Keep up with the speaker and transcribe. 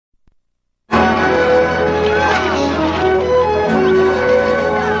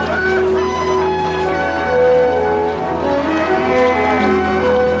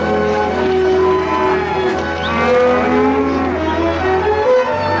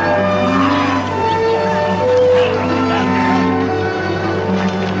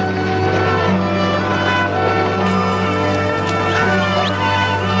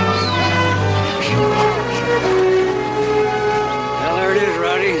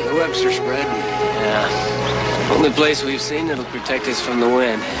Webster spread. Yeah. Only place we've seen that'll protect us from the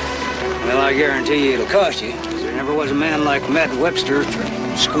wind. Well, I guarantee you it'll cost you, because there never was a man like Matt Webster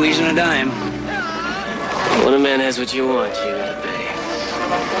for squeezing a dime. When a man has what you want, you gotta pay.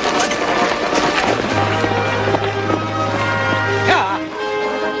 Yeah.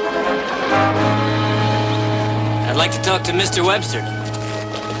 I'd like to talk to Mr. Webster.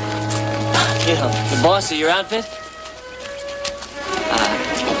 You know, the boss of your outfit?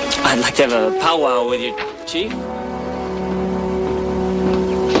 I'd like to have a powwow with your chief.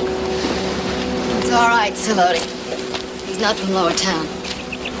 It's all right, Silody. He's not from Lower Town.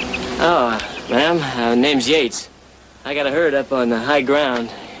 Oh, ma'am, name's Yates. I got a herd up on the high ground.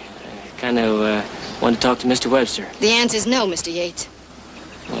 I kind of want to talk to Mr. Webster. The answer's no, Mr. Yates.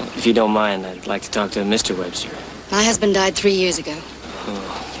 Well, if you don't mind, I'd like to talk to Mr. Webster. My husband died 3 years ago.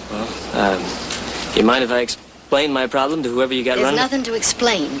 Oh, well, you mind if I explain my problem to whoever you got There's running? There's nothing to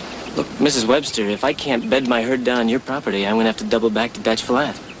explain. Look, Mrs. Webster, if I can't bed my herd down on your property, I'm going to have to double back to Dutch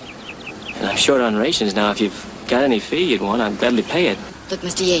Flat. And I'm short on rations now. If you've got any fee you'd want, I'd gladly pay it. Look,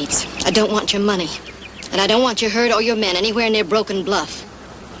 Mr. Yates, I don't want your money. And I don't want your herd or your men anywhere near Broken Bluff.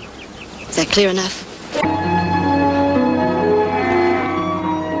 Is that clear enough?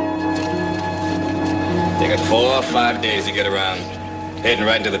 Take us 4 or 5 days to get around. Heading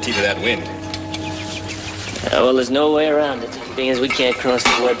right into the teeth of that wind. Well, there's no way around it, being as we can't cross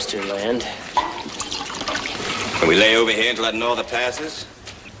the Webster land. Can we lay over here until that norther passes?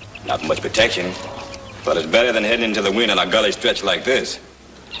 Not much protection, but it's better than heading into the wind on a gully stretch like this.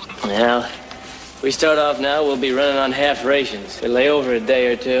 Well, if we start off now, we'll be running on half rations. If we lay over a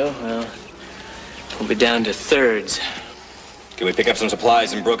day or two, well, we'll be down to thirds. Can we pick up some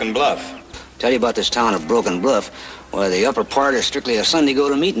supplies in Broken Bluff? Tell you about this town of Broken Bluff. Why, the upper part is strictly a Sunday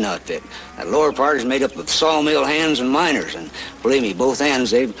go-to-meeting outfit. That lower part is made up of sawmill hands and miners. And believe me, both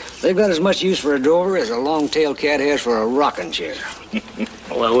ends, they've got as much use for a drover as a long-tailed cat has for a rocking chair.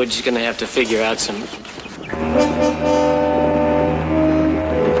 Well, we're just going to have to figure out some...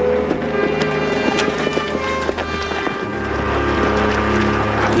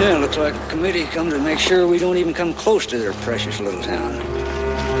 Yeah, looks like a committee come to make sure we don't even come close to their precious little town.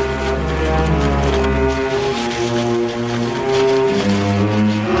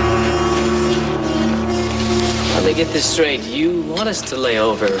 Let me get this straight. You want us to lay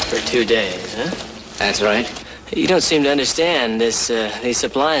over for 2 days, huh? That's right. You don't seem to understand these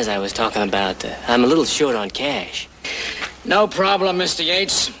supplies I was talking about. I'm a little short on cash. No problem, Mr.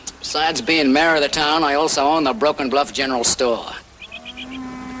 Yates. Besides being mayor of the town, I also own the Broken Bluff General Store.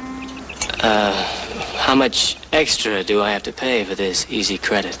 How much extra do I have to pay for this easy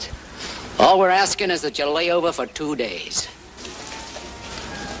credit? All we're asking is that you lay over for 2 days.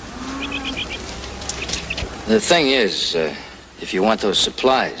 The thing is, if you want those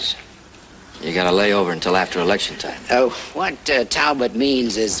supplies, you gotta lay over until after election time. Oh, what Talbot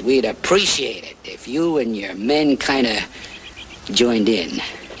means is we'd appreciate it if you and your men kind of joined in.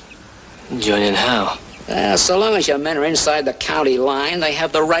 Join in how? So long as your men are inside the county line, they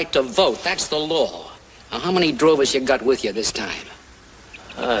have the right to vote. That's the law. Now, how many drovers you got with you this time?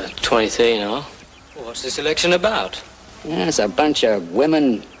 23, you know. What's this election about? Yeah, it's a bunch of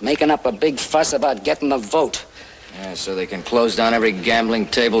women making up a big fuss about getting the vote. Yeah, so they can close down every gambling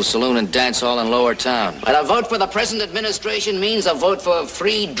table, saloon, and dance hall in Lower Town. But a vote for the present administration means a vote for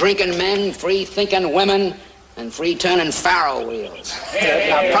free drinking men, free thinking women, and free turning faro wheels.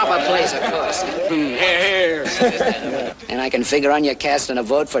 A proper place, of course. Here. And I can figure on you casting a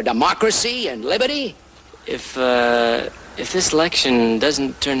vote for democracy and liberty? If this election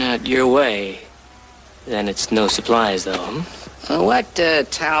doesn't turn out your way, then it's no supplies, though, hmm? What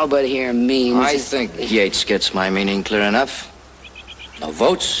Talbot here means... I think Yates gets my meaning clear enough. No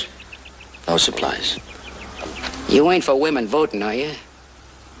votes, no supplies. You ain't for women voting, are you?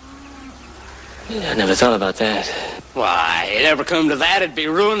 Yeah, I never thought about that. Why, it ever come to that, it'd be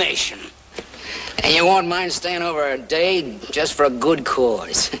ruination. And you won't mind staying over a day just for a good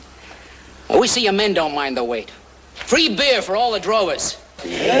cause. Well, we see your men don't mind the wait. Free beer for all the drovers.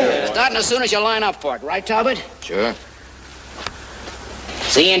 Yeah. Starting as soon as you line up for it, right, Talbot? Sure.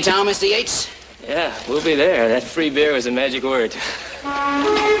 See you in town, Mr. Yates? Yeah, we'll be there. That free beer was a magic word. If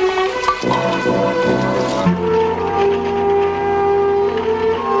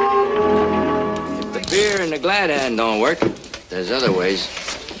the beer and the glad hand don't work, there's other ways,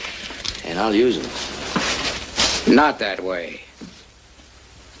 and I'll use them. Not that way.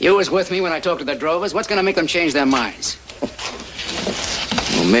 You was with me when I talked to the drovers. What's going to make them change their minds?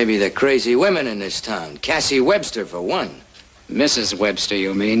 Well, maybe the crazy women in this town. Cassie Webster, for one. Mrs. Webster,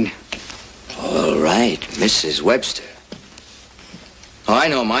 you mean? All right, Mrs. Webster. Oh, I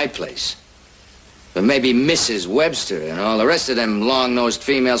know my place. But maybe Mrs. Webster and all the rest of them long-nosed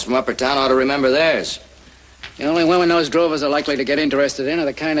females from Upper Town ought to remember theirs. The only women those drovers are likely to get interested in are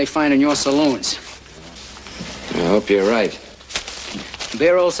the kind they find in your saloons. I hope you're right.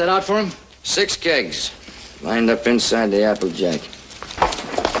 Beer all set out for him? 6 kegs, lined up inside the Applejack.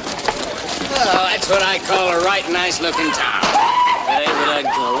 Oh, that's what I call a right nice-looking town. That ain't what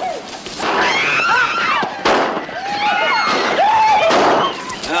I'd call it.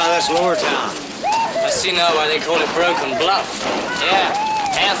 Oh, that's Lower Town. I see now why they call it Broken Bluff. Yeah,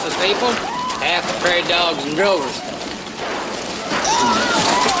 half the people, half the prairie dogs and drovers.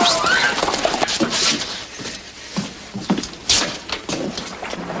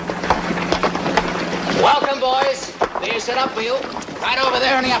 Welcome, boys. Beer set up for you. Right over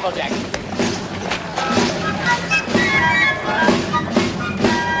there in the Applejack.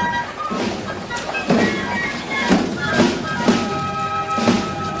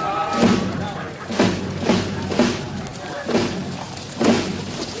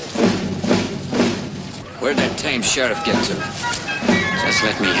 Where'd that tame sheriff get to? Just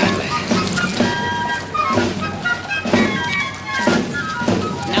let me handle it.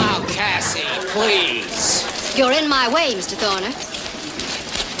 Now, Cassie, please. You're in my way, Mr. Thorner.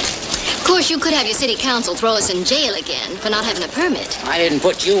 Of course, you could have your city council throw us in jail again for not having a permit. I didn't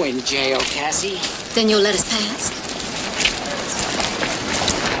put you in jail, Cassie. Then you'll let us pass?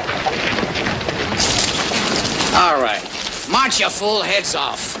 All right. March your fool heads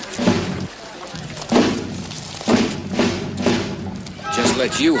off. Just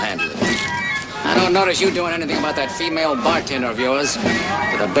let you handle it. I don't notice you doing anything about that female bartender of yours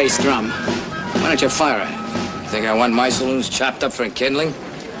with a bass drum. Why don't you fire her? Think I want my saloons chopped up for kindling?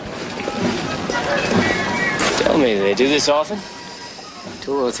 Tell me, they do this often?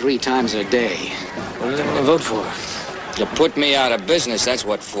 2 or 3 times a day. What do they want to vote for? To put me out of business, that's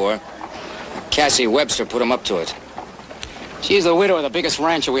what for. Cassie Webster put him up to it. She's the widow of the biggest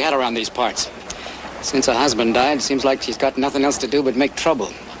rancher we had around these parts. Since her husband died, it seems like she's got nothing else to do but make trouble.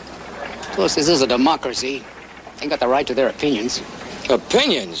 Of course, this is a democracy. They got the right to their opinions.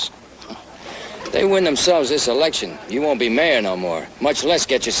 Opinions? They win themselves this election. You won't be mayor no more, much less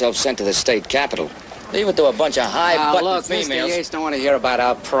get yourself sent to the state capitol. Leave it to a bunch of high-button look, females. Mr. Yates don't want to hear about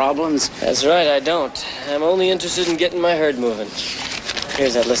our problems. That's right, I don't. I'm only interested in getting my herd moving.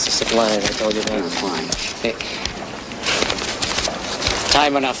 Here's that list of supplies I told you about. Fine. Hey,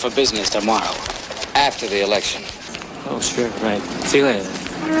 time enough for business tomorrow. After the election. Oh, sure, right. See you later.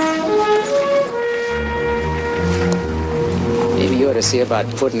 Maybe you ought to see about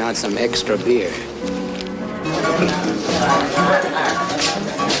putting out some extra beer.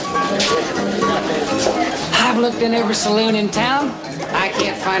 I've looked in every saloon in town. I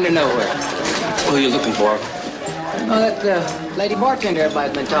can't find her nowhere. Who are you looking for? Oh, that lady bartender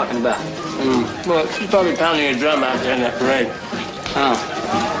everybody's been talking about. Well, she's probably pounding a drum out there in that parade. Oh.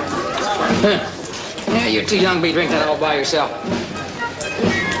 Huh. Yeah, you're too young to be drinking that all by yourself.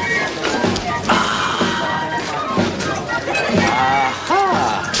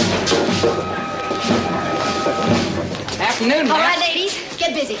 Aha! Afternoon, All Matt. right, ladies,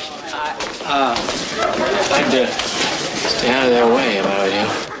 get busy. I'd stay out of their way if I were you.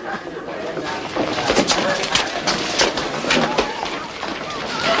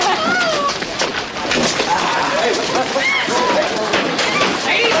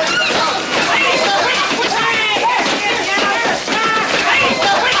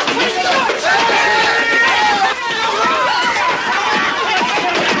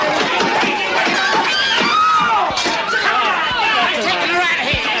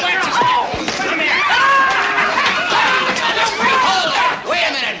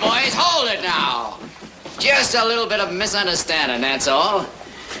 Just a little bit of misunderstanding, that's all.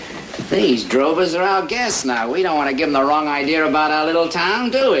 These drovers are our guests now. We don't want to give them the wrong idea about our little town,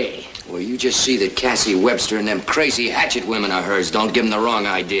 do we? Well, you just see that Cassie Webster and them crazy hatchet women of hers don't give them the wrong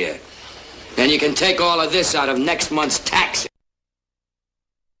idea. Then you can take all of this out of next month's taxes.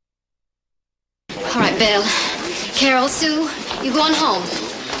 All right, Bill. Carol, Sue, you going home?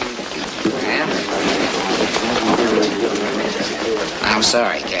 Yeah? I'm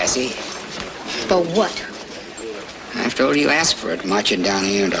sorry, Cassie. For what? After all you asked for it, marching down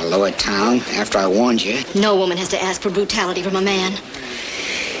here into Lower Town, after I warned you. No woman has to ask for brutality from a man.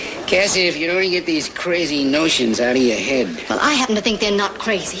 Cassie, if you'd only get these crazy notions out of your head. Well, I happen to think they're not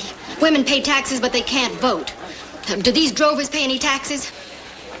crazy. Women pay taxes, but they can't vote. Do these drovers pay any taxes?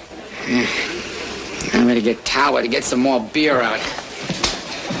 I'm gonna get Tower to get some more beer out.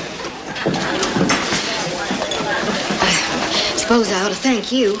 I suppose I ought to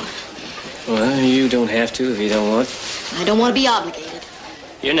thank you. Well, you don't have to if you don't want. I don't want to be obligated.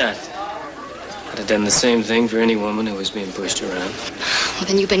 You're not. I'd have done the same thing for any woman who was being pushed around. Well,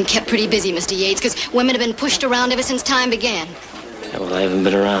 then you've been kept pretty busy, Mr. Yates, because women have been pushed around ever since time began. Yeah, well, I haven't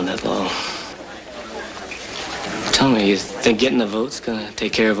been around that long. Tell me, you think getting the vote's gonna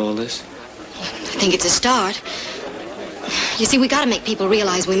take care of all this? I think it's a start. You see, we gotta make people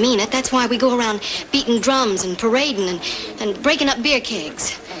realize we mean it. That's why we go around beating drums and parading and breaking up beer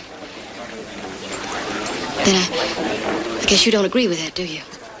kegs. Then I guess you don't agree with that, do you?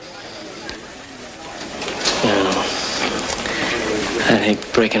 No. I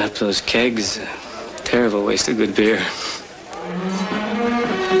think breaking up those kegs is a terrible waste of good beer.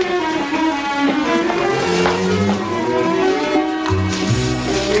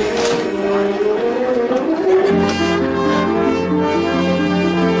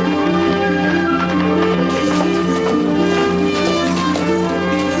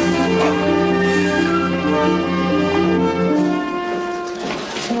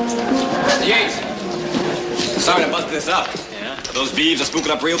 Sorry to bust this up. Yeah? Those beeves are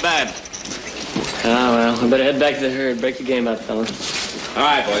spooking up real bad. Ah, well, we better head back to the herd. Break the game up, fellas. All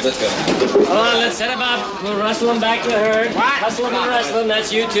right, boys, let's go. Hold on, let's set them up. We'll rustle them back to the herd. What? Hustle them and wrestle them.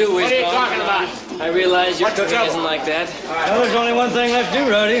 That's you too, What are you Wisco. talking about? I realize your What's the cooking trouble? isn't like that. Well, there's only one thing left to do,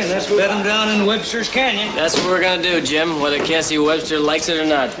 Rowdy, and that's bed them down in Webster's Canyon. That's what we're gonna do, Jim, whether Cassie Webster likes it or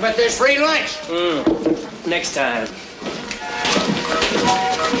not. But there's free lunch. Next time.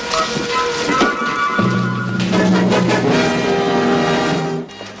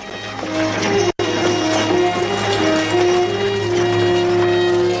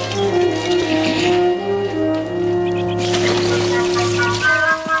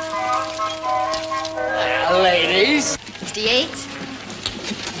 Ladies. Mr. Yates,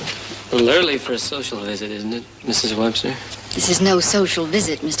 A little early for a social visit, isn't it, Mrs. Webster? this is no social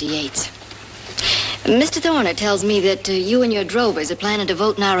visit, Mr. Yates. Mr. Thorner tells me that you and your drovers are planning to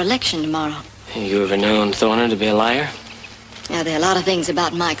vote in our election tomorrow. You ever known Thorner to be a liar? Now, there are a lot of things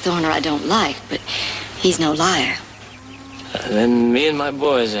about Mike Thorner I don't like, but he's no liar. Then me and my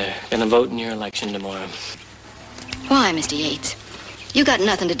boys are gonna vote in your election tomorrow. Why, Mr. Yates? You got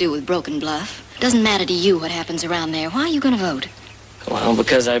nothing to do with Broken Bluff. Doesn't matter to you what happens around there. Why are you going to vote? Well,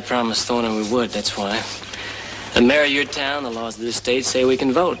 because I promised Thorner we would, that's why. The mayor of your town, the laws of this state say we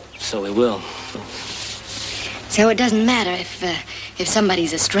can vote, so we will. So it doesn't matter if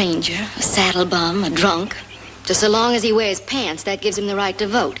somebody's a stranger, a saddle bum, a drunk. Just so long as he wears pants, that gives him the right to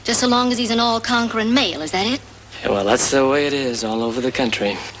vote. Just so long as he's an all-conquering male, is that it? Yeah, well, that's the way it is all over the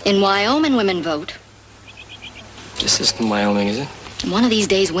country. In Wyoming, women vote. This isn't Wyoming, is it? One of these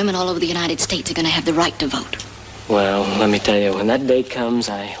days, women all over the United States are going to have the right to vote. Well, let me tell you, when that day comes,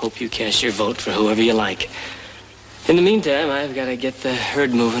 I hope you cast your vote for whoever you like. In the meantime, I've got to get the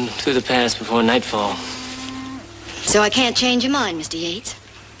herd moving through the pass before nightfall. So I can't change your mind, Mr. Yates?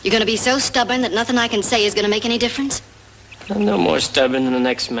 You're going to be so stubborn that nothing I can say is going to make any difference? I'm no more stubborn than the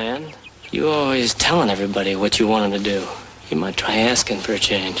next man. You always telling everybody what you want them to do. You might try asking for a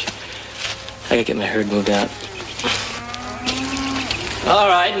change. I gotta get my herd moved out. All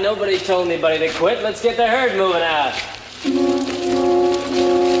right, nobody told anybody to quit. Let's get the herd moving out.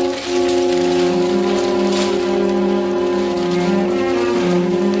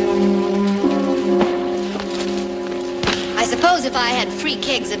 I suppose if I had free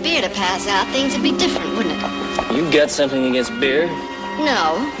kegs of beer to pass out, things would be different, wouldn't it? You got something against beer?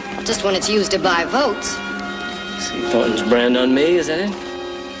 No, just when it's used to buy votes. See Thornton's brand on me, is that it?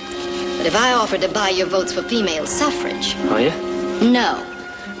 But if I offered to buy your votes for female suffrage, Oh, yeah? no.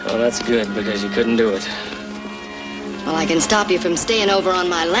 Oh, that's good, because you couldn't do it. Well, I can stop you from staying over on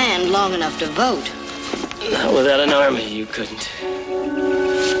my land long enough to vote. Not without an army, you couldn't.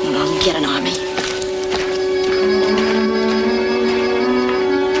 Well, I'll get an army.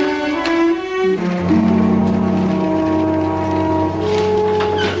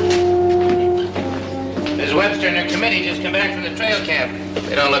 Miss Webster and her committee just come back from the trail camp.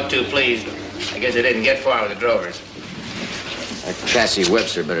 They don't look too pleased. I guess they didn't get far with the drovers. That Cassie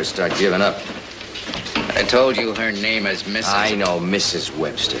Webster better start giving up. I told you her name is Mrs. I know Mrs.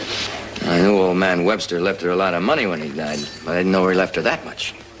 Webster. I knew old man Webster left her a lot of money when he died, but I didn't know he left her that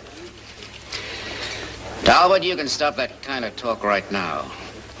much. Talbot, you can stop that kind of talk right now.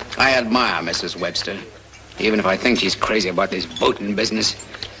 I admire Mrs. Webster, even if I think she's crazy about this voting business.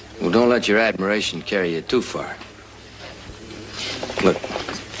 Well, don't let your admiration carry you too far. Look,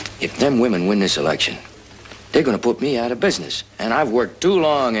 if them women win this election, they're going to put me out of business. And I've worked too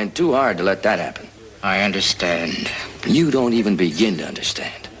long and too hard to let that happen. I understand. You don't even begin to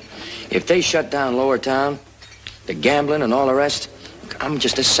understand. If they shut down Lower Town, the gambling and all the rest, I'm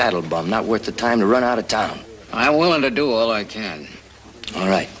just a saddle bum, not worth the time to run out of town. I'm willing to do all I can. All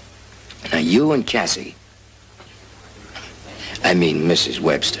right. Now, you and Cassie, I mean Mrs.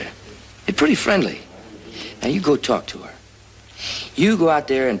 Webster, they're pretty friendly. Now, you go talk to her. You go out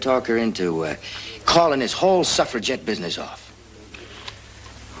there and talk her into calling this whole suffragette business off.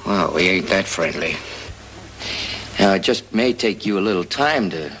 Well, we ain't that friendly. Now, it just may take you a little time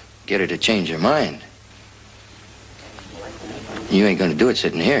to get her to change her mind. You ain't gonna do it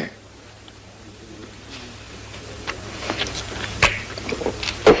sitting here.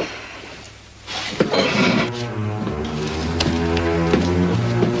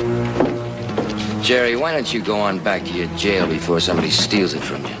 Jerry, why don't you go on back to your jail before somebody steals it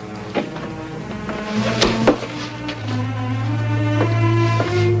from you?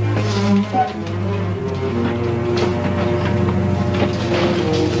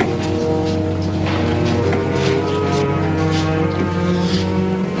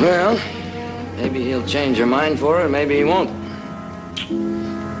 Well, maybe he'll change her mind for her, maybe he won't.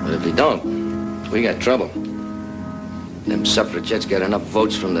 But if he don't, we got trouble. Them suffragettes got enough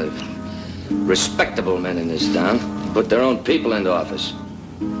votes from the respectable men in this town to put their own people into office.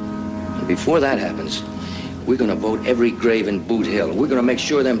 And before that happens, we're gonna vote every grave in Boot Hill. We're gonna make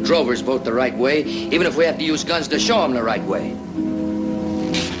sure them drovers vote the right way, even if we have to use guns to show them the right way.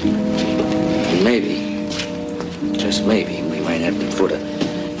 And maybe, just maybe, we might have to put a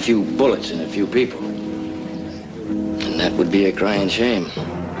few bullets in a few people. And that would be a crying shame.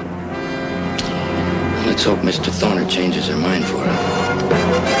 Let's hope Mr. Thorner changes her mind for her.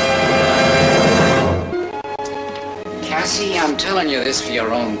 Cassie, I'm telling you this for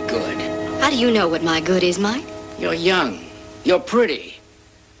your own good. How do you know what my good is, Mike? You're young. You're pretty.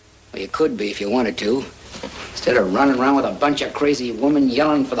 Well, you could be if you wanted to. Instead of running around with a bunch of crazy women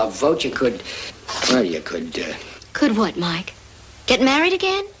yelling for the vote, you could... Well, you could... Could what, Mike? Get married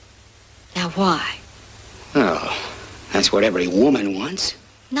again? Now, why? Oh, that's what every woman wants.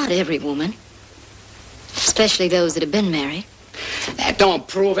 Not every woman. Especially those that have been married. That don't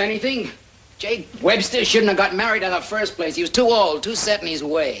prove anything. Jake Webster shouldn't have got married in the first place. He was too old, too set in his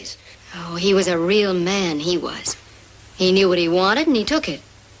ways. Oh, he was a real man, he was. He knew what he wanted and he took it.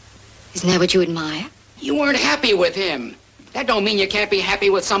 Isn't that what you admire? You weren't happy with him. That don't mean you can't be happy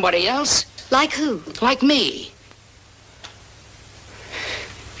with somebody else. Like who? Like me.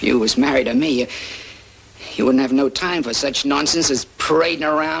 If you was married to me, you wouldn't have no time for such nonsense as parading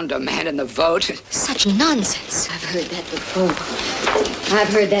around demanding the vote. Such nonsense. I've heard that before. I've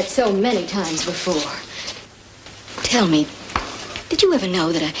heard that so many times before. Tell me, did you ever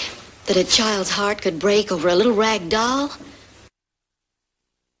know that a child's heart could break over a little rag doll?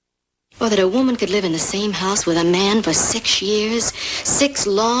 Or that a woman could live in the same house with a man for 6 years, 6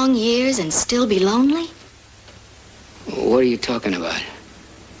 long years, and still be lonely? What are you talking about?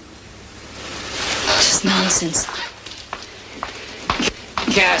 Just nonsense.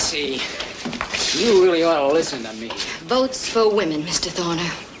 Cassie, you really ought to listen to me. Votes for women, Mr. Thorner.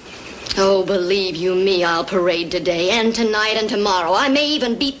 Oh, believe you me, I'll parade today and tonight and tomorrow. I may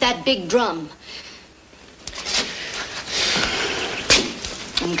even beat that big drum.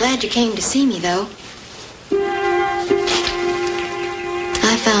 I'm glad you came to see me, though.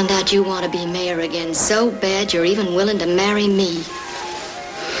 I found out you want to be mayor again so bad you're even willing to marry me.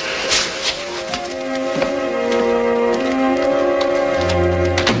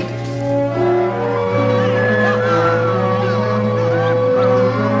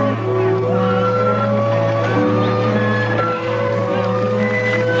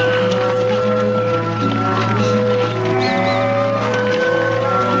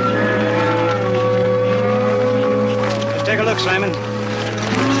 Simon.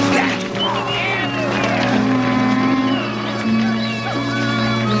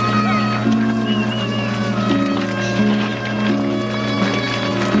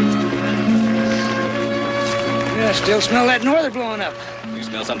 Yeah, still smell that norther blowing up. You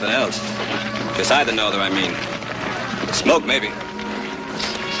smell something else. Beside the norther, I mean. Smoke, maybe.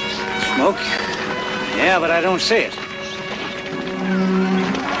 Smoke? Yeah, but I don't see it.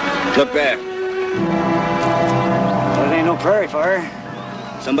 Look there. Well, it ain't no prairie fire.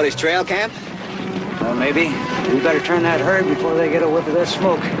 Somebody's trail camp? Well, maybe. We better turn that herd before they get a whiff of that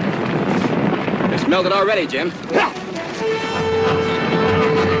smoke. They smelled it already, Jim. Yeah.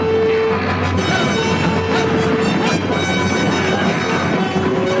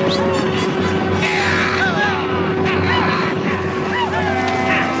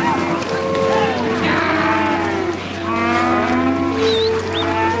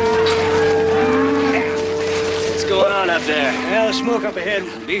 Up there. Well, the smoke up ahead.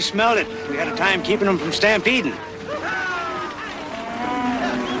 These smelled it. We had a time keeping them from stampeding.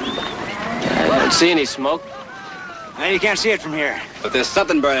 I don't see any smoke. You can't see it from here. But there's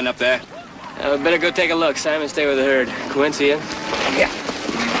something burning up there. We better go take a look. Simon, stay with the herd. Quincy in? Yeah.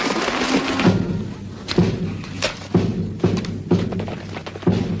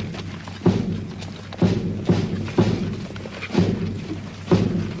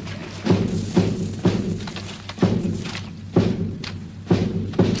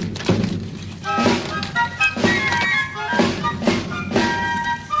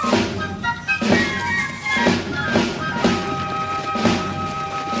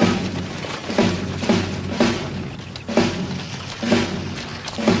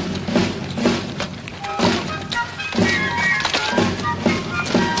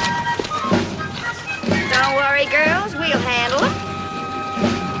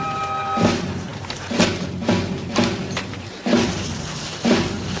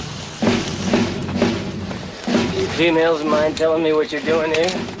 Females mind telling me what you're doing here?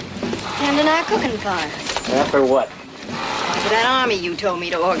 Tending our cooking fire. Yeah, for what? For that army you told me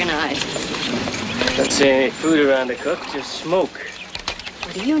to organize. Don't see any food around to cook, just smoke.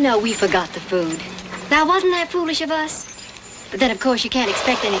 Well, do you know we forgot the food? Now, wasn't that foolish of us? But then, of course, you can't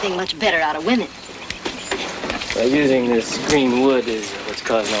expect anything much better out of women. Well, using this green wood is what's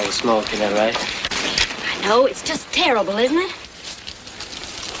causing all the smoke, isn't that right? I know, it's just terrible, isn't it?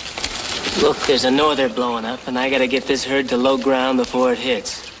 Look, there's a norther blowing up, and I gotta get this herd to low ground before it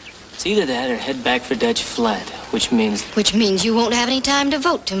hits. It's either that or head back for Dutch Flat, which means... Which means you won't have any time to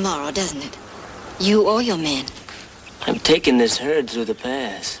vote tomorrow, doesn't it? You or your men. I'm taking this herd through the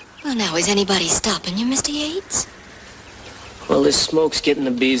pass. Well, now, is anybody stopping you, Mr. Yates? Well, this smoke's getting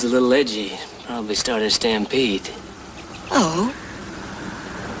the bees a little edgy. Probably start a stampede. Oh?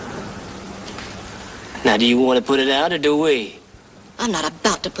 Now, do you want to put it out, or do we? I'm not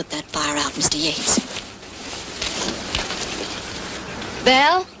about to put that fire out, Mr. Yates.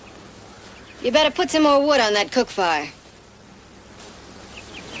 Belle, you better put some more wood on that cook fire.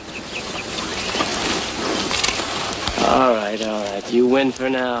 All right. You win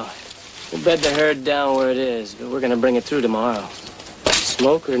for now. We'll bed the herd down where it is, but we're gonna bring it through tomorrow.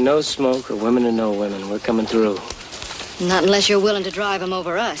 Smoke or no smoke, or women or no women, we're coming through. Not unless you're willing to drive them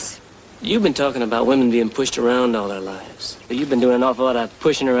over us. You've been talking about women being pushed around all their lives. But you've been doing an awful lot of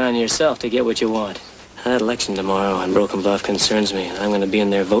pushing around yourself to get what you want. That election tomorrow on Broken Bluff concerns me, and I'm going to be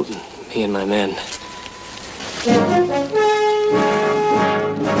in there voting, me and my men.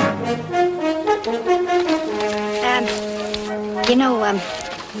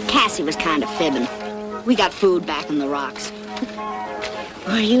 Cassie was kind of fibbing. We got food back in the rocks.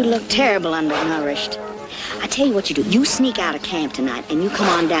 Well, you look terrible undernourished. I tell you what you do. You sneak out of camp tonight, and you come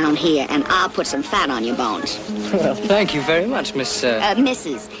on down here, and I'll put some fat on your bones. Well, thank you very much, Miss...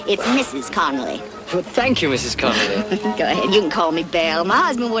 Mrs. It's Mrs. Connolly. Well, thank you, Mrs. Connolly. Go ahead. You can call me Belle. My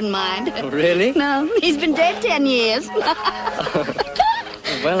husband wouldn't mind. Oh, really? No, he's been dead 10 years.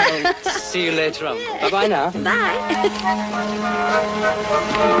 Well, I'll see you later on. Bye-bye now.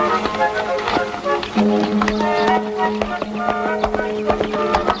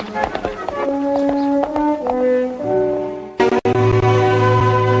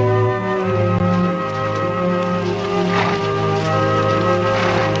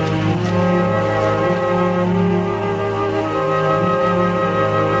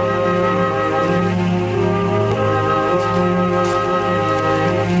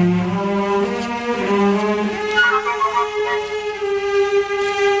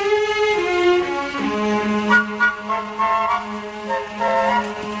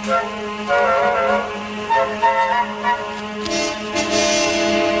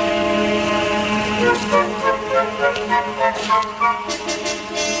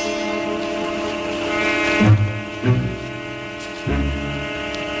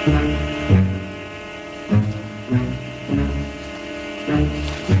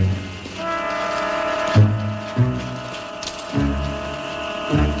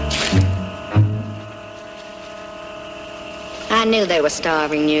 I knew they were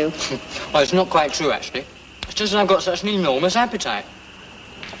starving you. Well, it's not quite true, actually. It's just that I've got such an enormous appetite.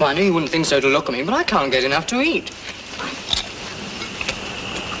 Well, I knew you wouldn't think so to look at me, but I can't get enough to eat.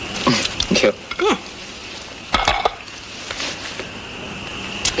 Thank you. Yeah.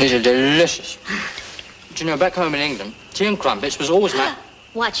 These are delicious. Do you know, back home in England, tea and crumpets was always my...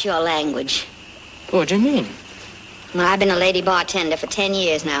 What's your language? What do you mean? Well, I've been a lady bartender for 10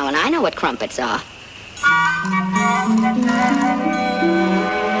 years now, and I know what crumpets are.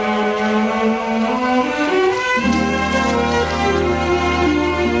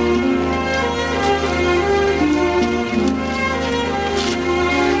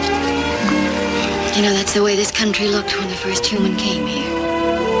 You know, that's the way this country looked when the first human came here.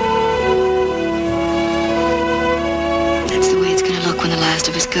 last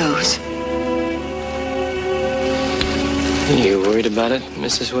of us goes. Are you worried about it,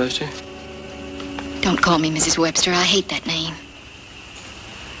 Mrs. Webster? Don't call me Mrs. Webster. I hate that name.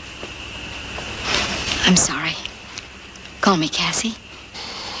 I'm sorry. Call me Cassie.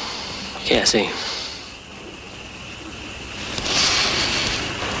 Cassie.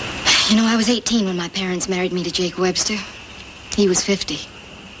 You know, I was 18 when my parents married me to Jake Webster. He was 50.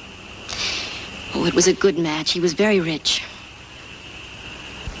 Oh, it was a good match. He was very rich.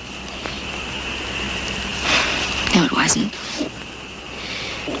 No, it wasn't.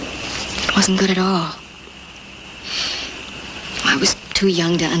 It wasn't good at all. I was too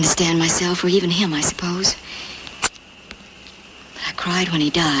young to understand myself, or even him, I suppose. But I cried when he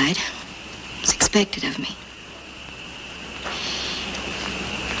died. It was expected of me.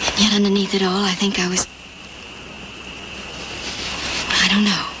 And yet underneath it all, I think I was... I don't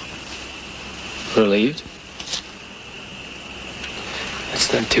know. Relieved?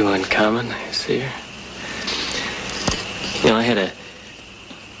 That's not too uncommon, I see her. You know, I had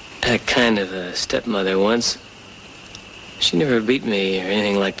a kind of a stepmother once. She never beat me or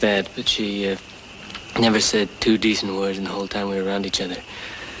anything like that, but she never said two decent words in the whole time we were around each other.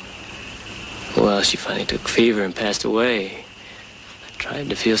 Well, she finally took fever and passed away. I tried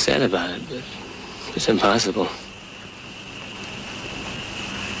to feel sad about it, but it's impossible.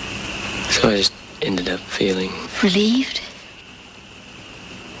 So I just ended up feeling... Relieved?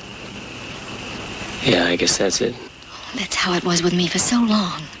 Yeah, I guess that's it. That's how it was with me for so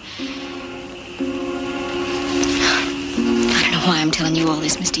long. I don't know why I'm telling you all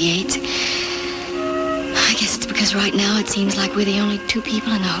this, Mr. Yates. I guess it's because right now it seems like we're the only two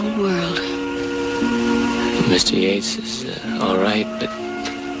people in the whole world. Mr. Yates is all right, but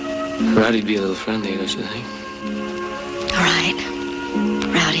Rowdy'd be a little friendly, don't you think? All right.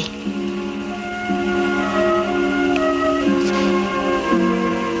 Rowdy.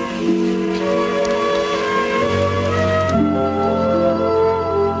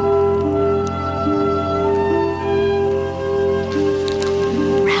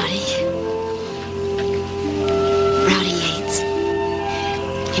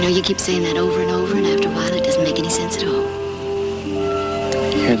 You keep saying that over and over, and after a while, it doesn't make any sense at all.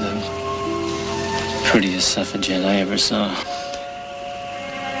 You're the prettiest suffragette I ever saw.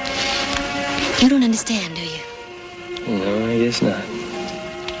 You don't understand, do you? No, I guess not.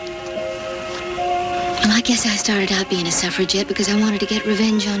 Well, I guess I started out being a suffragette because I wanted to get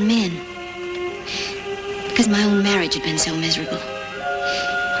revenge on men. Because my own marriage had been so miserable.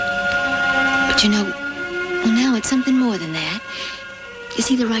 But you know, well, now it's something more than that. You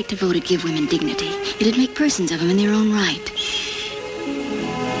see, the right to vote would give women dignity. It'd make persons of them in their own right.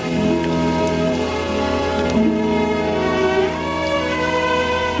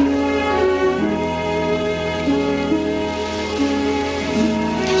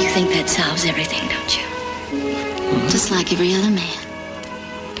 You think that solves everything, don't you? Mm-hmm. Just like every other man.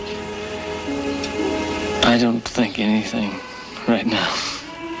 I don't think anything right now.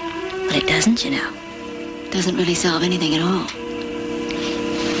 But it doesn't, you know. It doesn't really solve anything at all.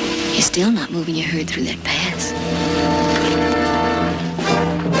 You're still not moving your herd through that pass.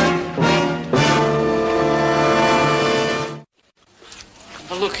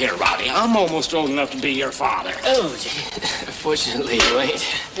 Well, look here, Rowdy. I'm almost old enough to be your father. Oh, fortunately you ain't.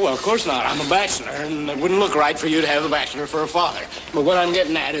 Well, of course not. I'm a bachelor, and it wouldn't look right for you to have a bachelor for a father. But what I'm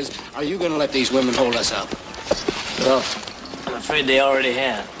getting at is, are you going to let these women hold us up? Well, I'm afraid they already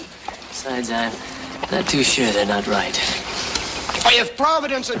have. Besides, I'm not too sure they're not right. Why, if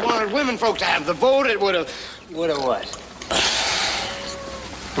Providence had wanted women folk to have the vote, it would have... Would have what?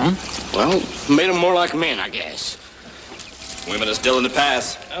 Well, made them more like men, I guess. Women are still in the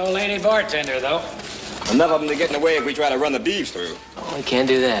pass. Oh, lady bartender, though. Enough of them to get in the way if we try to run the beeves through. Oh, we can't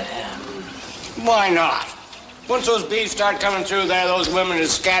do that. Why not? Once those beeves start coming through there, those women will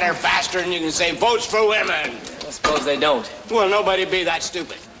scatter faster, and you can say, votes for women. I suppose they don't. Well, nobody'd be that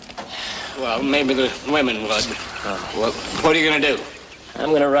stupid. Well, maybe the women would. Well, what are you going to do? I'm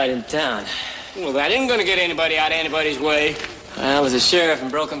going to ride in town. Well, that ain't going to get anybody out of anybody's way. Well, as a sheriff in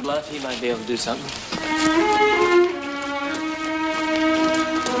Broken Bluff, he might be able to do something.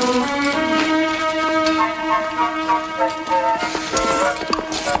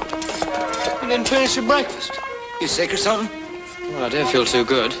 You didn't finish your breakfast. You sick or something? Well, I don't feel too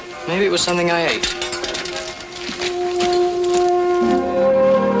good. Maybe it was something I ate.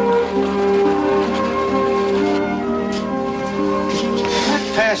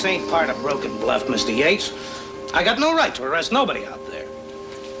 Pass ain't part of Broken Bluff, Mr. Yates. I got no right to arrest nobody out there.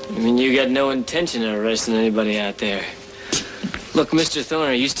 You mean you got no intention of arresting anybody out there? Look, Mr.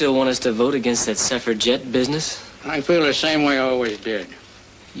 Thorner, you still want us to vote against that suffragette business? I feel the same way I always did.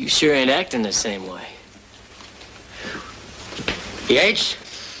 You sure ain't acting the same way. Yates,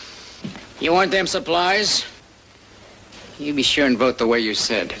 you want them supplies? You be sure and vote the way you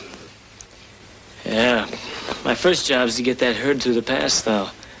said. Yeah. My first job is to get that herd through the pass, though.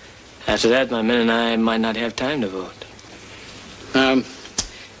 After that, my men and I might not have time to vote.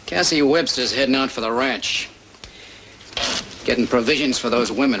 Cassie Webster's heading out for the ranch. Getting provisions for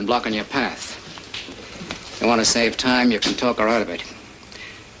those women blocking your path. You want to save time, you can talk her out of it.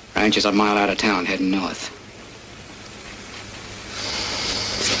 Ranch is a mile out of town, heading north.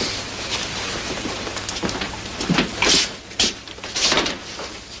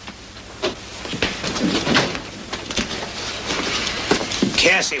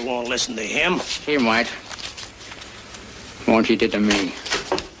 Cassie won't listen to him. He might. Won't he did to me.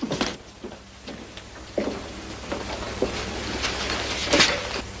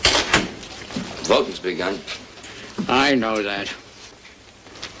 Voting's begun. I know that.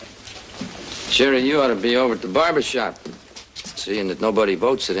 Sherry, you ought to be over at the barber shop, seeing that nobody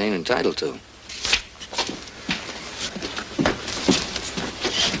votes that ain't entitled to.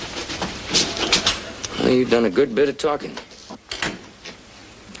 Well, you've done a good bit of talking.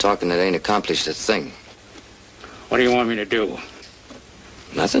 Talking that ain't accomplished a thing. What do you want me to do?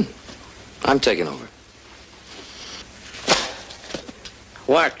 Nothing. I'm taking over.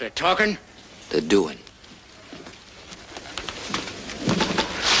 What, they're talking? They're doing.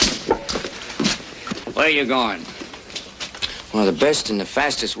 Where are you going? Well, the best and the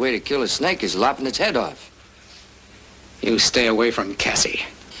fastest way to kill a snake is lopping its head off. You stay away from Cassie.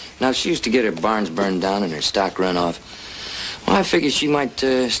 Now, if she used to get her barns burned down and her stock run off, well, I figured she might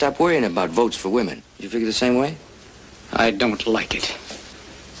stop worrying about votes for women. You figure the same way? I don't like it.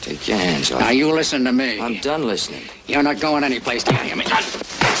 Take your hands off. Now, you listen to me. I'm done listening. You're not going anyplace, do you hear me?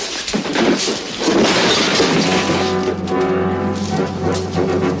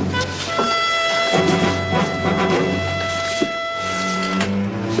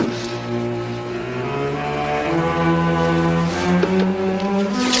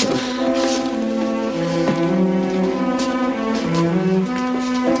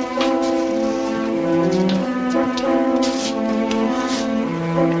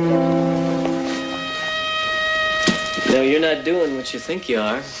 No, you're not doing what you think you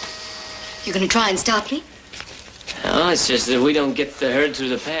are. You gonna try and stop me? No, it's just that if we don't get the herd through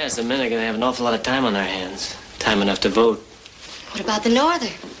the pass, the men are gonna have an awful lot of time on their hands. Time enough to vote. What about the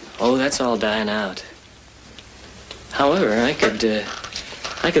northern? Oh, that's all dying out. However, I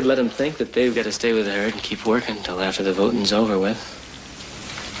could let them think that they've got to stay with the herd and keep working until after the voting's over with.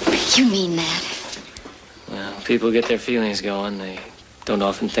 You mean that? Well, people get their feelings going. They don't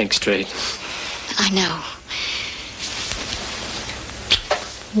often think straight. I know.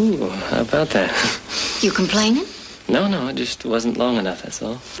 Ooh, how about that? You complaining? No, it just wasn't long enough, that's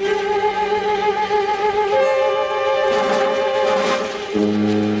all.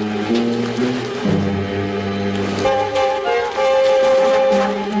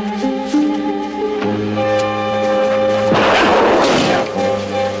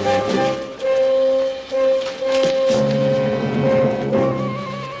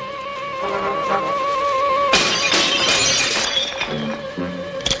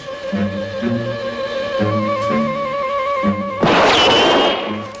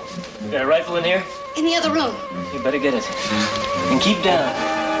 In here? In the other room. You better get it. And keep down.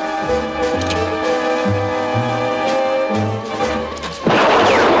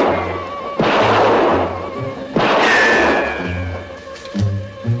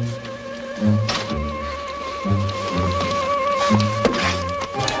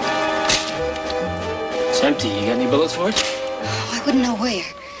 It's empty. You got any bullets for it? Oh, I wouldn't know where.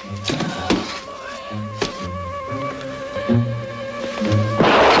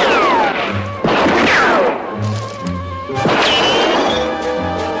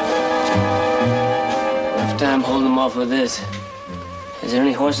 I'm holding them off with this. Is there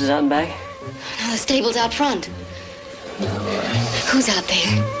any horses out and back? No, the stable's out front. Who's out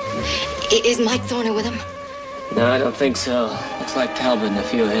there? Is Mike Thorner with him? No, I don't think so. Looks like Talbot and a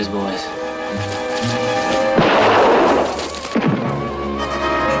few of his boys.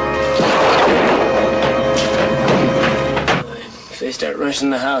 If they start rushing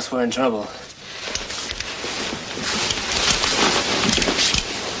the house, we're in trouble.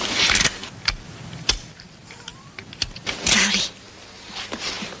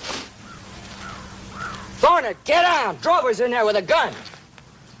 Get down! Drover's in there with a gun.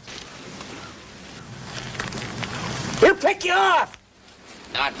 He'll pick you off!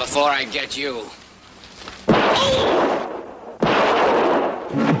 Not before I get you.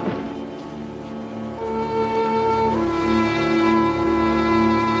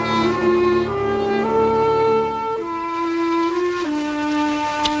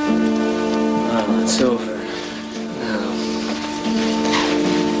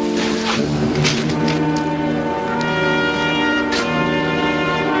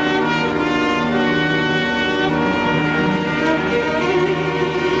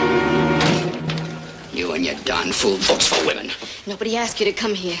 fool votes for women. Nobody asked you to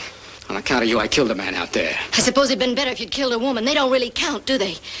come here. On account of you, I killed a man out there. I suppose it'd been better if you'd killed a woman. They don't really count, do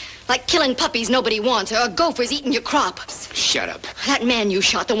they? Like killing puppies nobody wants, or gophers eating your crop. Shut up. That man you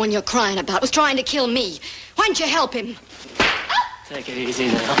shot, the one you're crying about, was trying to kill me. Why didn't you help him? Take it easy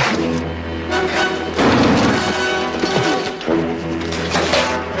now.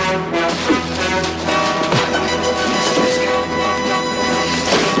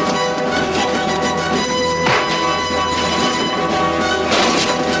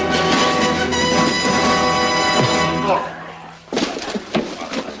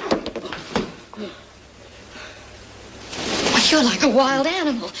 You're like a wild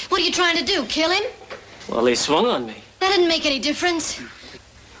animal. What are you trying to do, kill him? Well, he swung on me. That didn't make any difference.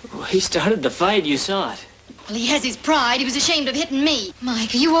 Well, he started the fight. You saw it. Well, he has his pride. He was ashamed of hitting me.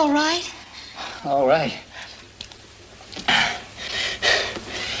 Mike, are you all right? All right.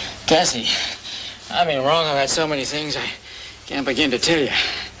 Cassie, I've been wrong about so many things I can't begin to tell you.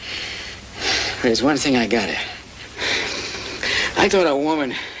 But there's one thing I got it. I thought a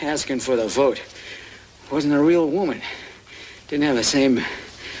woman asking for the vote wasn't a real woman. Didn't have the same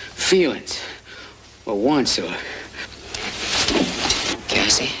feelings or wants or...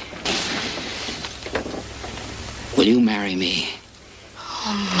 Cassie, will you marry me?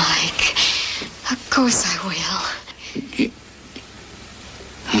 Oh, Mike, of course I will.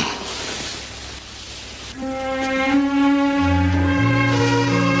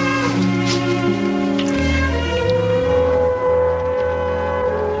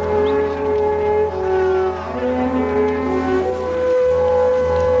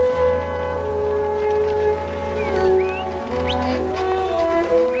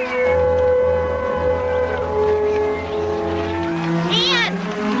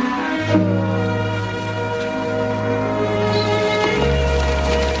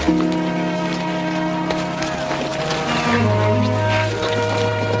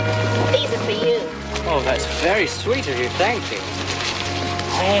 Sweet of you, thank you.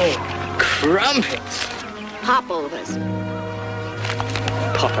 Oh, crumpets. Popovers.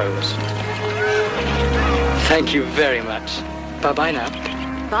 Popovers. Thank you very much. Bye-bye now.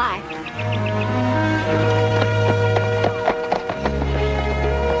 Bye.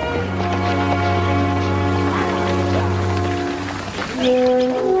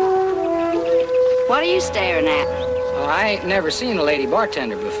 What are you staring at? Oh, I ain't never seen a lady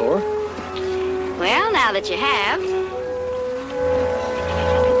bartender before. Well, now that you have.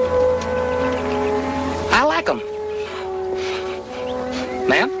 I like 'em.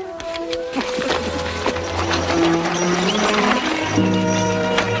 Ma'am?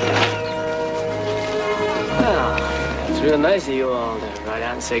 Well, it's real nice of you all to ride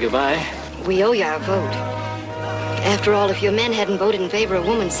out and say goodbye. We owe you our vote. After all, if your men hadn't voted in favor of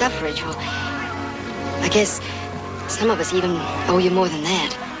women's suffrage, well, I guess some of us even owe you more than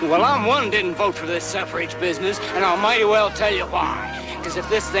that. Well, I'm one didn't vote for this suffrage business, and I'll mighty well tell you why. Because if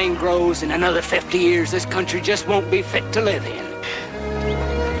this thing grows in another 50 years, this country just won't be fit to live in.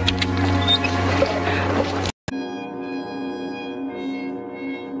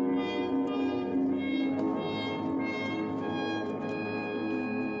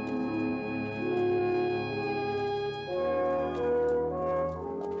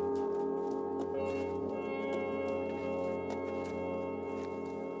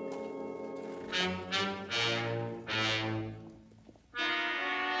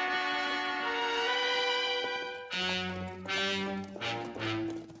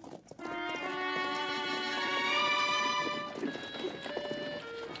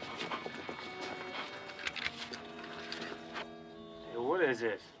 What is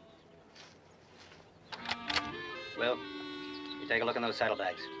this? Well, you take a look in those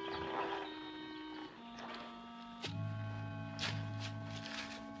saddlebags.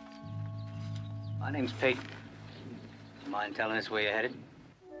 My name's Peyton. You mind telling us where you're headed?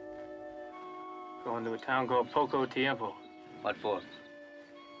 Going to a town called Poco Tiempo. What for?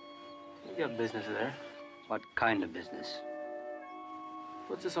 You got business there. What kind of business?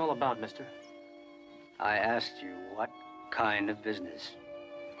 What's this all about, mister? I asked you what kind of business.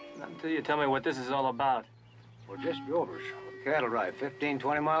 Not until you tell me what this is all about. We're just drovers. A cattle ride 15,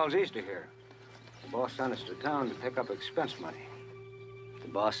 20 miles east of here. The boss sent us to town to pick up expense money. The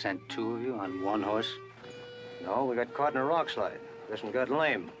boss sent two of you on one horse? No, we got caught in a rock slide. This one got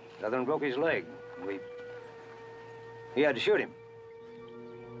lame. The other one broke his leg. He had to shoot him.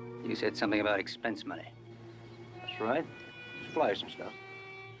 You said something about expense money. That's right. Supplies and stuff.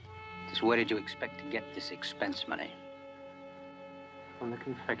 Just where did you expect to get this expense money? From the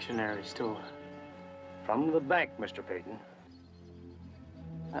confectionery store. From the bank, Mr. Peyton.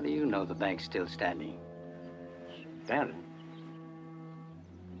 How do you know the bank's still standing? Abandoned?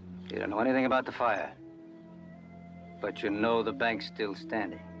 You don't know anything about the fire. But you know the bank's still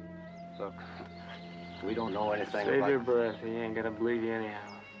standing. Look, we don't know anything about... Save your breath. He ain't gonna believe you anyhow.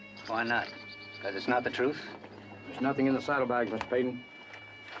 Why not? Because it's not the truth? There's nothing in the saddlebags, Mr. Payton.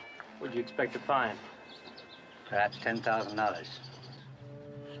 What'd you expect to find? Perhaps $10,000.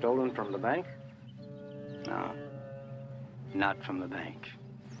 Stolen from the bank? No. Not from the bank.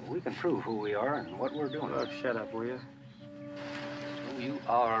 We can prove who we are and what we're doing. Look, shut up, will you? Oh, you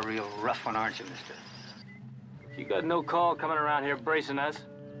are a real rough one, aren't you, mister? You got no call coming around here bracing us.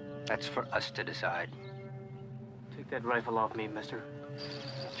 That's for us to decide. Take that rifle off me, mister.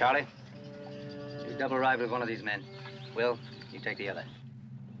 Charlie, you double ride with one of these men. Will, you take the other.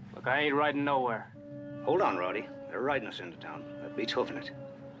 Look, I ain't riding nowhere. Hold on, Rowdy. They're riding us into town. That beats hoofing it.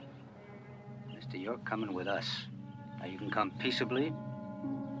 Mister, you're coming with us. Now, you can come peaceably,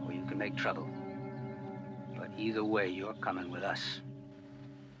 or you can make trouble. But either way, you're coming with us.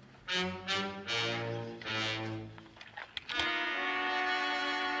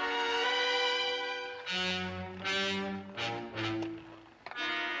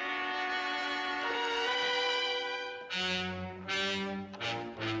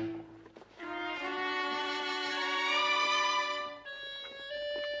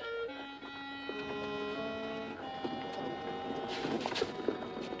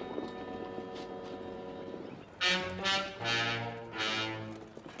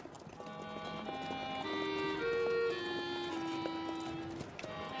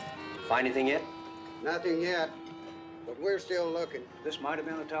 Find anything yet? Nothing yet, but we're still looking. This might have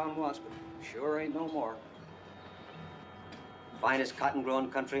been a town once, but sure ain't no more. Finest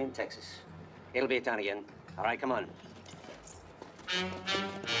cotton-growing country in Texas. It'll be a town again. All right, come on.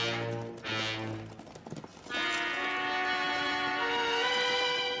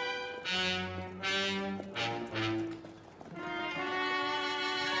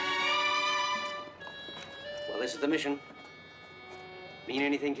 Well, this is the mission. Mean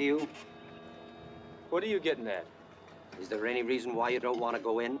anything to you? What are you getting at? Is there any reason why you don't want to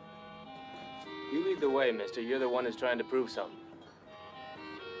go in? You lead the way, mister. You're the one who's trying to prove something.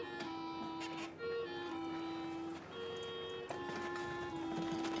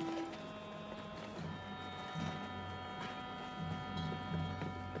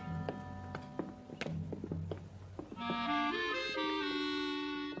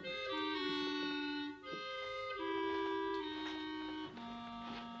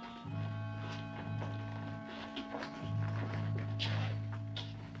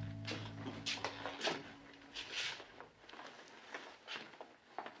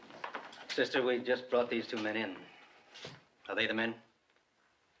 Sister, we just brought these two men in. Are they the men?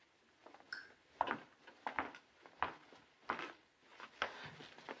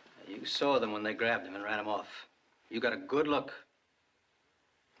 You saw them when they grabbed him and ran him off. You got a good look.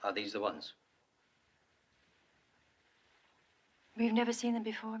 Are these the ones? We've never seen them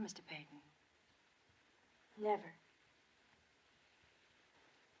before, Mr. Payton. Never.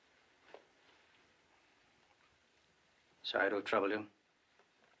 Sorry to have troubled you.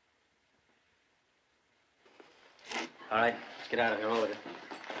 All right, let's get out of here, all of you.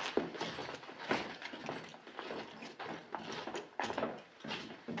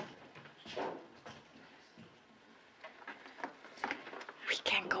 We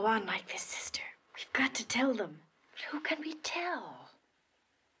can't go on like this, sister. We've got to tell them. But who can we tell?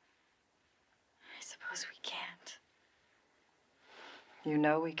 I suppose we can't. You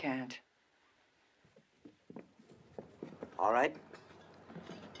know we can't. All right.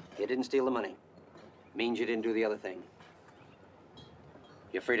 You didn't steal the money. Means you didn't do the other thing.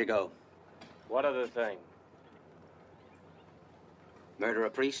 You're free to go. What other thing? Murder a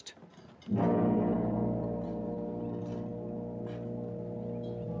priest?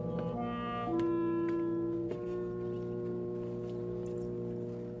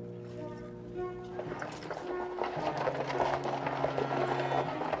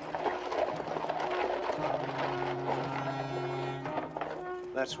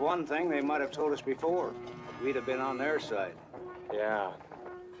 That's one thing they might have told us before. We'd have been on their side. Yeah.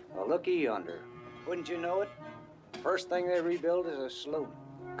 Well, looky yonder. Wouldn't you know it? First thing they rebuild is a saloon.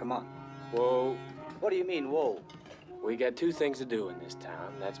 Come on. Whoa. What do you mean, whoa? We got two things to do in this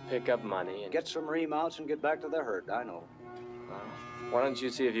town. That's pick up money and... Get some remounts and get back to the herd, I know. Well, why don't you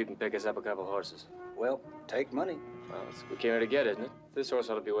see if you can pick us up a couple horses? Well, take money. Well, it's what we came here to get, isn't it? This horse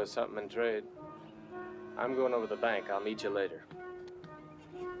ought to be worth something in trade. I'm going over to the bank. I'll meet you later.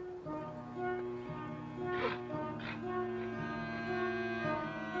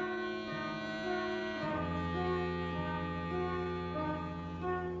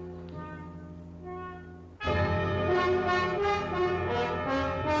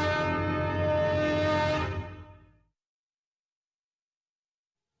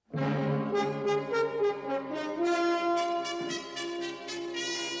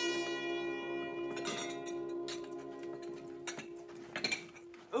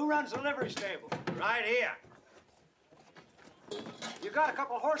 runs the livery stable? Right here. You got a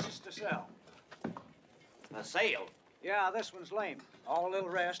couple horses to sell. A sale? Yeah, this one's lame. All a little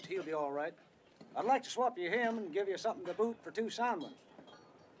rest, he'll be all right. I'd like to swap you him and give you something to boot for 2 sound ones.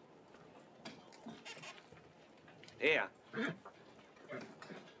 Here.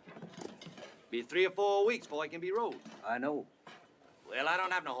 Be 3 or 4 weeks before I can be rode. I know. Well, I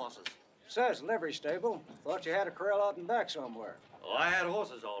don't have no horses. Says livery stable. Thought you had a corral out and back somewhere. Oh, I had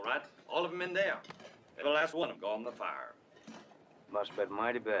horses, all right. All of them in there. And the last one of them gone in the fire. Must have been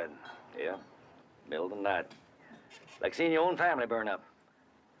mighty bad. Yeah, middle of the night. Like seeing your own family burn up.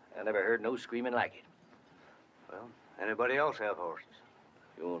 I never heard no screaming like it. Well, anybody else have horses?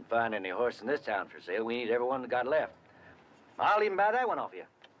 You won't find any horse in this town for sale. We need everyone that got left. I'll even buy that one off you.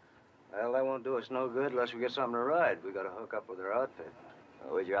 Well, that won't do us no good unless we get something to ride. We got to hook up with our outfit.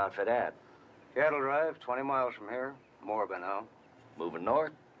 Where's your outfit at? Cattle Drive, 20 miles from here. More by now. Moving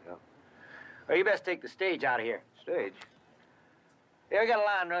north? Yeah. Well, you best take the stage out of here. Stage? Yeah, we got a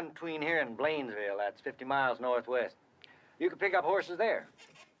line run between here and Blainesville. That's 50 miles northwest. You can pick up horses there.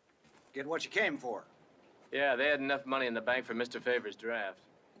 Get what you came for. Yeah, they had enough money in the bank for Mr. Favor's draft.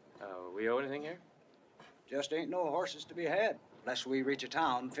 We owe anything here? Just ain't no horses to be had, unless we reach a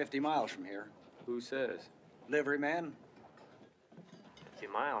town 50 miles from here. Who says? Livery man. 50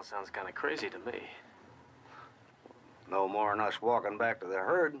 miles sounds kind of crazy to me. No more than us walking back to the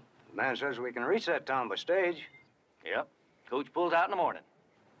herd. The man says we can reach that town by stage. Yep. Coach pulls out in the morning.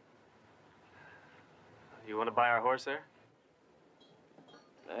 You want to buy our horse there?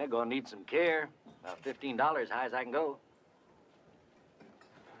 I'm gonna need some care. About $15 high as I can go.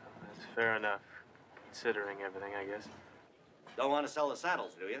 That's fair enough, considering everything, I guess. Don't want to sell the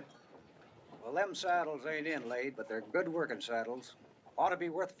saddles, do you? Well, them saddles ain't inlaid, but they're good working saddles. Ought to be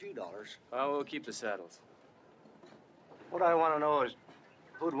worth a few dollars. Well, we'll keep the saddles. What I want to know is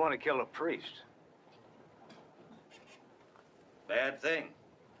who'd want to kill a priest? Bad thing.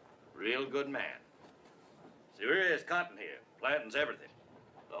 Real good man. See, here is cotton here. Planting's everything.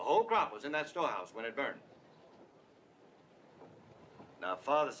 The whole crop was in that storehouse when it burned. Now,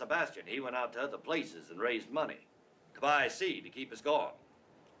 Father Sebastian, he went out to other places and raised money to buy seed to keep us going.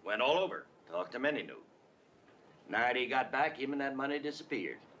 Went all over, talked to many knew. Night he got back, him and that money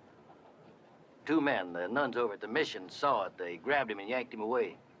disappeared. 2 men, the nuns over at the mission, saw it. They grabbed him and yanked him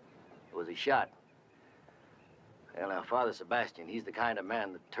away. It was a shot. Well, now, Father Sebastian, he's the kind of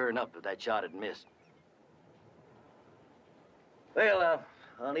man that'd turn up if that shot had missed. Well,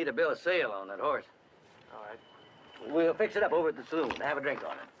 I'll need a bill of sale on that horse. All right. We'll fix it up over at the saloon. Have a drink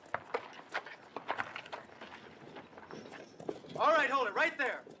on it. All right, hold it right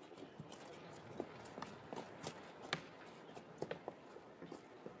there.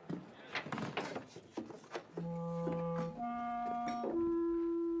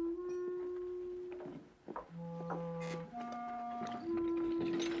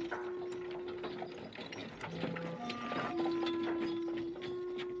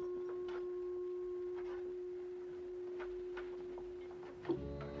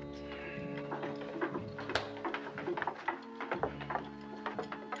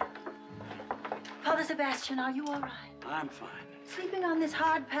 Father Sebastian, are you all right? I'm fine. Sleeping on this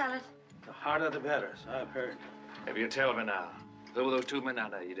hard pallet? The harder the better, so I've heard. If you tell me now, who were those 2 men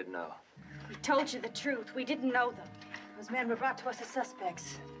out there you didn't know? We told you the truth. We didn't know them. Those men were brought to us as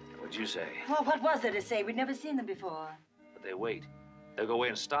suspects. What'd you say? Well, what was there to say? We'd never seen them before. But they wait. They'll go away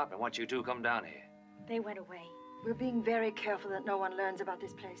and stop, and once you 2 come down here. They went away. We're being very careful that no one learns about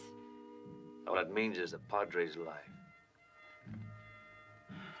this place. All it means is the Padre's life.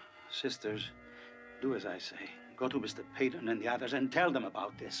 Sisters, do as I say. Go to Mr. Peyton and the others and tell them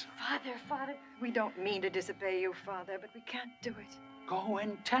about this. Father, we don't mean to disobey you, Father, but we can't do it. Go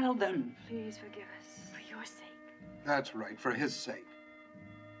and tell them. Please forgive us, for your sake. That's right, for his sake.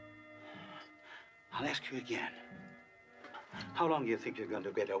 I'll ask you again. How long do you think you're going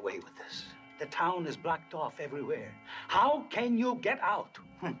to get away with this? The town is blocked off everywhere. How can you get out?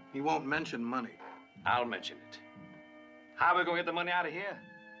 He won't mention money. I'll mention it. How are we going to get the money out of here?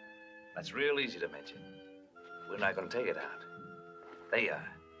 That's real easy to mention. We're not going to take it out. They are.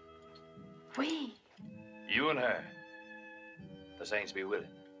 We? You and her. The saints be willing.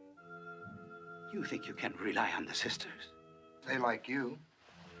 You think you can rely on the sisters? They like you.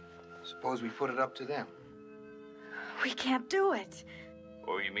 Suppose we put it up to them. We can't do it.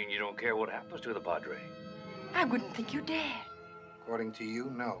 Or you mean you don't care what happens to the Padre? I wouldn't think you dared. According to you,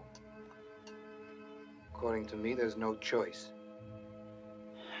 no. According to me, there's no choice.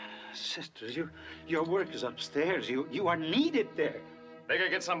 Sisters, your work is upstairs. You are needed there. They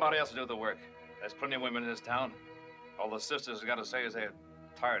could get somebody else to do the work. There's plenty of women in this town. All the sisters have got to say is they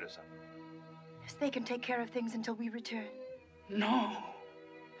tired of something. Yes, they can take care of things until we return. No. Oh,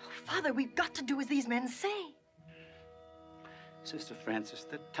 Father, we've got to do as these men say. Sister Frances,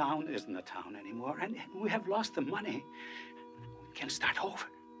 the town isn't a town anymore, and we have lost the money. We can start over.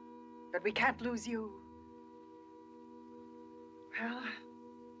 But we can't lose you. Well,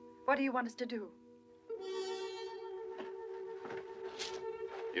 what do you want us to do?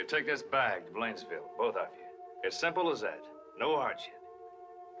 You take this bag to Blainsville, both of you. It's simple as that. No hardship.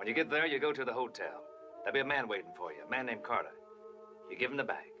 When you get there, you go to the hotel. There'll be a man waiting for you, a man named Carter. You give him the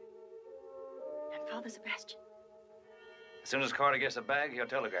bag. And Father Sebastian? As soon as Carter gets the bag, he'll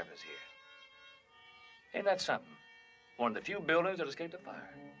telegraph us here. Ain't that something? One of the few buildings that escaped a fire.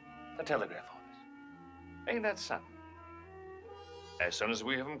 The telegraph office. Ain't that something? As soon as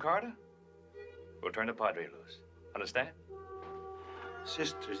we hear from Carter, we'll turn the Padre loose. Understand?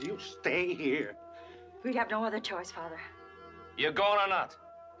 Sisters, you stay here. We have no other choice, Father. You going or not?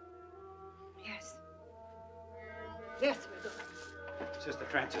 Yes. Yes, we're going. Sister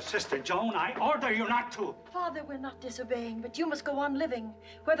Frances, Sister Joan, I order you not to. Father, we're not disobeying, but you must go on living,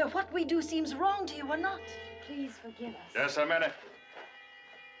 whether what we do seems wrong to you or not. Please forgive us. Just a minute.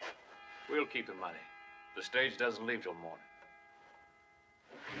 We'll keep the money. The stage doesn't leave till morning.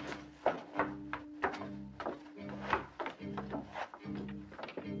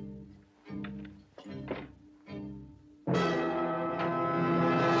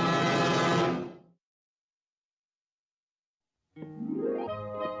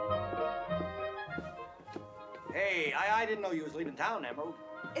 Hey, I didn't know you was leaving town, Emerald.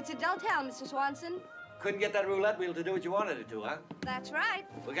 It's a dull town, Mr. Swanson. Couldn't get that roulette wheel to do what you wanted it to, huh? That's right.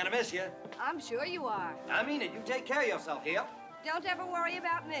 We're gonna miss you. I'm sure you are. I mean it. You take care of yourself here. Don't ever worry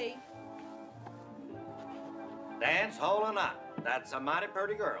about me. Dance, hole or not, that's a mighty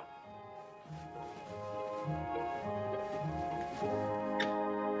pretty girl.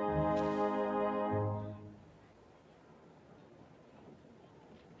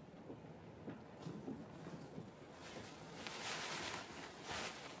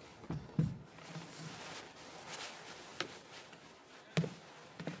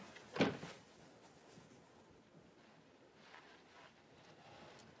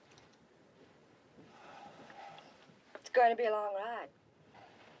 It's going to be a long ride.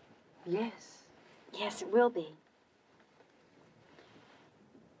 Yes. Yes, it will be.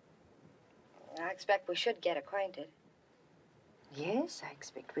 I expect we should get acquainted. Yes, I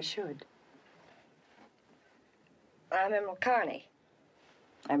expect we should. I'm Emerald Carney.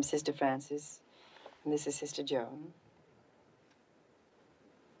 I'm Sister Frances, and this is Sister Joan.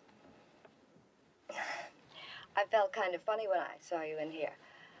 I felt kind of funny when I saw you in here.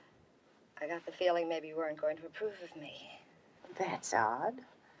 I got the feeling maybe you weren't going to approve of me. That's odd.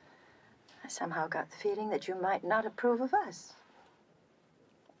 I somehow got the feeling that you might not approve of us.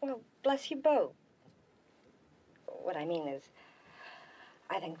 Well, bless you both. What I mean is,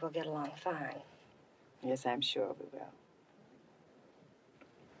 I think we'll get along fine. Yes, I'm sure we will.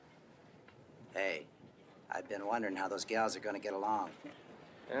 Hey, I've been wondering how those gals are going to get along.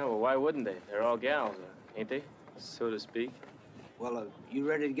 Yeah, well, why wouldn't they? They're all gals, ain't they? So to speak. Well, you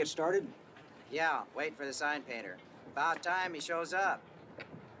ready to get started? Yeah, wait for the sign painter. About time he shows up.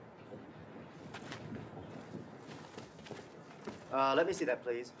 Let me see that,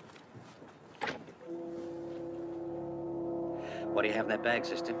 please. What do you have in that bag,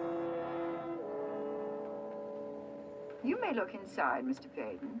 sister? You may look inside, Mr.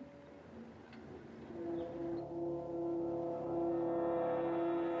 Payton.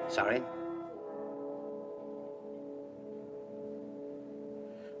 Sorry?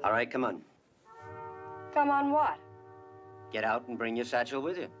 All right, come on. Come on what? Get out and bring your satchel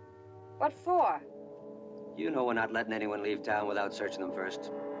with you. What for? You know we're not letting anyone leave town without searching them first.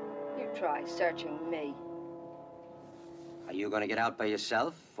 You try searching me. Are you going to get out by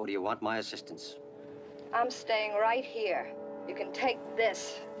yourself, or do you want my assistance? I'm staying right here. You can take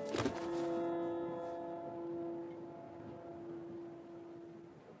this.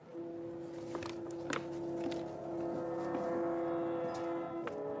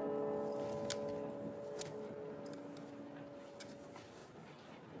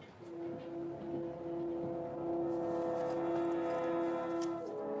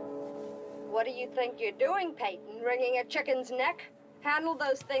 What do you think you're doing, Peyton? Wringing a chicken's neck? Handle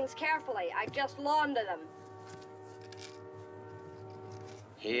those things carefully. I just launder them.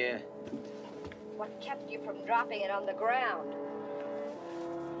 Here. What kept you from dropping it on the ground?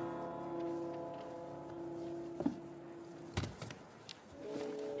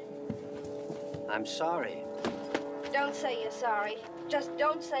 I'm sorry. Don't say you're sorry. Just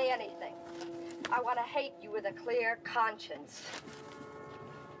don't say anything. I want to hate you with a clear conscience.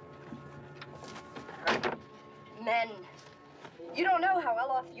 Men. You don't know how well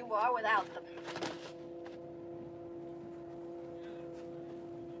off you are without them.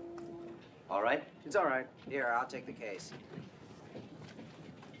 All right? It's all right. Here, I'll take the case.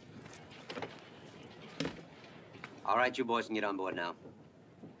 All right, you boys can get on board now.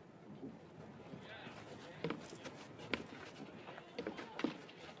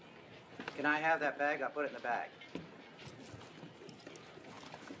 Can I have that bag? I'll put it in the bag.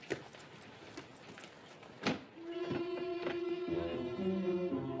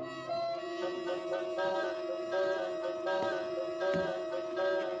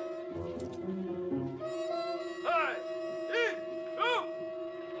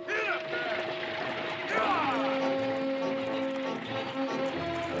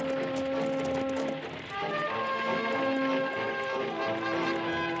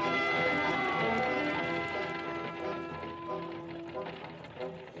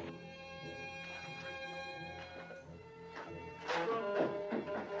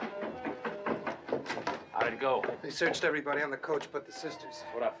 How'd it go? They searched everybody on the coach but the sisters. That's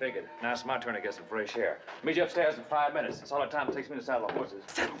what I figured. Now it's my turn to get some fresh air. Meet you upstairs in 5 minutes. That's all the time it takes me to saddle the horses.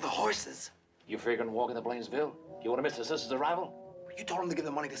 Saddle the horses? You figuring to walk into Blainsville? You want to miss the sister's arrival? You told them to give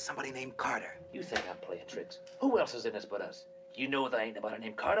the money to somebody named Carter. You think I'm playing tricks? Who else is in this but us? You know there ain't nobody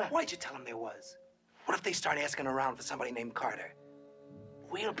named Carter. Why'd you tell them there was? What if they start asking around for somebody named Carter?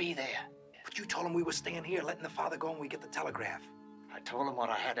 We'll be there. But you told them we were staying here, letting the father go when we get the telegraph. I told them what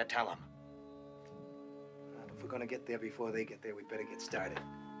I had to tell them. Well, if we're gonna get there before they get there, we better get started.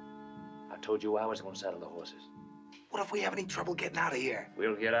 I told you I was going to saddle the horses. What if we have any trouble getting out of here?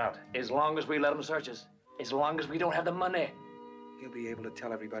 We'll get out. As long as we let them search us. As long as we don't have the money. He'll be able to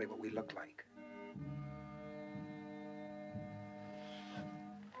tell everybody what we look like.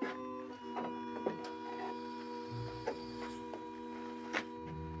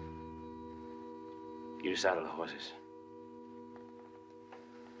 You saddle the horses.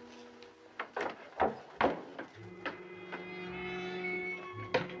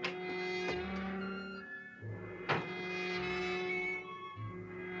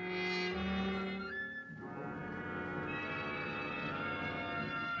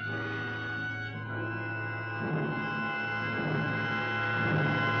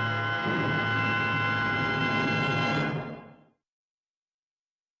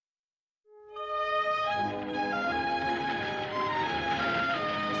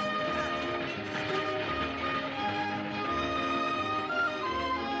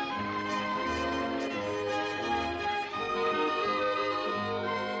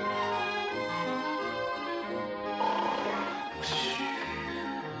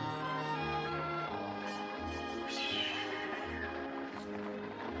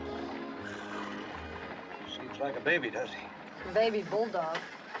 Like a baby, does he? Baby bulldog.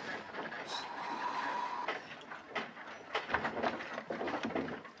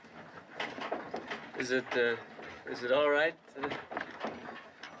 Is it all right?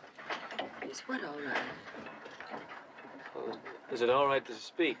 Is what all right? Is it all right to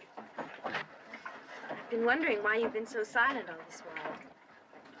speak? I've been wondering why you've been so silent all this while.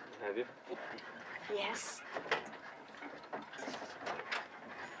 Have you? Yes.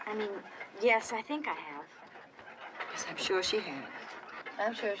 I mean, yes, I think I have. Yes, I'm sure she has.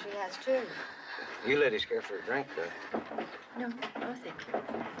 I'm sure she has, too. You ladies care for a drink, No, no, thank you.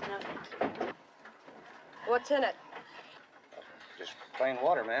 No, thank you. What's in it? Just plain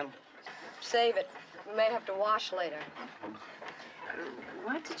water, ma'am. Save it. We may have to wash later.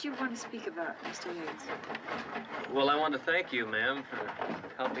 What did you want to speak about, Mr. Yates? Well, I want to thank you, ma'am, for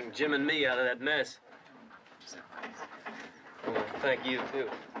helping Jim and me out of that mess. Well, thank you, too.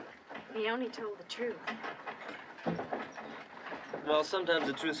 He only told the truth. Well, sometimes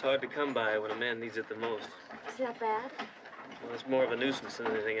the truth's hard to come by when a man needs it the most. Is that bad? Well, it's more of a nuisance than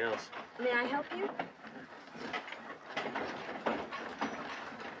anything else. May I help you?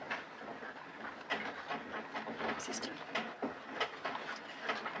 Sister.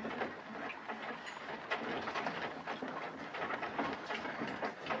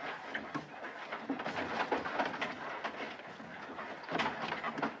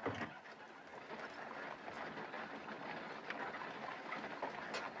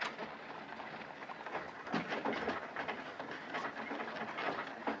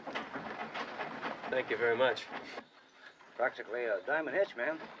 Thank you very much. Practically a diamond hitch,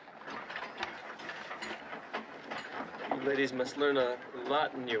 ma'am. You ladies must learn a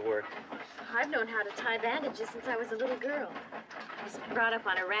lot in your work. I've known how to tie bandages since I was a little girl. I was brought up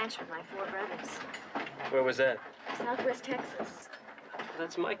on a ranch with my 4 brothers. Where was that? Southwest Texas.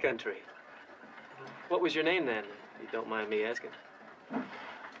 That's my country. What was your name then, if you don't mind me asking?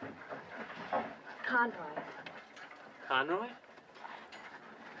 Conroy. Conroy?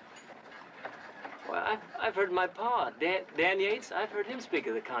 Well, I've heard my pa, Dan Yates, I've heard him speak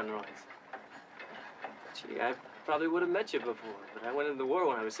of the Conroys. Gee, I probably would have met you before, but I went into the war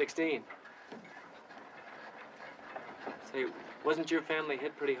when I was 16. Say, wasn't your family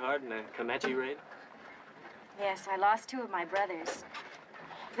hit pretty hard in the Comanche raid? Yes, I lost 2 of my brothers.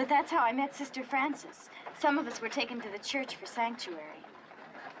 But that's how I met Sister Frances. Some of us were taken to the church for sanctuary.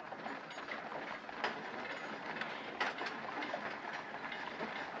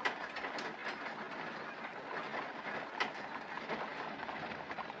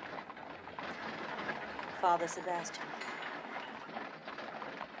 Father Sebastian.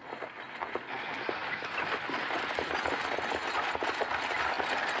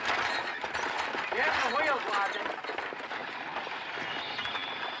 Get the wheels, Martin.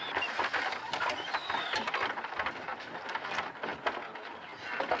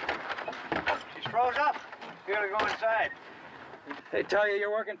 She's froze up. Feel her go inside. They tell you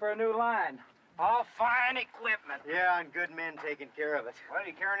you're working for a new line. All fine equipment. Yeah, and good men taking care of it. Well,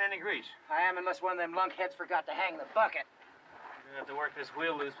 you carrying any grease? I am, unless one of them lunkheads forgot to hang the bucket. We're gonna have to work this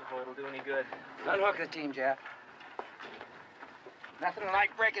wheel loose before it'll do any good. Unhook the team, Jeff. Nothing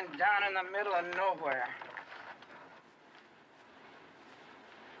like breaking down in the middle of nowhere.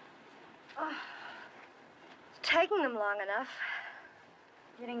 Oh, it's taking them long enough.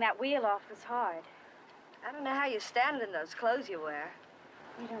 Getting that wheel off was hard. I don't know how you stand in those clothes you wear.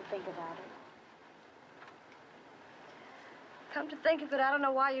 You don't think about it. Come to think of it, I don't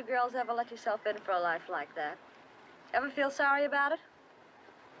know why you girls ever let yourself in for a life like that. Ever feel sorry about it?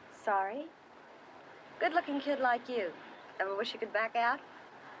 Sorry? Good-looking kid like you. Ever wish you could back out?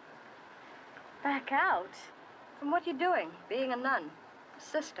 Back out? From what you're doing, being a nun, a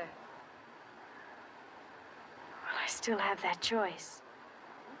sister. Well, I still have that choice.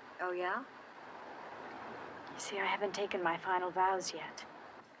 Oh, yeah? You see, I haven't taken my final vows yet.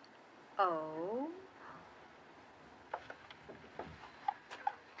 Oh?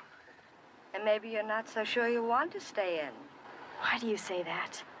 And maybe you're not so sure you want to stay in. Why do you say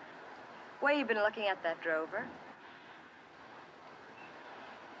that? Way you've been looking at that drover.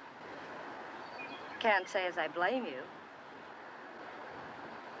 Can't say as I blame you.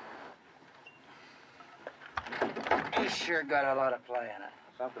 He's sure got a lot of play in it.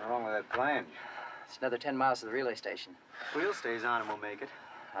 Something wrong with that plane. It's another 10 miles to the relay station. Wheel stays on and we'll make it.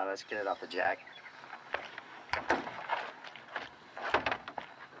 Now, let's get it off the jack.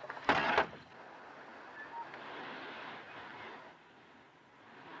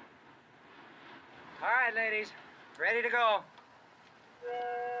 All right, ladies. Ready to go.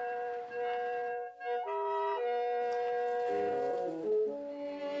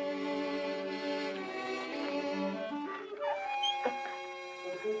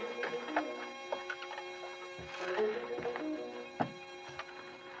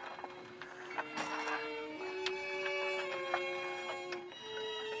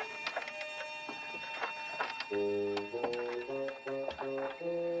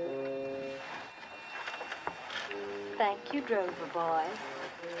 Thank you, drover boy.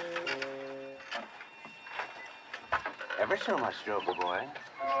 Ever so much, drover boy.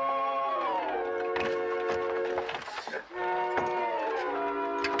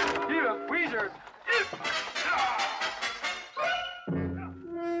 You a wizard.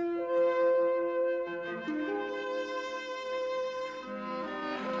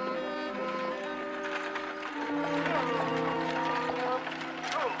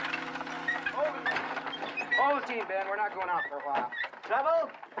 Hold the team, Ben. We're not going out for a while. Trouble?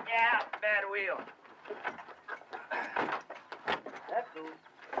 Yeah, bad wheel. That's cool.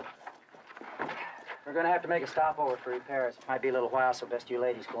 We're going to have to make a stopover for repairs. It might be a little while, so best you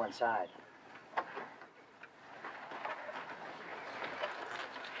ladies go inside.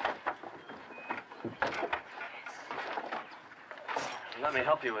 Let me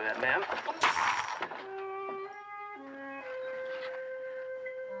help you with that, ma'am.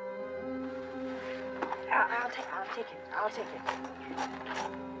 I'll take it.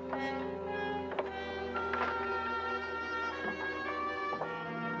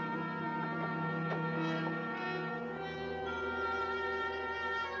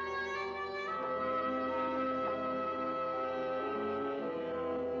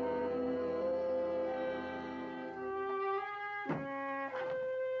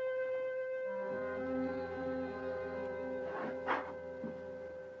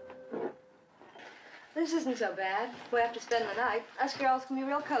 This isn't so bad. We have to spend the night. Us girls can be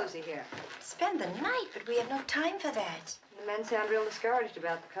real cozy here. Spend the night? But we have no time for that. The men sound real discouraged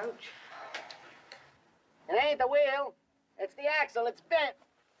about the coach. It ain't the wheel. It's the axle. It's bent.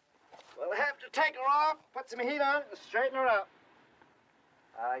 We'll have to take her off, put some heat on it, and straighten her up.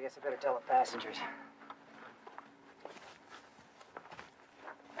 I guess I better tell the passengers.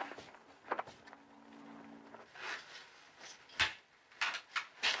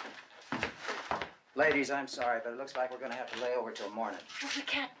 Ladies, I'm sorry, but it looks like we're going to have to lay over till morning. Well, we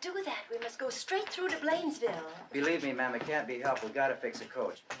can't do that. We must go straight through to Blainesville. Believe me, ma'am, it can't be helped. We've got to fix a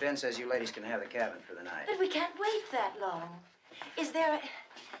coach. Ben says you ladies can have the cabin for the night. But we can't wait that long. Is there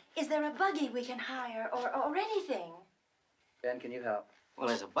a buggy we can hire or anything? Ben, can you help? Well,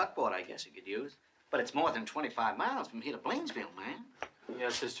 there's a buckboard I guess you could use. But it's more than 25 miles from here to Blainesville, man. Yeah,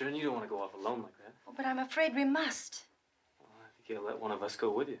 sister, and you don't want to go off alone like that. Oh, but I'm afraid we must. I think you'll let one of us go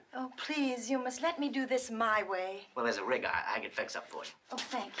with you. Oh, please, you must let me do this my way. Well, there's a rig I can fix up for you. Oh,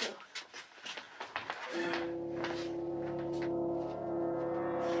 thank you.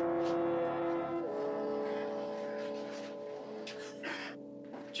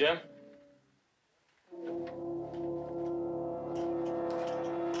 Jim?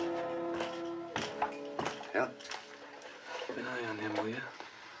 Yeah? Keep an eye on him, will you?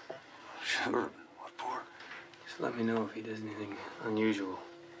 Sure. What for? Just let me know if he does anything unusual.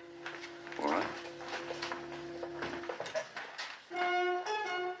 All right.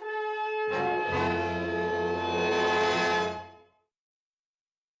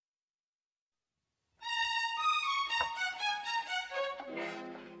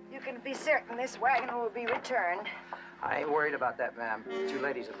 You can be certain this wagon will be returned. I ain't worried about that, ma'am. It's you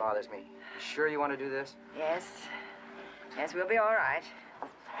ladies that bothers me. You sure you want to do this? Yes. Yes, we'll be all right.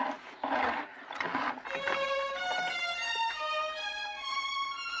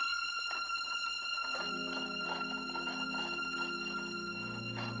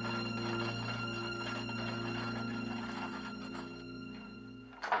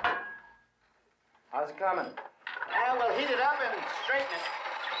 How's it coming? Well, we'll heat it up and straighten it.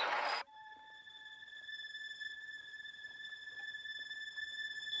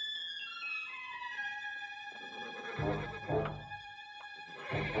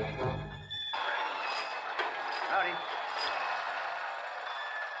 Howdy.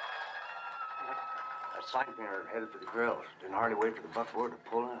 That sign painter headed for the grills. Didn't hardly wait for the buckboard to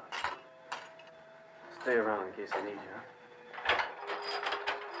pull out. Stay around in case I need you, huh?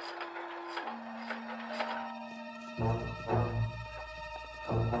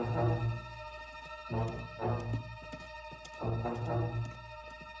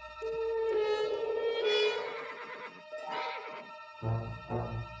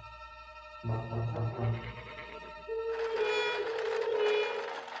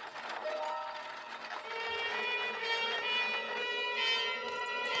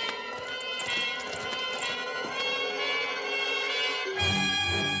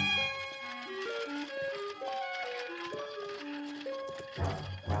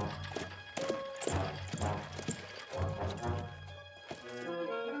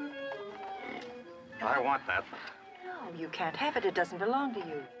 I want that. No, you can't have it. It doesn't belong to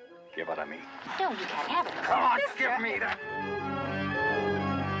you. Give what I mean. No, you can't have it. Come on, Sister. give me that.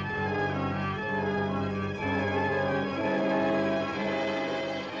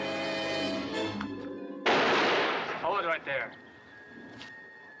 Hold it right there.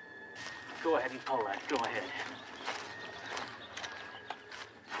 Go ahead and pull that. Go ahead.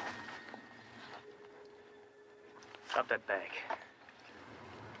 Drop that bag.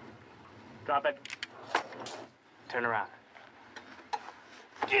 Drop it. Turn around.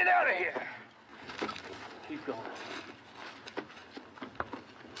 Get out of here. Keep going.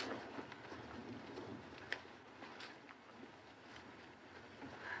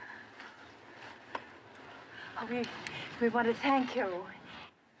 Oh, we want to thank you.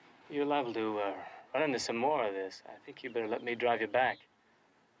 You're liable to run into some more of this. I think you better let me drive you back.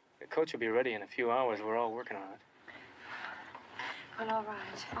 The coach will be ready in a few hours. We're all working on it. Well, all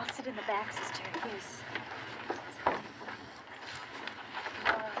right. I'll sit in the back, sister. Yes.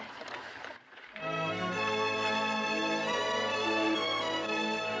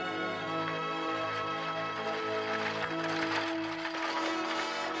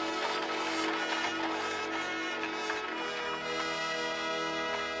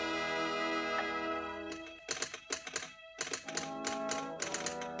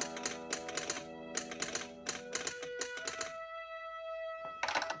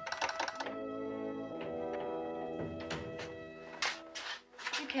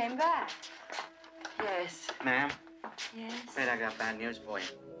 You came back. Yes. Ma'am, Yes. afraid I got bad news for you.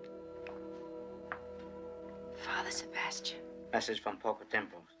 Father Sebastian. Message from Poco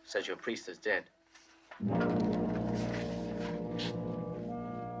Tempo. Says your priest is dead.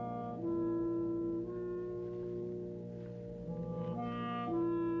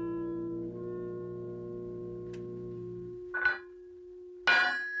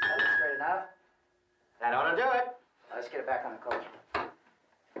 kind of cold.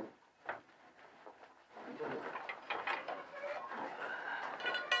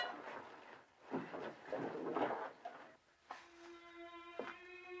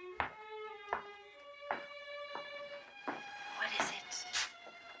 What is it?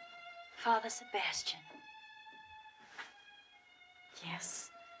 Father Sebastian. Yes.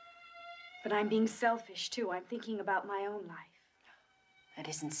 But I'm being selfish, too. I'm thinking about my own life. That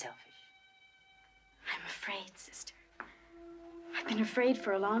isn't selfish. I'm afraid, sister. I've been afraid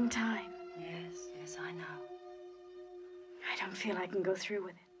for a long time. Yes, I know. I don't feel I can go through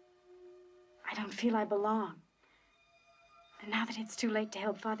with it. I don't feel I belong. And now that it's too late to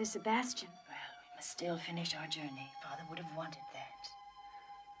help Father Sebastian. Well, we must still finish our journey. Father would have wanted that.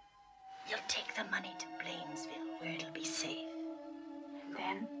 You'll take the money to Blainesville, where it'll be safe. And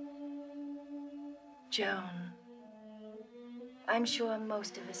then? Joan, I'm sure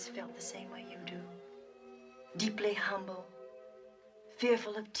most of us felt the same way you do. Deeply humble,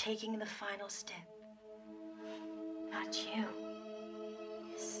 fearful of taking the final step. Not you.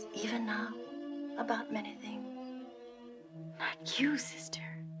 Yes, even now, about many things. Not you, sister.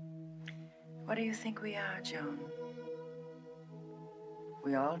 What do you think we are, Joan?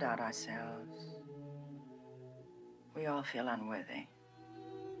 We all doubt ourselves. We all feel unworthy.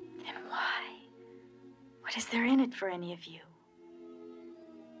 Then why? What is there in it for any of you?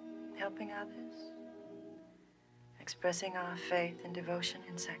 Helping others. Expressing our faith and devotion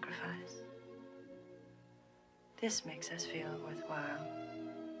and sacrifice. This makes us feel worthwhile.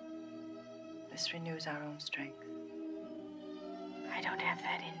 This renews our own strength. I don't have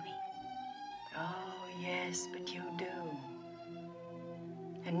that in me. Oh, yes, but you do.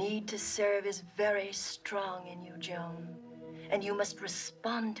 The need to serve is very strong in you, Joan. And you must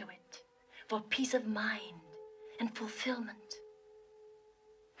respond to it for peace of mind and fulfillment.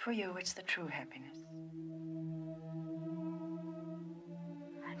 For you, it's the true happiness.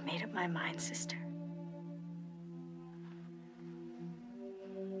 I've made up my mind, sister.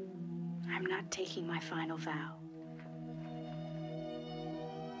 I'm not taking my final vow.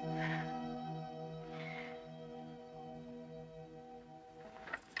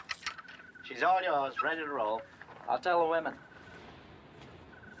 She's all yours, ready to roll. I'll tell the women.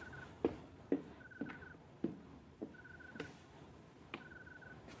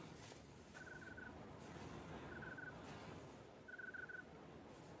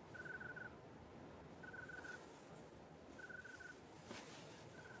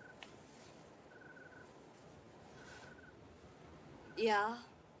 Yeah.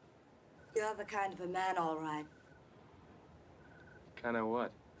 You're the kind of a man, all right. Kind of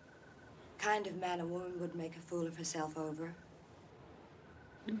what? Kind of man a woman would make a fool of herself over.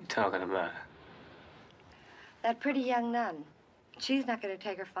 What are you talking about? That pretty young nun. She's not going to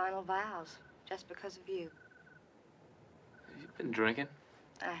take her final vows just because of you. Have you been drinking?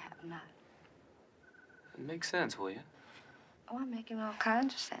 I have not. It makes sense, will you? Oh, I'm making all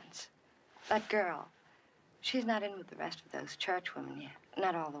kinds of sense. That girl, she's not in with the rest of those church women yet.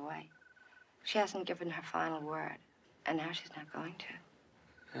 Not all the way. She hasn't given her final word, and now she's not going to.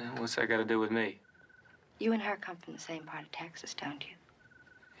 What's that got to do with me? You and her come from the same part of Texas, don't you?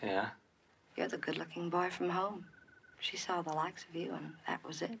 Yeah? You're the good-looking boy from home. She saw the likes of you, and that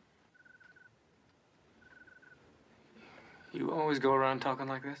was it. You always go around talking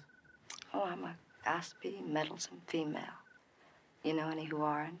like this? Oh, I'm a gossipy, meddlesome female. You know any who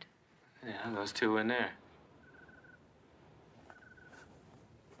aren't? Yeah, those two in there.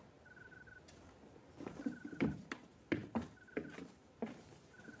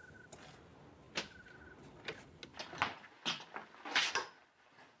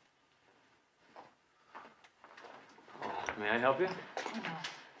 May I help you? Oh, no.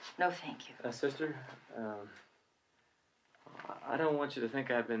 No, thank you. Sister, I don't want you to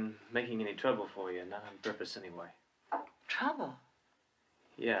think I've been making any trouble for you, not on purpose anyway. Trouble?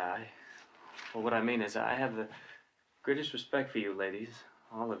 Yeah, well, what I mean is I have the greatest respect for you ladies,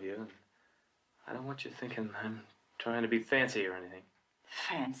 all of you, and I don't want you thinking I'm trying to be fancy or anything.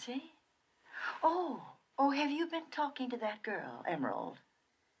 Fancy? Oh, have you been talking to that girl, Emerald?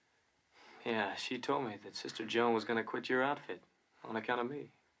 Yeah, she told me that Sister Joan was going to quit your outfit on account of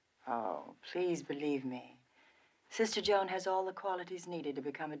me. Oh, please believe me. Sister Joan has all the qualities needed to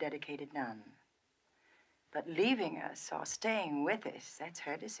become a dedicated nun. But leaving us or staying with us, that's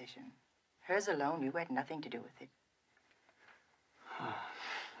her decision. Hers alone, you had nothing to do with it.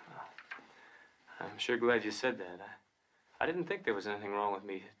 I'm sure glad you said that. I didn't think there was anything wrong with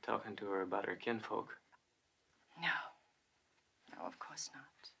me talking to her about her kinfolk. No. No, of course not.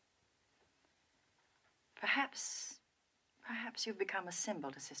 Perhaps you've become a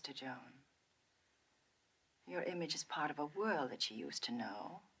symbol to Sister Joan. Your image is part of a world that she used to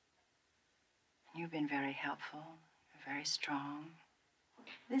know. And you've been very helpful, very strong.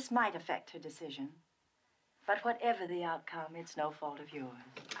 This might affect her decision. But whatever the outcome, it's no fault of yours.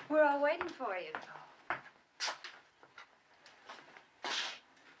 We're all waiting for you.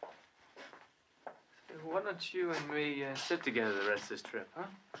 Why don't you and me sit together the rest of this trip, huh?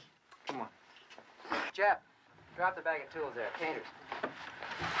 Come on. Jep, drop the bag of tools there. Painters.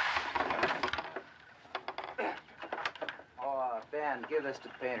 Oh, Ben, give this to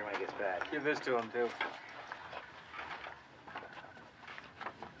the painter when he gets back. Give this to him, too.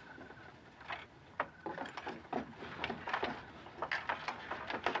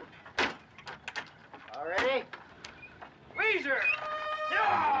 All ready? Weezer!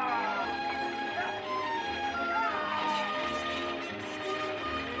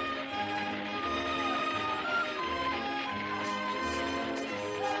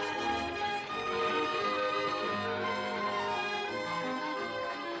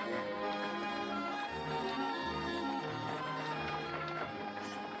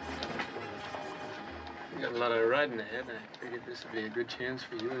 You got a lot of riding ahead. I figured this would be a good chance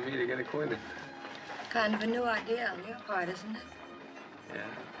for you and me to get acquainted. Kind of a new idea on your part, isn't it? Yeah,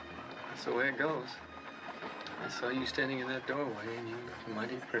 that's the way it goes. I saw you standing in that doorway, and you looked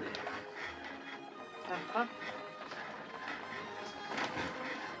mighty pretty. Uh-huh.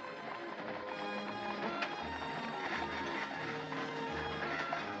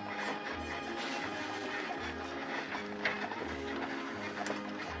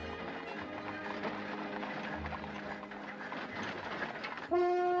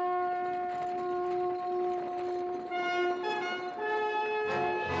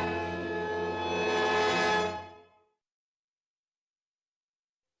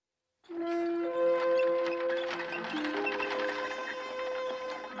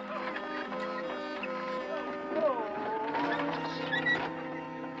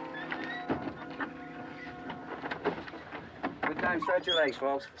 Good time to stretch your legs,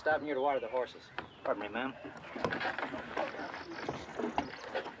 folks. Stopping here to water the horses. Pardon me, ma'am.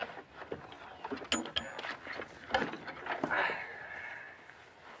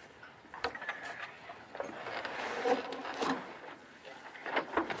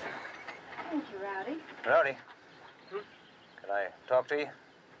 Thank you, Rowdy. Rowdy. Could I talk to you?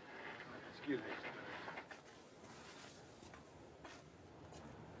 Excuse me.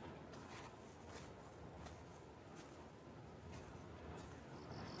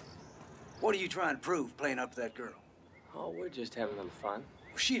 What are you trying to prove, playing up to that girl? Oh, we're just having a little fun.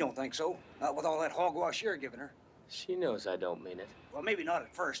 Well, she don't think so. Not with all that hogwash you're giving her. She knows I don't mean it. Well, maybe not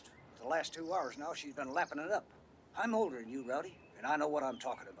at first. For the last 2 hours now, she's been lapping it up. I'm older than you, Rowdy, and I know what I'm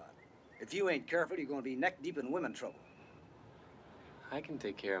talking about. If you ain't careful, you're going to be neck-deep in women trouble. I can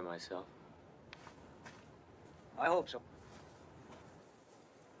take care of myself. I hope so.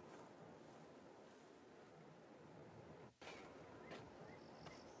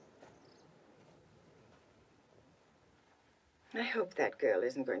 I hope that girl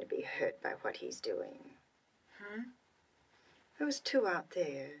isn't going to be hurt by what he's doing. Those two out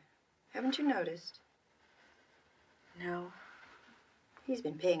there, haven't you noticed? No. He's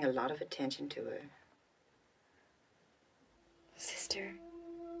been paying a lot of attention to her. Sister.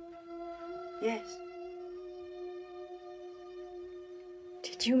 Yes.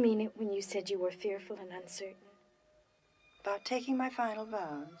 Did you mean it when you said you were fearful and uncertain? About taking my final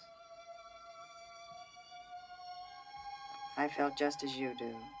vows. I felt just as you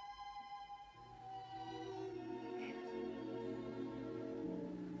do.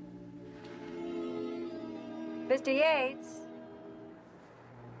 Mr. Yates.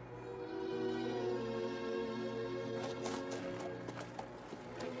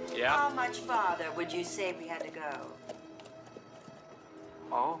 Yeah? How much farther would you say we had to go?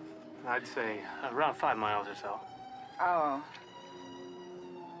 Oh, I'd say around 5 miles or so. Oh.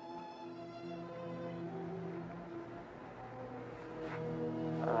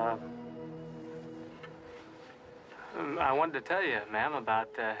 I wanted to tell you, ma'am, about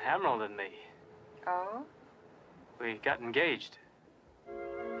Emerald and me. Oh? We got engaged.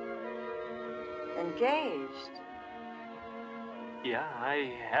 Engaged? Yeah,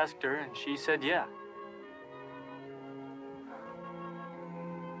 I asked her, and she said yeah.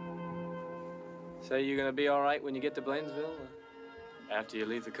 So you gonna be all right when you get to Blainesville? After you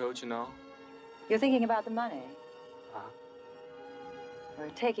leave the coach and all? You're thinking about the money? Huh? We're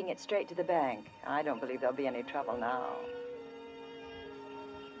taking it straight to the bank. I don't believe there'll be any trouble now.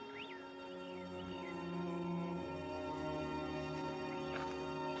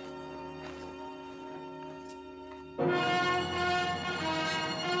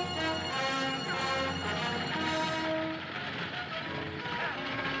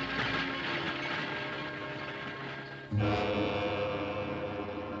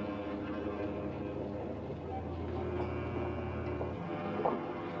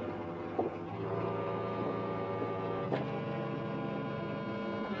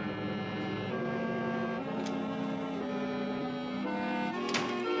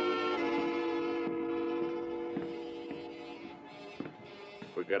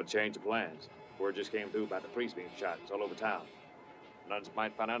 We gotta change the plans. Word just came through about the priest being shot. It's all over town. Nuns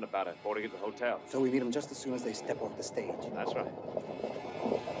might find out about it before they get to the hotel. So we meet them just as soon as they step off the stage. That's right.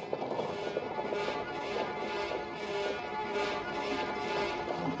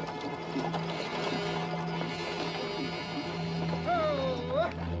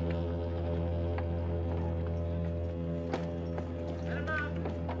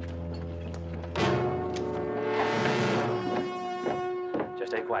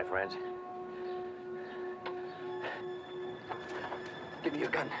 Just stay quiet, friends. Give me your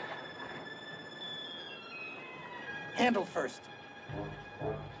gun. Handle first.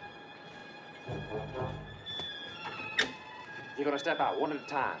 You're gonna step out one at a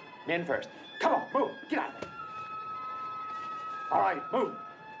time. Men first. Come on, move. Get out of there. All right, move.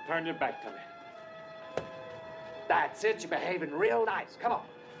 Turn your back to me. That's it. You're behaving real nice. Come on.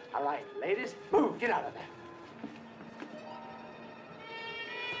 All right, ladies, move. Get out of there.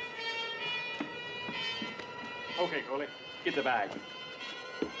 Okay, Coley. Get the bag.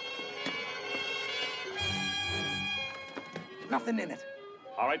 Nothing in it.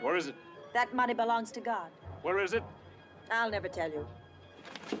 All right, where is it? That money belongs to God. Where is it? I'll never tell you.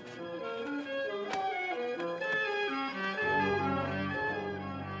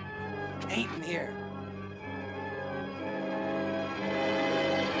 Ain't in here.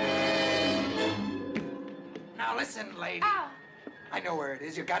 Now listen, lady. Ow. I know where it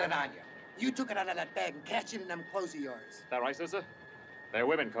is. You got it on you. You took it out of that bag and cached it in them clothes of yours. Is that right, sister? They're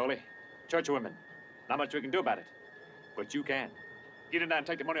women, Coley. Church women. Not much we can do about it. But you can. Get in there and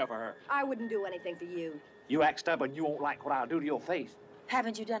take the money off of her. I wouldn't do anything for you. You act stubborn, you won't like what I'll do to your face.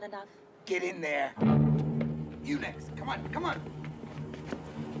 Haven't you done enough? Get in there. You next. Come on, come on.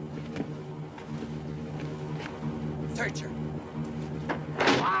 Search her.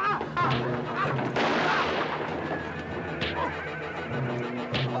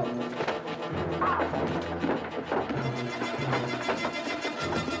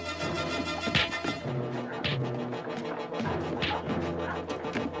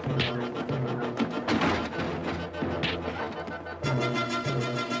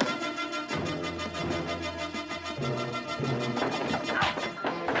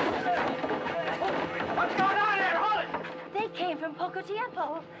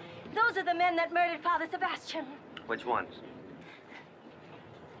 Tiempo. Those are the men that murdered Father Sebastian. Which ones?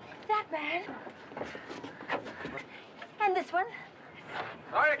 That man. And this one.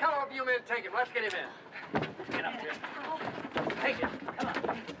 All right, come on, you men, take him. Let's get him in. Get up here. Take him. Come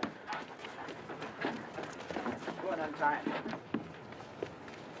on. Go on, untie him.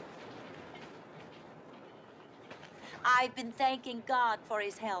 I've been thanking God for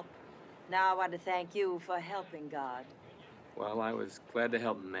his help. Now I want to thank you for helping God. Well, I was glad to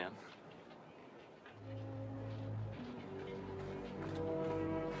help him, ma'am.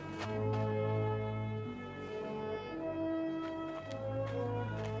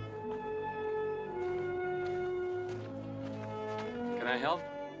 Can I help?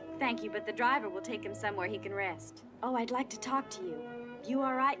 Thank you, but the driver will take him somewhere he can rest. Oh, I'd like to talk to you. You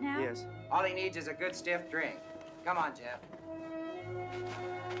all right now? Yes. All he needs is a good stiff drink. Come on, Jeff.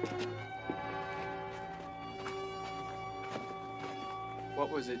 What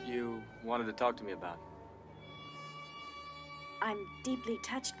was it you wanted to talk to me about? I'm deeply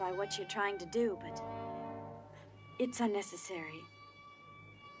touched by what you're trying to do, but it's unnecessary.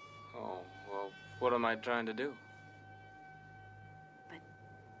 Oh, well, what am I trying to do?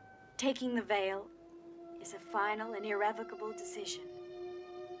 Taking the veil is a final and irrevocable decision.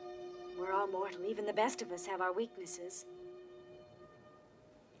 We're all mortal. Even the best of us have our weaknesses.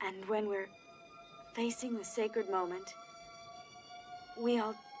 And when we're facing the sacred moment, we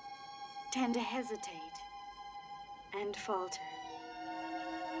all tend to hesitate and falter.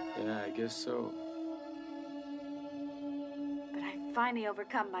 Yeah, I guess so. But I finally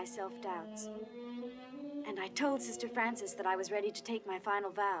overcome my self-doubts. And I told Sister Frances that I was ready to take my final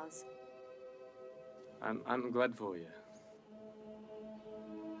vows. I'm glad for you.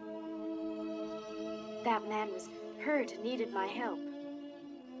 That man was hurt and needed my help.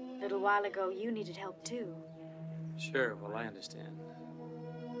 A little while ago, you needed help too. Sure, well, I understand.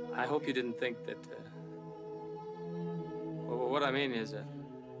 I hope you didn't think that, well, what I mean is,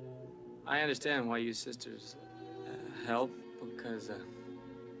 I understand why you sisters help, because,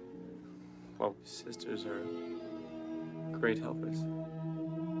 well, sisters are great helpers.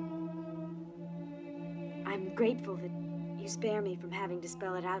 I'm grateful that you spare me from having to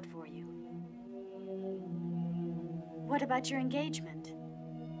spell it out for you. What about your engagement?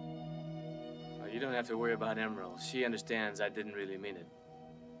 Well, you don't have to worry about Emerald. She understands I didn't really mean it.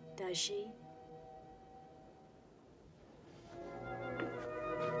 Does she?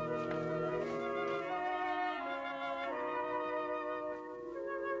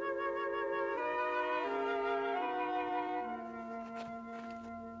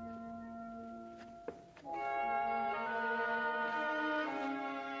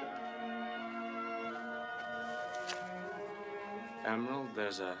 Emerald,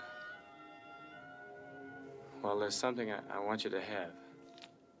 there's something I want you to have.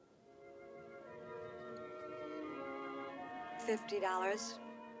 $50?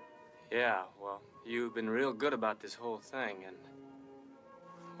 Yeah, well, you've been real good about this whole thing, and,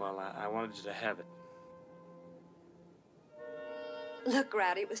 well, I wanted you to have it. Look,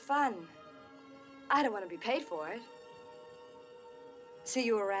 Rowdy, it was fun. I don't want to be paid for it. See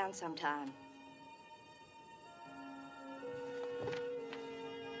you around sometime.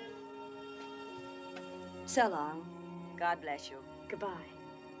 So long. God bless you. Goodbye.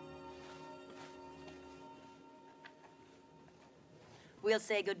 We'll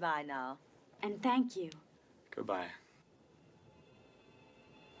say goodbye now. And thank you. Goodbye.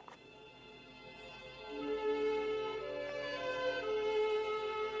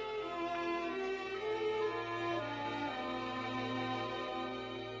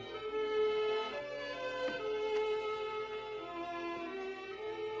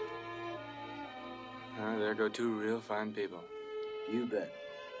 There go two real fine people. You bet.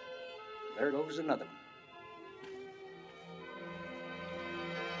 There goes another one.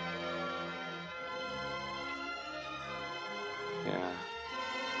 Yeah.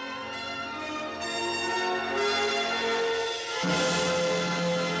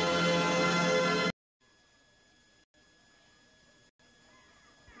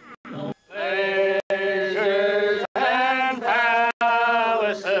 Pleasures and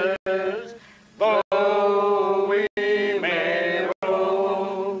palaces, though we may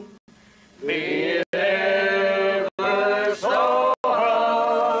roam, be it ever so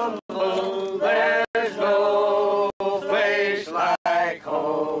humble, there's no place like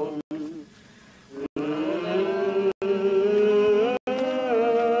home.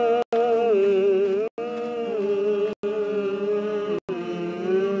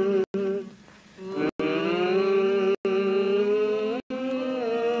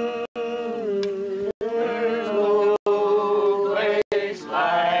 Place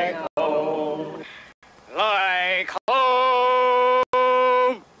like home. Like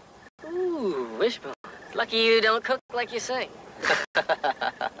home. Ooh, wishbone. Lucky you don't cook like you sing. Get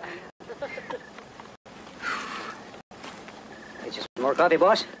you some more coffee,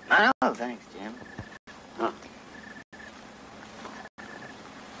 boss? No, thanks, Jim. Oh.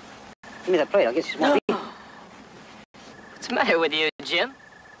 Give me that plate. I'll get you some more beef. What's the matter with you, Jim?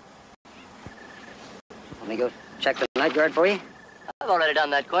 Let me go check the night guard for you? I've already done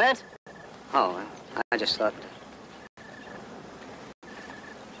that, Quint. Oh, well, I just thought...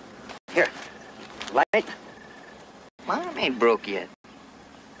 Here. Light? Mine ain't broke yet.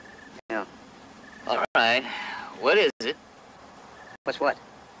 Yeah. All right. What is it? What's what?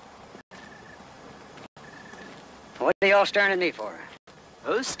 What are y'all staring at me for?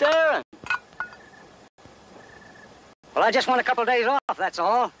 Who's staring? Well, I just want a couple of days off, that's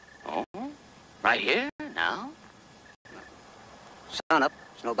all. Oh? Right here? Now? Sun up.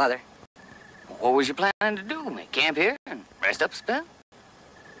 It's no bother. What was you planning to do? Make camp here and rest up a spell?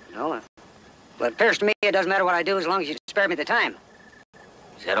 No, well, it appears to me it doesn't matter what I do as long as you spare me the time.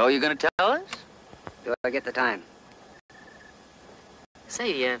 Is that all you're gonna tell us? Do I get the time?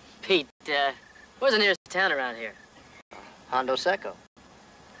 Say, Pete, where's the nearest town around here? Hondo Seco.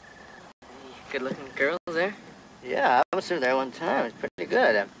 Good-looking girls there? Yeah, I was through there one time. It's pretty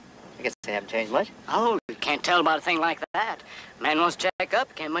good. I guess they haven't changed much. Oh, you can't tell about a thing like that. Man wants to check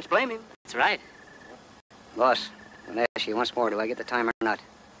up, can't much blame him. That's right. Boss, when I ask you once more, do I get the time or not?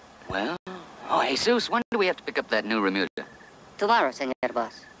 Well, oh, Jesus, when do we have to pick up that new remuda? Tomorrow, Senor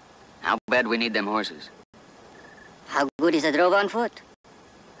Boss. How bad we need them horses? How good is a drove on foot?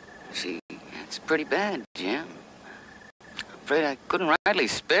 See, it's pretty bad, Jim. I'm afraid I couldn't rightly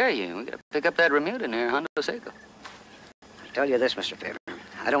spare you. We gotta pick up that remuda near Hondo Seco. I'll tell you this, Mr. Faber.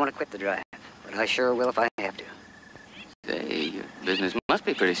 I don't want to quit the drive, but I sure will if I have to. Say, your business must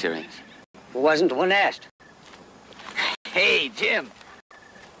be pretty serious. Wasn't when asked. Hey, Jim.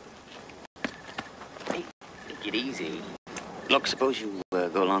 Hey, take it easy. Look, suppose you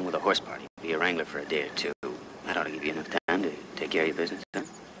go along with a horse party. Be a wrangler for a day or two. That ought to give you enough time to take care of your business, huh?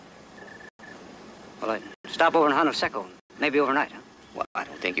 Well, I'd stop over in Hondo Seco, maybe overnight, huh? Well, I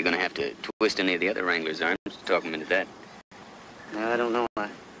don't think you're going to have to twist any of the other wranglers' arms to talk them into that. No, I don't know.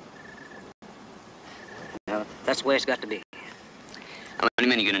 No, that's the way it's got to be. How many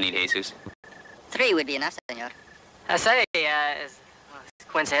men are you going to need, Jesus? 3 would be enough, Senor. I say,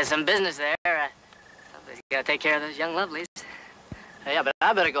 Quince has some business there. Somebody's got to take care of those young lovelies. Yeah, but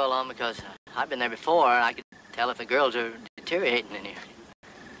I better go along because I've been there before and I can tell if the girls are deteriorating in here.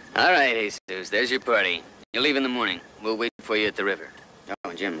 All right, Jesus, there's your party. You leave in the morning. We'll wait for you at the river.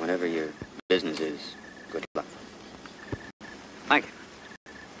 Oh, Jim, whatever your business is, good luck. Thank you.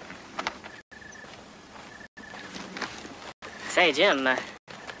 Say, Jim,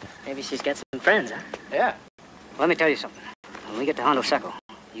 maybe she's got some friends, huh? Yeah. Let me tell you something. When we get to Hondo Seco,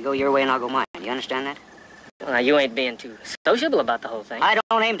 you go your way and I'll go mine. You understand that? Well, now, you ain't being too sociable about the whole thing. I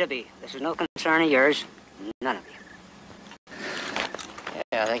don't aim to be. This is no concern of yours. None of you.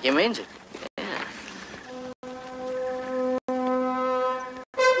 Yeah, I think he means it.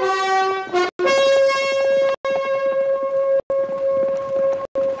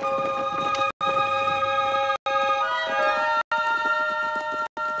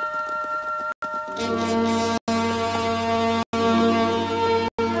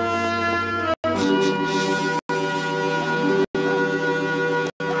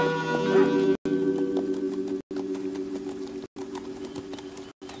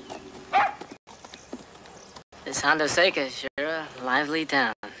 This Hondo Seco is sure a lively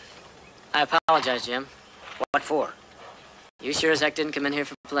town. I apologize, Jim. What for? You sure as heck didn't come in here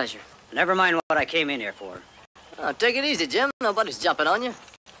for pleasure. Never mind what I came in here for. Oh, take it easy, Jim. Nobody's jumping on you.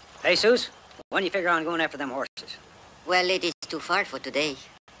 Hey, Suze, when you figure on going after them horses? Well, it is too far for today.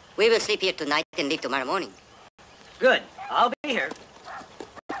 We will sleep here tonight and leave tomorrow morning. Good. I'll be here.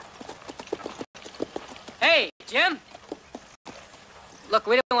 Hey, Jim! Look,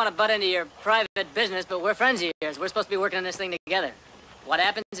 we don't want to butt into your private business, but we're friends of yours. We're supposed to be working on this thing together. What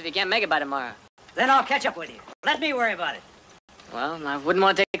happens if you can't make it by tomorrow? Then I'll catch up with you. Let me worry about it. Well, I wouldn't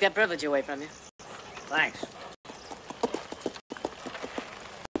want to take that privilege away from you. Thanks.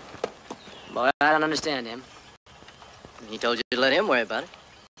 Boy, I don't understand him. He told you to let him worry about it.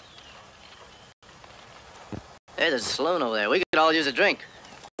 Hey, there's a saloon over there. We could all use a drink.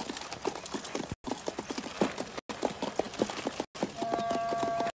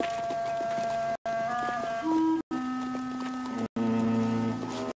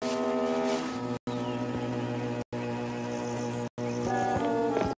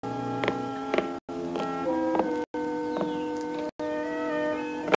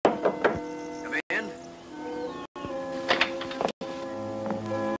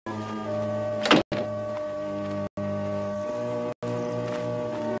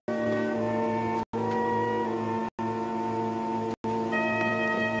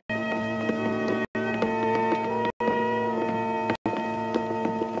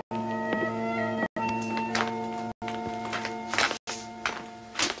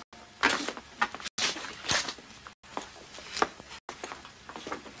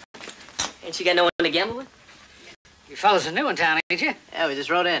 Ain't you got no one to gamble with? You fellas are new in town, ain't you? Yeah, we just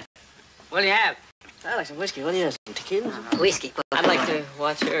rode in. What'll you have? I'd like some whiskey. What do you have? Some tequila? Whiskey. I'd like to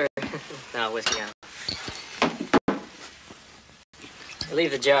watch her. No, whiskey out.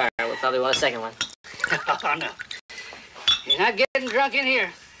 Leave the jar. We'll probably want a second one. Oh, no. You're not getting drunk in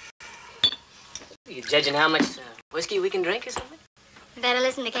here. You judging how much whiskey we can drink or something? Better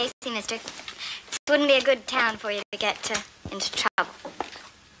listen to Casey, mister. This wouldn't be a good town for you to get into trouble.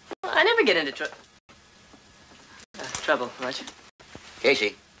 Well, I never get into trouble much.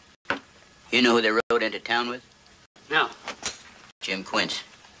 Casey, you know who they rode into town with? No. Jim Quince.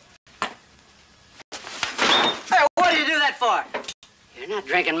 Hey, what do you do that for? You're not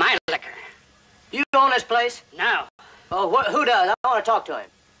drinking my liquor. You own this place? No. Oh, who does? I want to talk to him.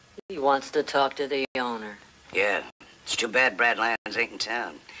 He wants to talk to the owner. Yeah. It's too bad Brad Lyons ain't in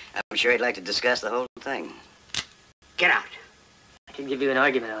town. I'm sure he'd like to discuss the whole thing. Get out. I could give you an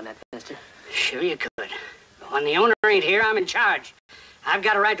argument on that, mister. Sure you could. But when the owner ain't here, I'm in charge. I've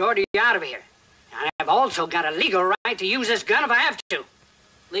got a right to order you out of here. And I've also got a legal right to use this gun if I have to.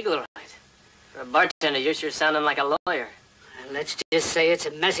 Legal right? For a bartender, you're sure sounding like a lawyer. Well, let's just say it's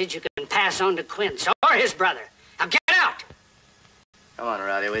a message you can pass on to Quince or his brother. Now get out! Come on,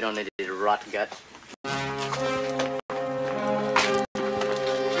 Rowdy. We don't need to rot gut.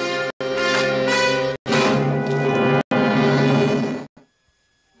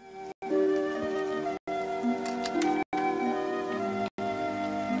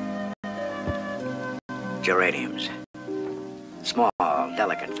 Geraniums. Small,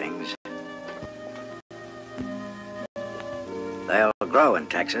 delicate things. They'll grow in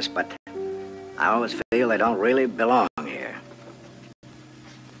Texas, but I always feel they don't really belong here.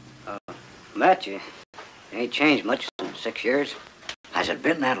 Matt, you ain't changed much in 6 years. Has it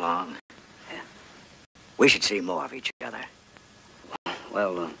been that long? Yeah. We should see more of each other.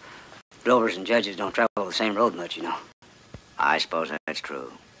 Well, drovers and judges don't travel the same road much, you know. I suppose that's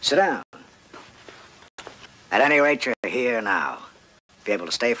true. Sit down. At any rate, you're here now. Be able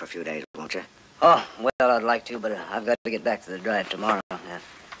to stay for a few days, won't you? Oh, well, I'd like to, but I've got to get back to the drive tomorrow.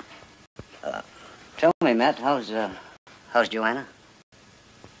 Yeah. Tell me, Matt, how's Joanna?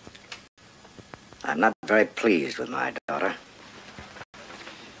 I'm not very pleased with my daughter.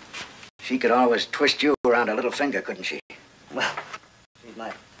 could always twist you around a little finger, couldn't she? Well, she's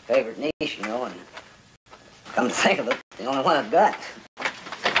my favorite niece, you know, and come to think of it, the only one I've got.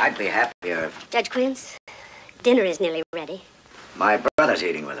 I'd be happier if Judge Quince, dinner is nearly ready. my brother's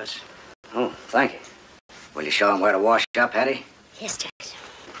eating with us. Oh, thank you. Will you show him where to wash up, Hattie? Yes, Judge.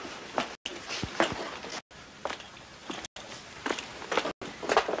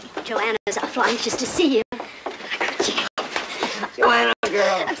 Joanna's awful anxious to see you. Joanna,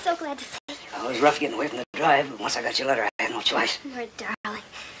 girl. I'm so glad to see you. Oh, it was rough getting away from the drive, but once I got your letter, I had no choice. You're a darling.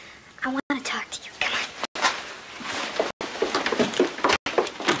 I want to talk to you. Come on.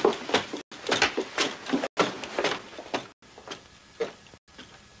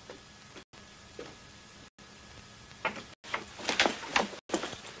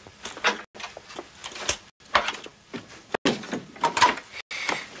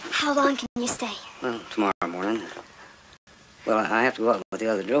 How long can you stay? Well, tomorrow morning. Well, I have to go out with the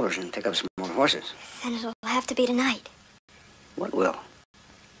other drovers and pick up some more horses. Then it'll have to be tonight. What will?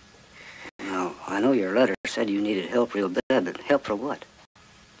 Now, I know your letter said you needed help real bad, but help for what?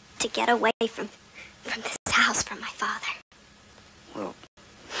 To get away from this house, from my father. Well,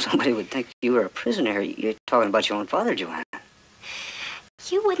 somebody would think you were a prisoner. You're talking about your own father, Joanna.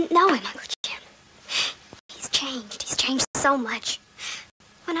 You wouldn't know him, Uncle Jim. He's changed. He's changed so much.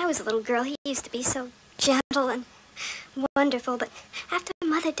 When I was a little girl, he used to be so gentle and wonderful, but after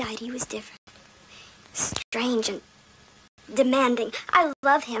Mother died, he was different. Strange and demanding. I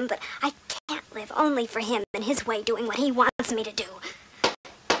love him, but I can't live only for him and his way, doing what he wants me to do.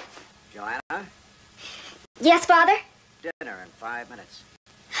 Joanna? Yes, Father? Dinner in 5 minutes.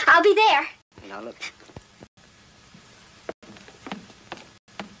 I'll be there. Now, look.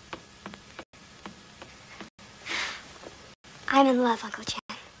 I'm in love, Uncle Jim.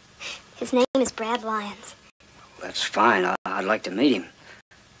 His name is Brad Lyons. That's fine. I'd like to meet him.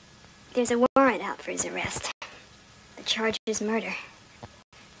 There's a warrant out for his arrest. The charge is murder.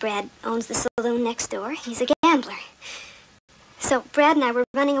 Brad owns the saloon next door. He's a gambler. So Brad and I were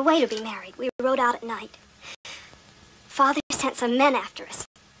running away to be married. We rode out at night. Father sent some men after us.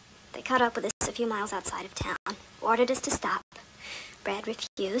 They caught up with us a few miles outside of town, ordered us to stop. Brad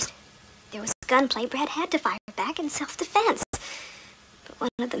refused. There was gunplay. Brad had to fire back in self-defense. But one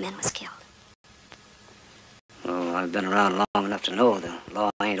of the men was killed. Well, I've been around long enough to know the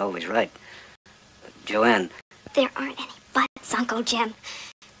law ain't always right. But Joanne... There aren't any buts, Uncle Jim.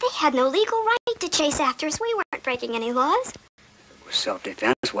 They had no legal right to chase after us. We weren't breaking any laws. It was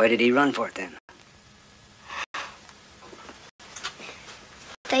self-defense. Why did he run for it then?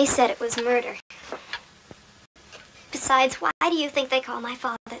 They said it was murder. Besides, why do you think they call my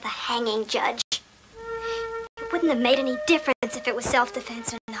father the hanging judge? It wouldn't have made any difference if it was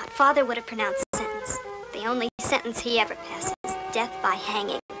self-defense or not. Father would have pronounced the sentence. The only sentence he ever passes, death by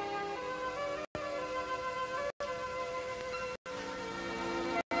hanging.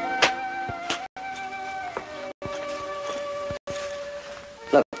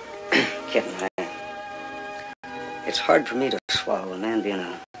 Look, Kitten, it's hard for me to swallow a man being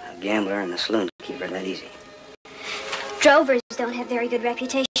a gambler and a saloon keeper that easy. Drovers don't have very good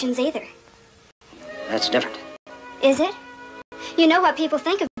reputations either. That's different. Is it? You know what people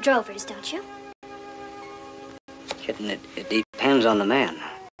think of drovers, don't you? Kitten, it depends on the man.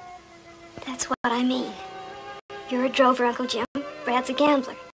 That's what I mean. You're a drover, Uncle Jim. Brad's a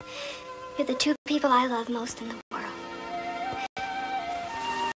gambler. You're the two people I love most in the world.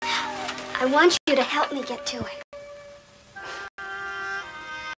 I want you to help me get to it.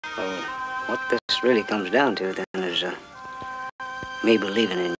 Well, what this really comes down to, then, is me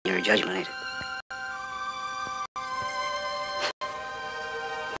believing in your judgment, ain't it?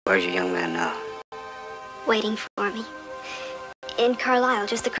 Where's your young man now? Waiting for me. In Carlisle,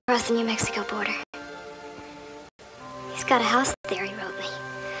 just across the New Mexico border. He's got a house there, he wrote me.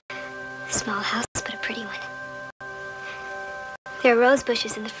 A small house, but a pretty one. There are rose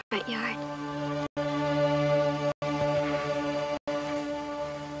bushes in the front yard.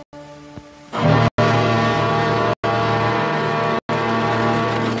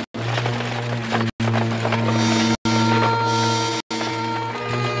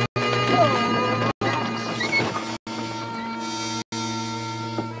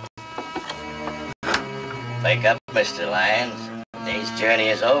 Wake up, Mr. Lyons. The day's journey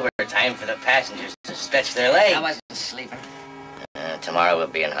is over. Time for the passengers to stretch their legs. I wasn't sleeping. Tomorrow we'll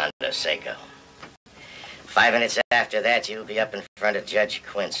be in Honda Seco. 5 minutes after that, you'll be up in front of Judge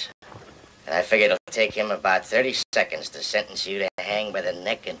Quince. And I figure it'll take him about 30 seconds to sentence you to hang by the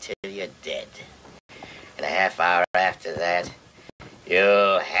neck until you're dead. And a half hour after that,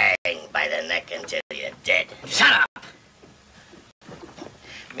 you'll hang by the neck until you're dead. Shut up!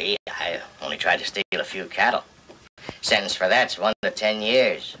 Me, tried to steal a few cattle. Sentence for that's 1 to 10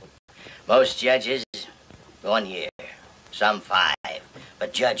 years. Most judges, 1 year. Some 5.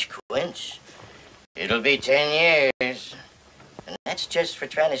 But Judge Quince, it'll be 10 years. And that's just for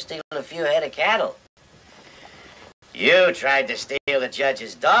trying to steal a few head of cattle. You tried to steal the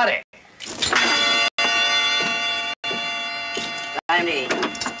judge's daughter. Time to eat.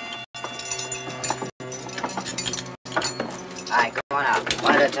 All right, come on out.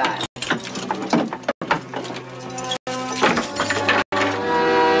 One at a time.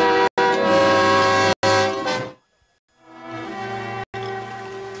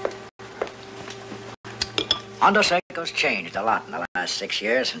 Hondo Seco's changed a lot in the last 6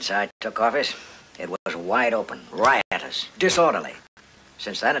 years since I took office. It was wide open, riotous, disorderly.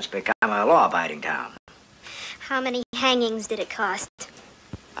 Since then, it's become a law-abiding town. How many hangings did it cost?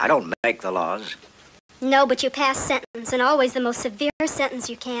 I don't make the laws. No, but you pass sentence, and always the most severe sentence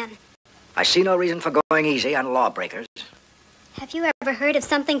you can. I see no reason for going easy on lawbreakers. Have you ever heard of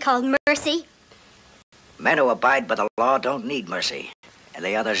something called mercy? Men who abide by the law don't need mercy, and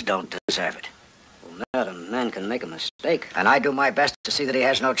the others don't deserve it. Well, now a man can make a mistake. And I do my best to see that he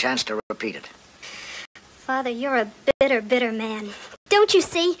has no chance to repeat it. Father, you're a bitter, bitter man. Don't you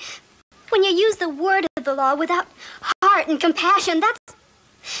see? When you use the word of the law without heart and compassion,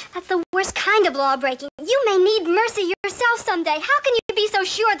 that's the worst kind of law breaking. You may need mercy yourself someday. How can you be so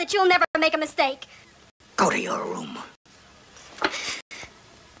sure that you'll never make a mistake? Go to your room.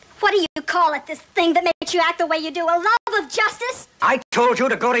 What do you call it, this thing that makes you act the way you do? A love of justice? I told you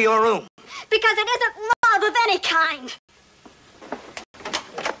to go to your room. Because it isn't love of any kind.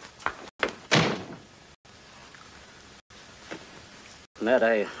 Matt,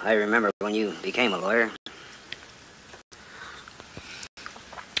 I remember when you became a lawyer.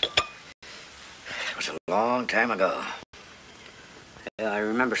 It was a long time ago. Yeah, I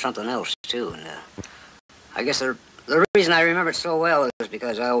remember something else, too. And I guess the reason I remember it so well is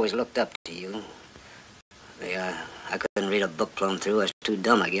because I always looked up to you. I couldn't read a book plumb through. I was too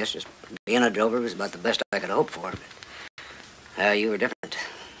dumb, I guess. Just being a drover was about the best I could hope for. But you were different.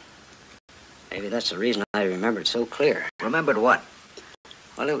 Maybe that's the reason I remembered so clear. Remembered what?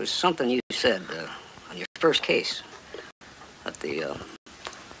 Well, it was something you said on your first case. That the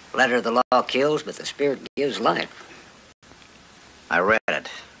letter of the law kills, but the spirit gives life. I read it.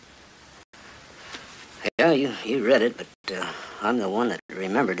 Yeah, you read it, but I'm the one that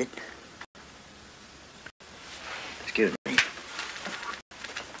remembered it. Excuse me.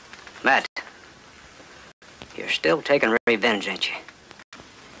 Matt, you're still taking revenge, ain't you?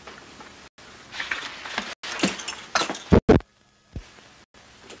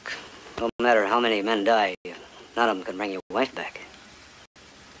 Look, no matter how many men die, none of them can bring your wife back.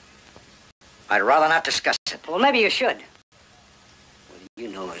 I'd rather not discuss it. Well, maybe you should. Well, you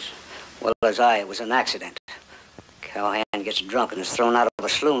know as well as I, it was an accident. Cowhand gets drunk and is thrown out of a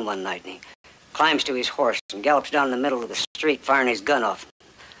saloon one night, and he climbs to his horse and gallops down the middle of the street, firing his gun off.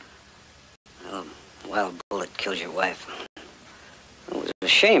 A wild bullet kills your wife. It was a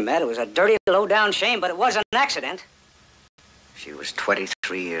shame, Matt. It was a dirty, low-down shame, but it was an accident. She was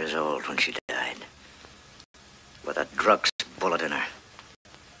 23 years old when she died. With a drug's bullet in her.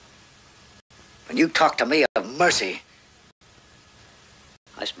 When you talk to me of mercy...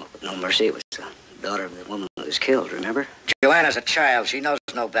 I spoke with no mercy. It was the daughter of the woman who was killed, remember? Joanna's a child. She knows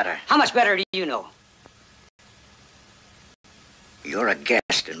no better. How much better do you know? You're a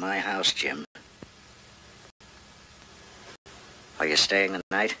guest in my house, Jim. Are you staying the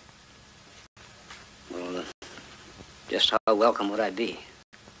night? Well, just how welcome would I be?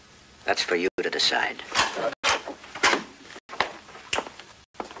 That's for you to decide.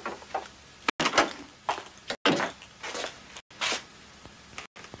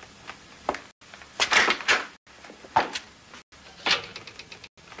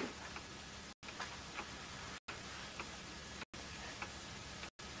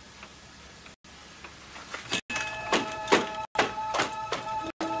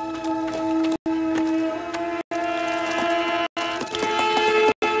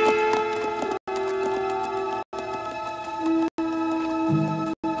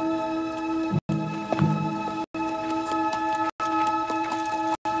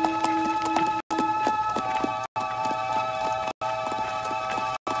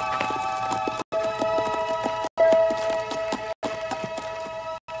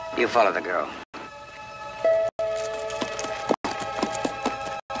 You follow the girl.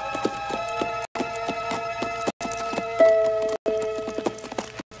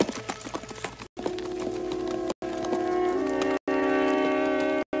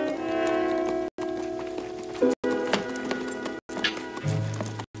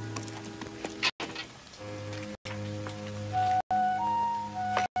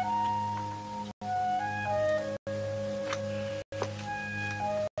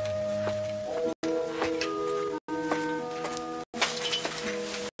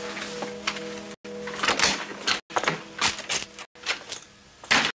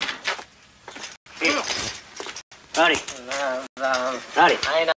 Rowdy.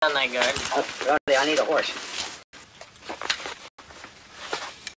 I ain't on that guard. Rowdy, I need a horse.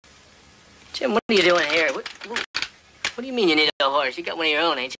 Jim, what are you doing here? What do you mean you need a horse? You got one of your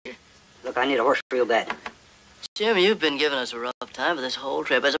own, ain't you? Look, I need a horse real bad. Jim, you've been giving us a rough time for this whole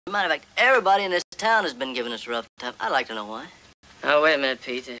trip. As a matter of fact, everybody in this town has been giving us a rough time. I'd like to know why. Oh, wait a minute,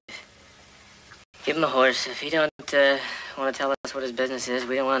 Pete. Give him a horse. If he don't want to tell us what his business is,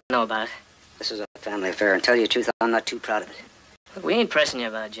 we don't want to know about it. This is a family affair, and tell you the truth, I'm not too proud of it. Look, we ain't pressing you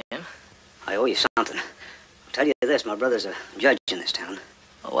about it, Jim. I owe you something. I'll tell you this, my brother's a judge in this town.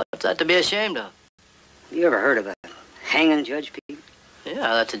 Well, what's that to be ashamed of? You ever heard of a hanging judge, Pete?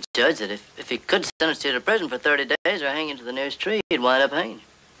 Yeah, that's a judge that if he could sentence you to prison for 30 days or hang you to the nearest tree, he'd wind up hanging.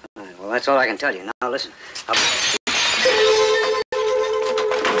 All right, well, that's all I can tell you. Now, listen.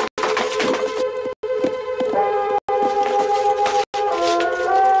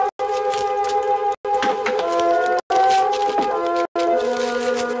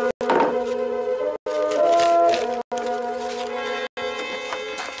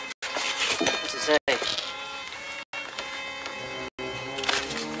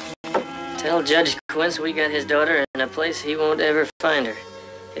 Tell Judge Quince we got his daughter in a place he won't ever find her.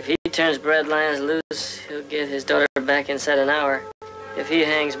 If he turns Brad Lyons loose, he'll get his daughter back inside an hour. If he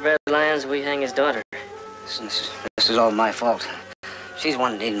hangs Brad Lyons, we hang his daughter. This is all my fault. She's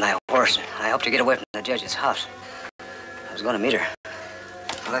one needing my horse. I helped her get away from the judge's house. I was going to meet her.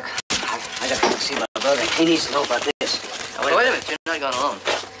 Look, I got to see my brother. He needs to know about this. Now, wait a minute. You're not going alone.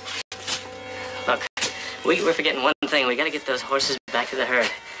 Look, we're forgetting one thing. We got to get those horses back to the herd.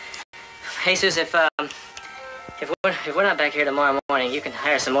 Jesus, if we're not back here tomorrow morning, you can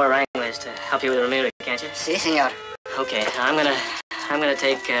hire some more wranglers to help you with the remuda, can't you? Si, senor. Okay, I'm gonna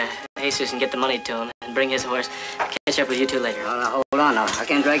take Jesus and get the money to him and bring his horse. Catch up with you two later. Now, hold on now. I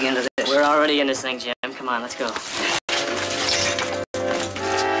can't drag you into this. We're already in this thing, Jim. Come on, let's go.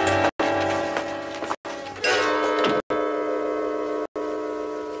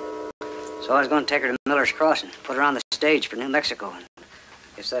 So I was going to take her to Miller's Crossing, put her on the stage for New Mexico. And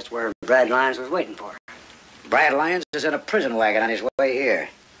I guess that's where Brad Lyons was waiting for her. Brad Lyons is in a prison wagon on his way here.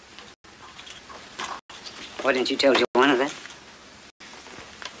 Why didn't you tell Joanna that?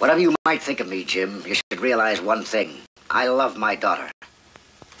 Whatever you might think of me, Jim, you should realize one thing. I love my daughter.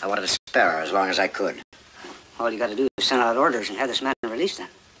 I wanted to spare her as long as I could. All you got to do is send out orders and have this man released then.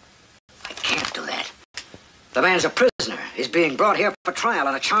 I can't do that. The man's a prisoner. He's being brought here for trial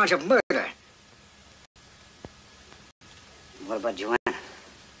on a charge of murder. What about Joanna?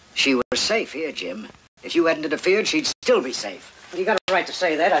 She was safe here, Jim. If you hadn't interfered, she'd still be safe. Well, you got a right to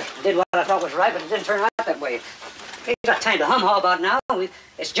say that. I did what I thought was right, but it didn't turn out that way. Ain't got time to hum-haw about now.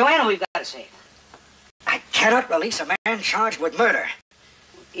 It's Joanna we've got to save. I cannot release a man charged with murder.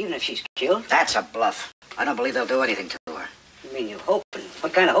 Even if she's killed? That's a bluff. I don't believe they'll do anything to her. You mean you hope? And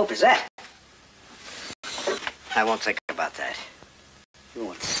what kind of hope is that? I won't think about that. You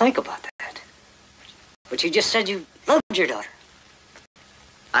won't think about that? But you just said you loved your daughter.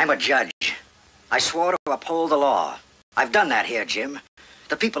 I'm a judge. I swore to uphold the law. I've done that here, Jim.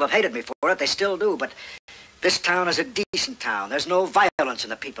 The people have hated me for it. They still do, but this town is a decent town. There's no violence in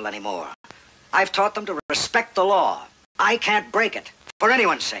the people anymore. I've taught them to respect the law. I can't break it, for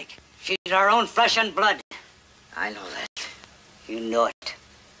anyone's sake. She's our own flesh and blood. I know that. You know it,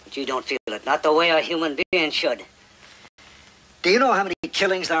 but you don't feel it. Not the way a human being should. Do you know how many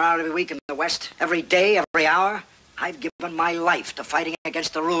killings there are every week in the West? Every day, every hour? I've given my life to fighting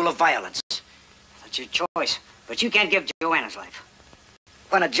against the rule of violence. That's your choice, but you can't give Joanna's life.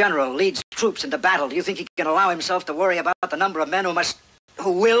 When a general leads troops into battle, do you think he can allow himself to worry about the number of men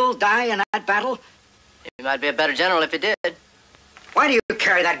who will die in that battle? He might be a better general if he did. Why do you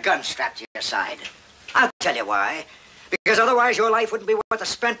carry that gun strapped to your side? I'll tell you why. Because otherwise your life wouldn't be worth a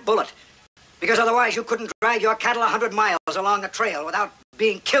spent bullet. Because otherwise you couldn't drag your cattle 100 miles along a trail without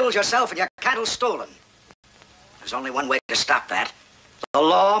being killed yourself and your cattle stolen. There's only one way to stop that. The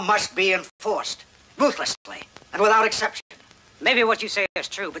law must be enforced, ruthlessly, and without exception. Maybe what you say is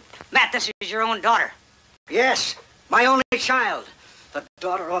true, but Matt, this is your own daughter. Yes, my only child. The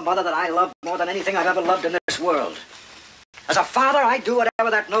daughter or mother that I love more than anything I've ever loved in this world. As a father, I do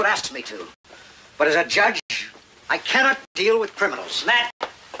whatever that note asks me to. But as a judge, I cannot deal with criminals. Matt,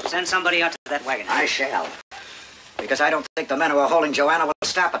 send somebody out to that wagon. I shall. Because I don't think the men who are holding Joanna will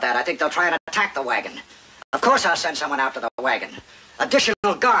stop at that. I think they'll try and attack the wagon. Of course I'll send someone out to the wagon.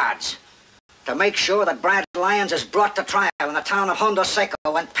 Additional guards. To make sure that Brad Lyons is brought to trial in the town of Hondo Seco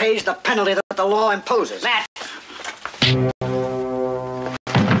and pays the penalty that the law imposes. Matt!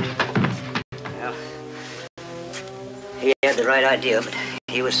 Well, he had the right idea, but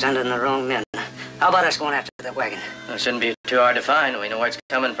he was sending the wrong men. How about us going after that wagon? Well, it shouldn't be too hard to find. We know where it's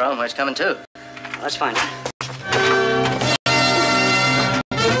coming from, where it's coming to. Well, let's find it.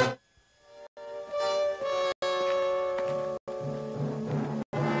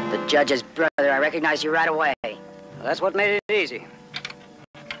 The judge's brother. I recognized you right away. Well, that's what made it easy.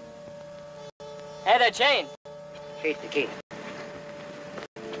 Hey, that chain. Keep the key.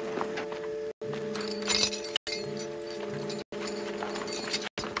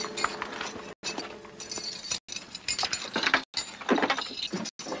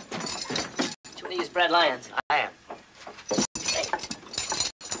 Brad Lyons. I am. Hey.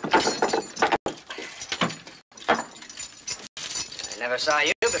 I never saw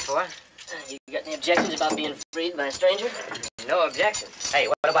you before. You got any objections about being freed by a stranger? No objection. Hey,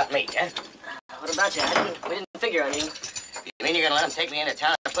 what about me, huh? What about you? We didn't figure on you. You mean you're gonna let him take me into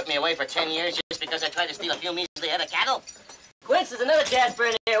town and put me away for 10 years just because I tried to steal a few measly head of cattle? Quince, there's another Jasper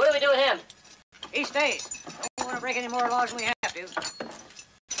in here. What do we do with him? He stays. We don't want to break any more laws than we have to.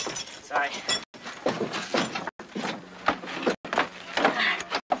 Sorry.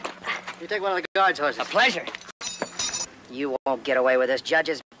 You take one of the guards' horses. A pleasure. You won't get away with this,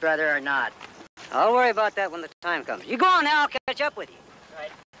 judge's brother or not. I'll worry about that when the time comes. You go on now, I'll catch up with you.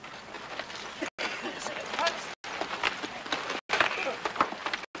 Right.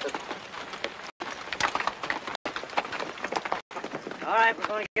 All right, we're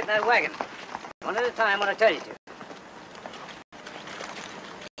going to get in that wagon. One at a time when I tell you to.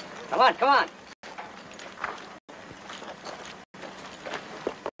 Come on, come on.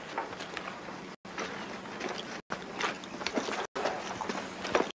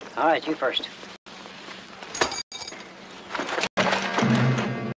 All right, you first.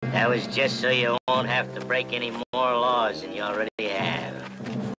 That was just so you won't have to break any more laws than you already have.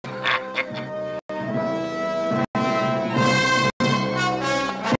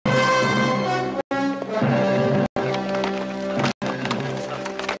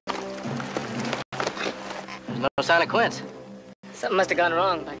 There's no sign of Quince. Something must have gone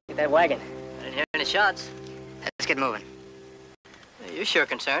wrong back at that wagon. I didn't hear any shots. Let's get moving. You're sure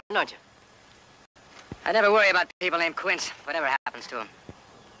concerned, aren't you? I never worry about people named Quince, whatever happens to them.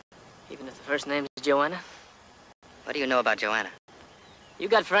 Even if the first name's Joanna? What do you know about Joanna? You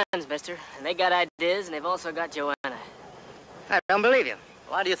got friends, mister, and they got ideas, and they've also got Joanna. I don't believe you.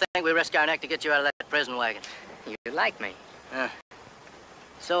 Why do you think we risk our neck to get you out of that prison wagon? You like me.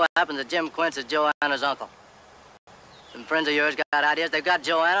 So happens that Jim Quince is Joanna's uncle. Some friends of yours got ideas. They've got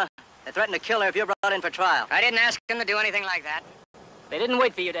Joanna. They threatened to kill her if you're brought in for trial. I didn't ask them to do anything like that. They didn't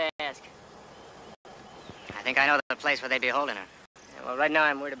wait for you to ask. I think I know the place where they'd be holding her. Yeah, well, right now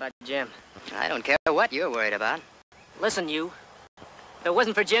I'm worried about Jim. I don't care what you're worried about. Listen, you. If it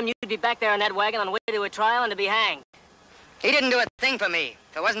wasn't for Jim, you'd be back there on that wagon on the way to a trial and to be hanged. He didn't do a thing for me.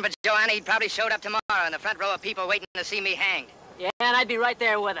 If it wasn't for Joanna, he'd probably showed up tomorrow in the front row of people waiting to see me hanged. Yeah, and I'd be right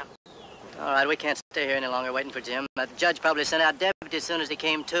there with him. All right, we can't stay here any longer waiting for Jim. The judge probably sent out deputies as soon as he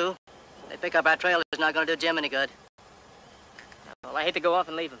came to. They pick up our trail. It's not going to do Jim any good. Well, I hate to go off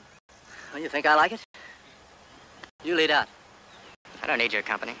and leave him. Well, you think I like it? You lead out. I don't need your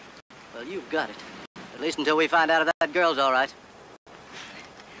company. Well, you've got it. At least until we find out if that girl's all right.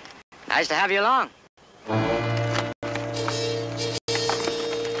 Nice to have you along.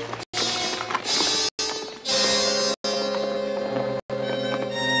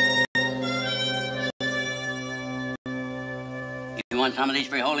 You want some of these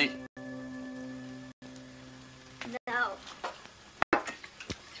frijoles? No.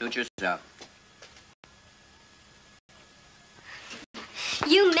 Suit yourself.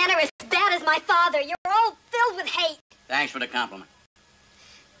 You men are as bad as my father. You're all filled with hate. Thanks for the compliment.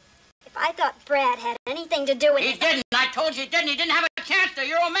 If I thought Brad had anything to do with He it... didn't. I told you he didn't. He didn't have a chance to.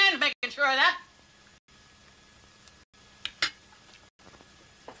 Your old man's making sure of that.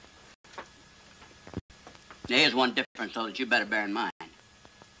 Here's one difference, though, that you better bear in mind.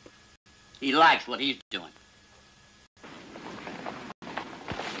 He likes what he's doing.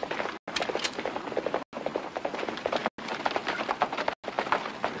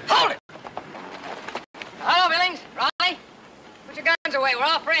 Hold it! Hello, Billings. Raleigh. Put your guns away. We're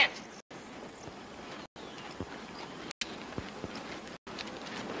all friends.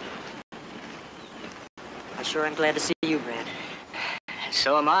 I sure am glad to see you, Brad.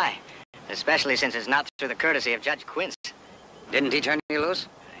 So am I. Especially since it's not through the courtesy of Judge Quince. Didn't he turn you loose?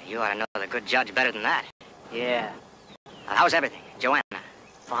 You ought to know the good judge better than that. Yeah. How's everything? Joanna?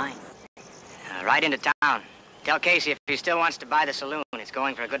 Fine. Right into town. Tell Casey if he still wants to buy the saloon, it's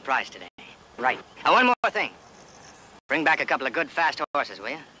going for a good price today. Right. Now, one more thing. Bring back a couple of good, fast horses,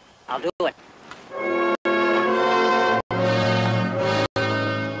 will you? I'll do it.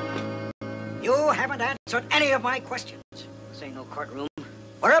 You haven't answered any of my questions. This ain't no courtroom.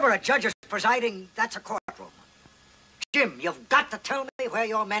 Wherever a judge is presiding, that's a courtroom. Jim, you've got to tell me where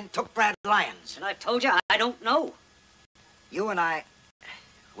your men took Brad Lyons. And I've told you, I don't know. You and I,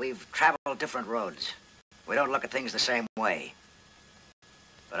 we've traveled different roads. We don't look at things the same way.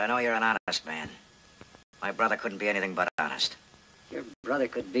 But I know you're an honest man. My brother couldn't be anything but honest. Your brother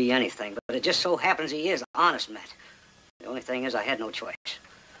could be anything, but it just so happens he is honest, Matt. The only thing is I had no choice.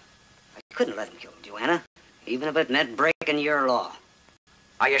 I couldn't let him kill Joanna, even if it meant breaking your law.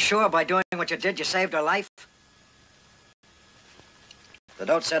 Are you sure by doing what you did, you saved her life? The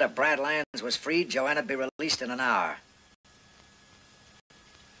note said if Brad Lyons was freed, Joanna'd be released in an hour.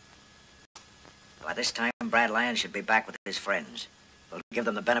 By this time, Brad Lyons should be back with his friends. We'll give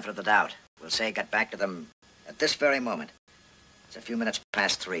them the benefit of the doubt. We'll say he got back to them at this very moment. It's a few minutes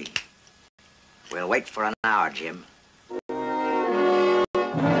past 3. We'll wait for an hour, Jim.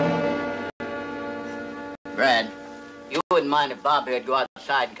 Brad, you wouldn't mind if Bob here'd go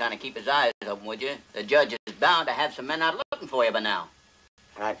outside and kind of keep his eyes open, would you? The judge is bound to have some men out looking for you by now.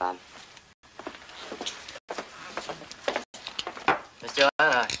 All right, Bob. Miss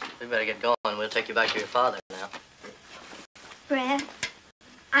Joanna, we better get going. We'll take you back to your father now. Brad,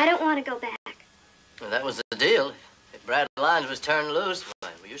 I don't want to go back. Well, that was the deal. If Brad Lyons was turned loose,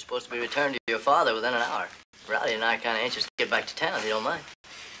 well, you're supposed to be returned to your father within an hour. Rowdy and I are kind of anxious to get back to town, if you don't mind.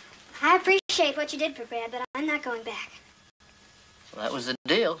 I appreciate what you did for Brad, but I'm not going back. Well, that was the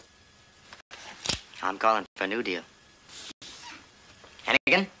deal. I'm calling for a new deal.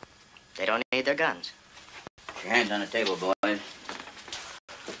 Hennigan, they don't need their guns. Your hands on the table, boys.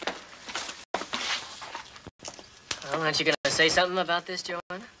 Well, aren't you going to say something about this,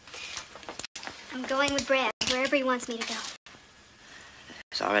 Joanna? I'm going with Brad, wherever he wants me to go.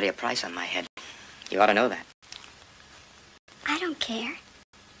 There's already a price on my head. You ought to know that. I don't care.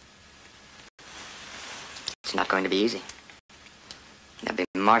 It's not going to be easy. There'll be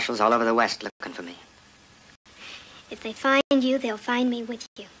marshals all over the West looking for me. If they find you, they'll find me with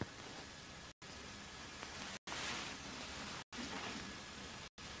you.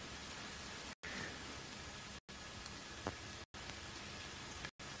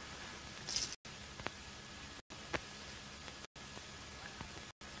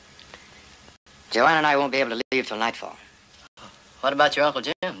 Joanna and I won't be able to leave till nightfall. What about your Uncle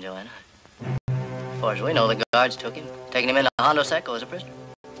Jim, Joanna? As far as we know, the guards took him, taking him into Hondo Seco as a prisoner.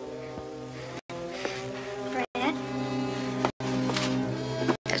 Brad?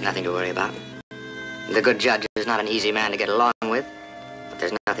 There's nothing to worry about. The good judge is not an easy man to get along with, but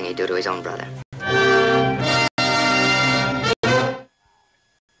there's nothing he'd do to his own brother.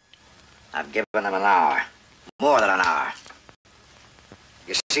 I've given them an hour. More than an hour.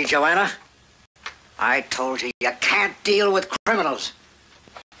 You see, Joanna? I told you, you can't deal with criminals.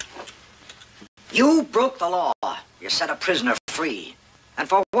 You broke the law. You set a prisoner free. And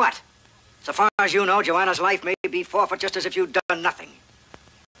for what? So far as you know, Joanna's life may be forfeit just as if you'd done nothing.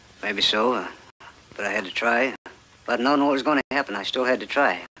 Maybe so, but I had to try. But I don't know what was going to happen. I still had to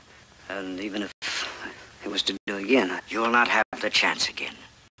try. And even if it was to do again, You'll not have the chance again.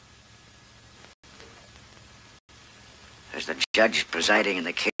 There's the judge presiding in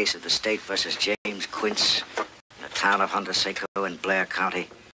the case of the state versus James Quince in the town of Hondo Seco in Blair County.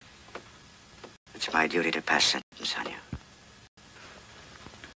 It's my duty to pass sentence on you.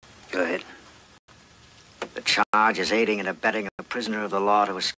 Go ahead. The charge is aiding and abetting a prisoner of the law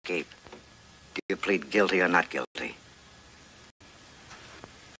to escape. Do you plead guilty or not guilty?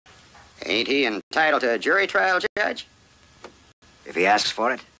 Ain't he entitled to a jury trial, Judge? If he asks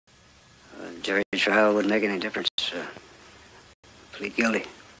for it? Jury trial wouldn't make any difference. Plead guilty.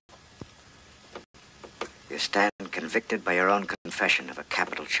 You stand convicted by your own confession of a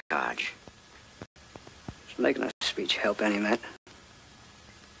capital charge. Does making a speech help any, Matt?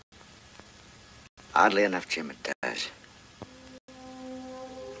 Oddly enough, Jim, it does.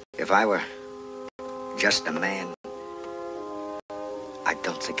 If I were just a man, I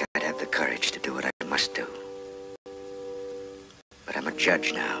don't think I'd have the courage to do what I must do. But I'm a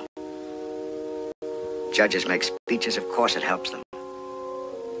judge now. Judges make speeches, of course it helps them.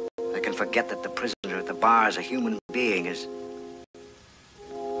 I can forget that the prisoner at the bar is a human being, is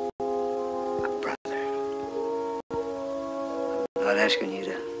a brother. I'm not asking you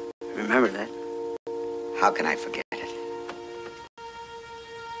to remember that. How can I forget it?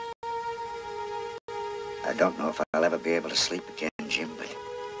 I don't know if I'll ever be able to sleep again, Jim, but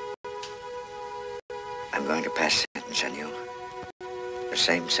I'm going to pass sentence on you. The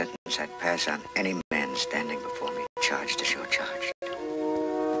same sentence I'd pass on any man standing before me, charged as you're charged.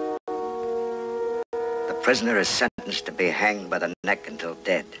 The prisoner is sentenced to be hanged by the neck until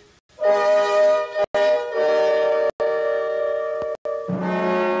dead.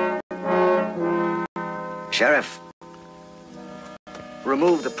 Sheriff,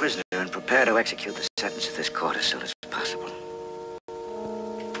 remove the prisoner and prepare to execute the sentence of this court as soon as possible.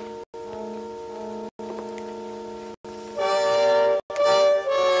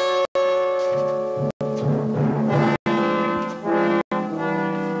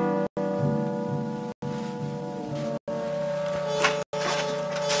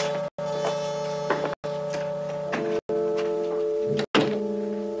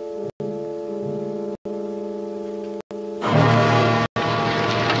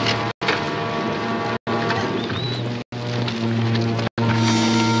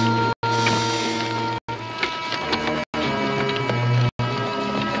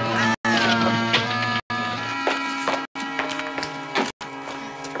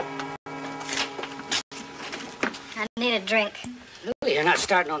 I need a drink. Lily, you're not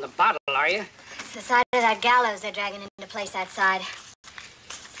starting on the bottle, are you? It's the side of that gallows they're dragging into place outside.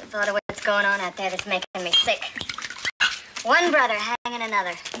 It's the thought of what's going on out there that's making me sick. One brother hanging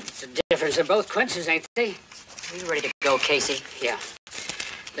another. It's the difference. They're both Quinces, ain't they? Are you ready to go, Casey? Yeah.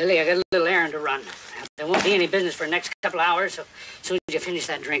 Lily, I got a little errand to run. There won't be any business for the next couple of hours, so as soon as you finish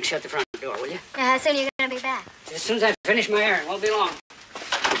that drink, shut the front door, will you? How soon are you going to be back? As soon as I finish my errand. Won't be long.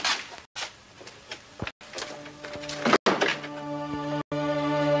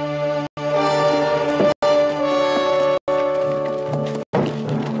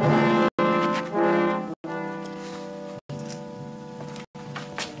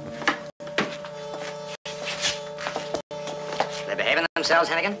 They behaving themselves,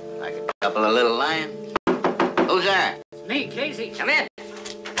 Hennigan? Like a couple of little lions. Who's there? It's me, Casey. Come in.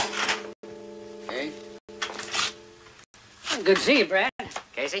 Hey. Good to see you, Brad.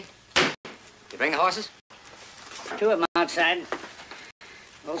 Casey, you bring the horses? Two of them outside.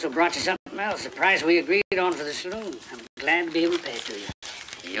 Also brought you something else. The price we agreed on for the saloon. I'm glad to be able to pay it to you.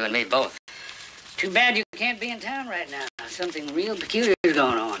 You and me both. Too bad you can't be in town right now. Something real peculiar is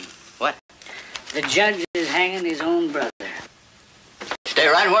going on. What? The judge is hanging his own brother. Stay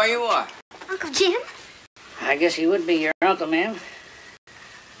right where you are. Uncle Jim? I guess he would be your uncle, ma'am.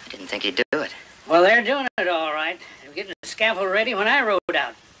 I didn't think he'd do it. Well, they're doing it all right. They were getting the scaffold ready when I rode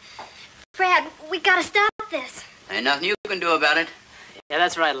out. Brad, we gotta stop this. Ain't nothing you can do about it. Yeah,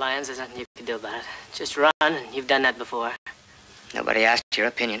 that's right, Lyons. There's nothing you can do about it. Just run, and you've done that before. Nobody asked your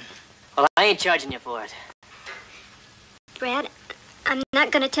opinion. Well, I ain't charging you for it. Brad, I'm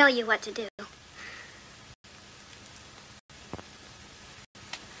not gonna tell you what to do.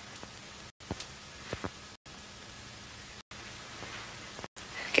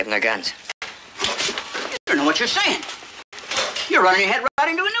 Give them their guns. You don't know what you're saying. You're running your head right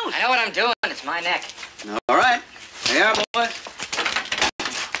into a noose. I know what I'm doing. It's my neck. All right. There you are, boy.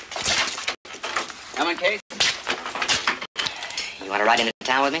 Come on, Case. You want to ride into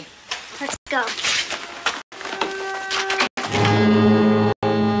town with me? Let's go.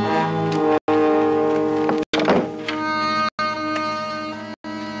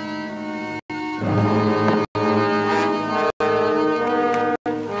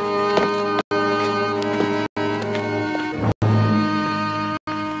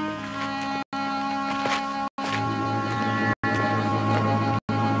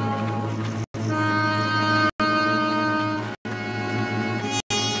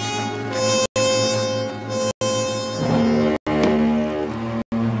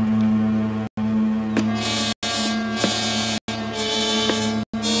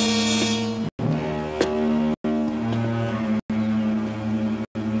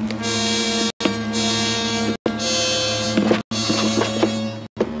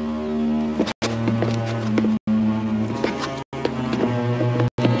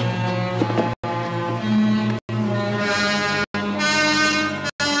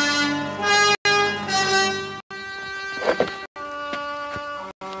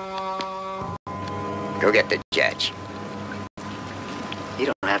 Go get the judge. You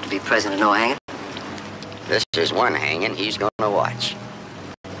don't have to be present at no hanging. This is one hanging he's gonna watch.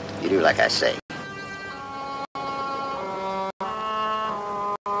 You do like I say.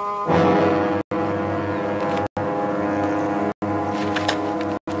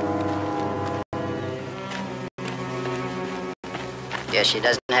 Guess she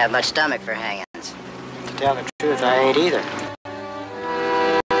doesn't have much stomach for hangings. To tell the truth, I ain't either.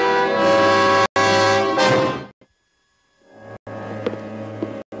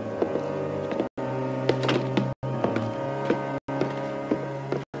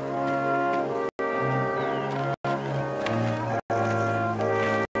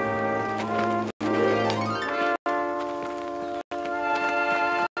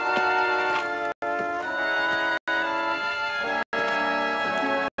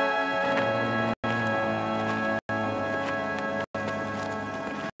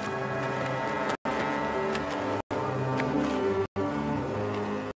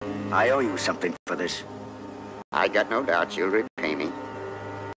 I owe you something for this. I got no doubt you'll repay me.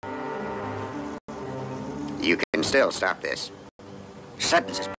 You can still stop this.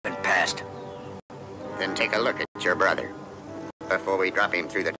 Sentence has been passed. Then take a look at your brother before we drop him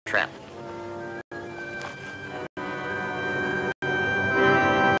through the trap.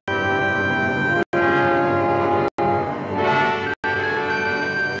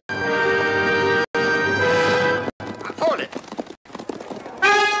 Hold it.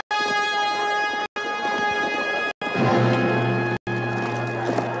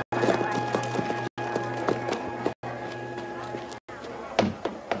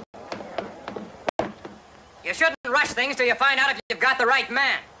 You shouldn't rush things till you find out if you've got the right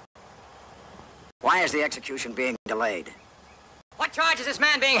man. Why is the execution being delayed? What charge is this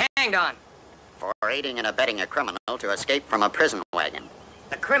man being hanged on? For aiding and abetting a criminal to escape from a prison wagon.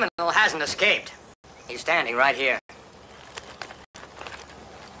 The criminal hasn't escaped. He's standing right here.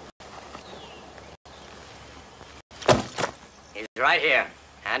 He's right here,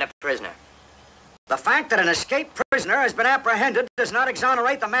 and a prisoner. The fact that an escaped prisoner has been apprehended does not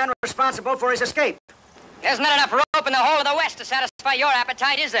exonerate the man responsible for his escape. There's not enough rope in the whole of the West to satisfy your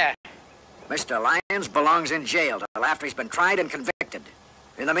appetite, is there? Mr. Lyons belongs in jail till after he's been tried and convicted.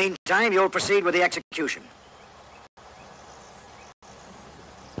 In the meantime, you'll proceed with the execution.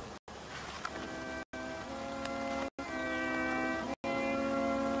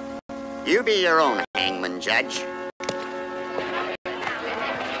 You be your own hangman, Judge.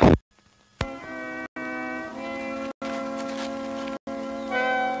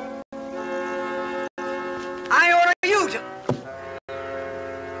 I order you to...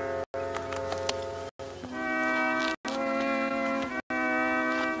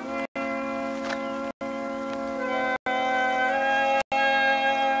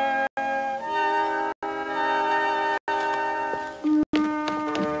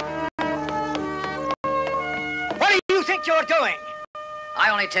 What do you think you're doing? I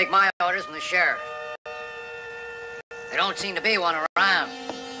only take my orders from the sheriff. There don't seem to be one around.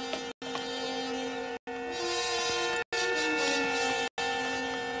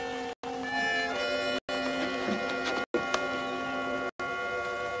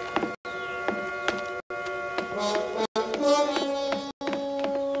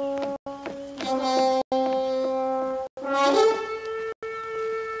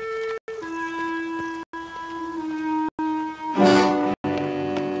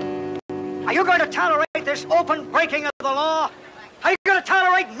 Are you going to tolerate this open breaking of the law? Are you going to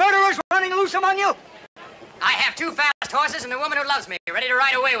tolerate murderers running loose among you? I have 2 fast horses and a woman who loves me, ready to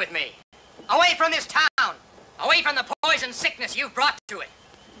ride away with me. Away from this town. Away from the poison sickness you've brought to it.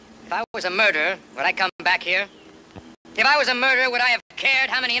 If I was a murderer, would I come back here? If I was a murderer, would I have cared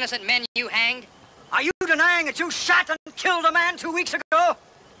how many innocent men you hanged? Are you denying that you shot and killed a man 2 weeks ago?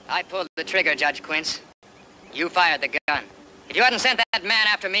 I pulled the trigger, Judge Quince. You fired the gun. If you hadn't sent that man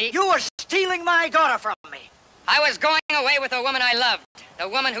after me... You were stealing my daughter from me. I was going away with the woman I loved. The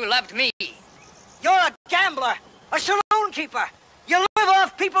woman who loved me. You're a gambler, a saloon keeper. You live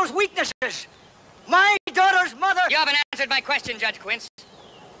off people's weaknesses. My daughter's mother... You haven't answered my question, Judge Quince.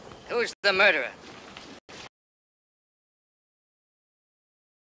 Who's the murderer?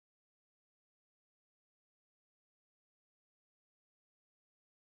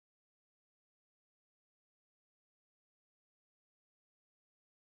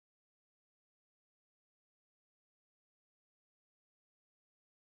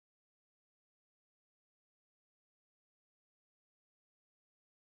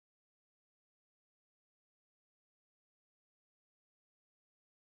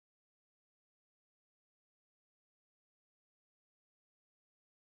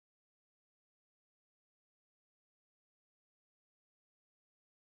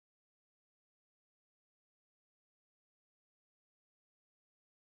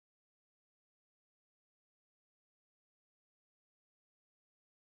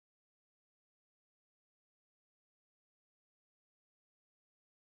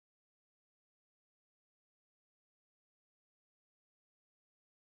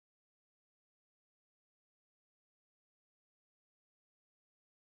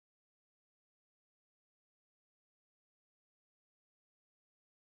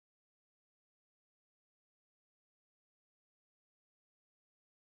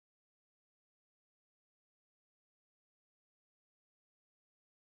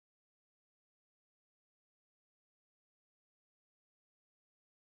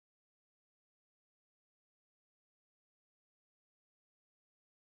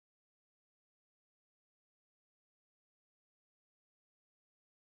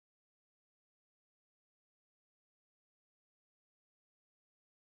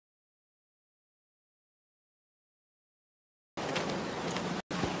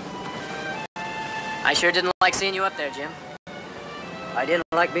 I sure didn't like seeing you up there, Jim. I didn't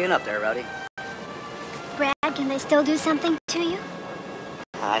like being up there, Rowdy. Brad, can they still do something to you?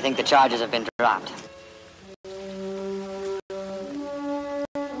 I think the charges have been dropped.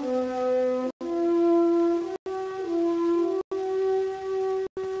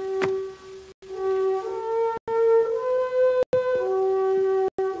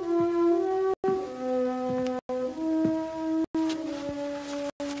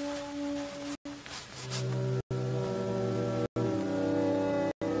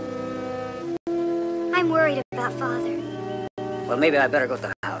 I'm worried about Father. Well, maybe I better go to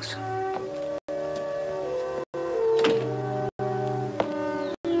the house.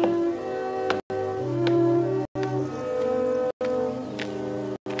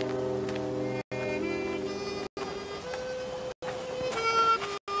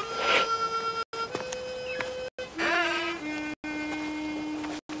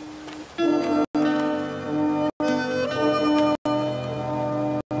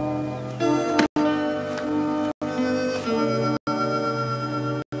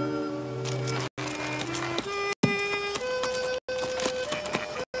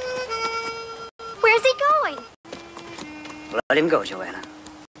 Where's he going? Let him go, Joanna.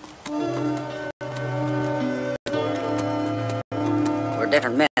 We're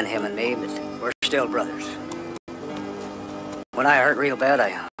different men, him and me, but we're still brothers. When I hurt real bad,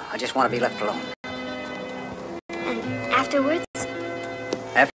 I just want to be left alone. And afterwards?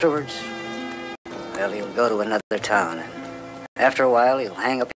 Afterwards, well, he'll go to another town, and after a while, he'll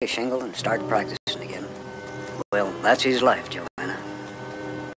hang up his shingle and start practicing again. Well, that's his life, Joanna.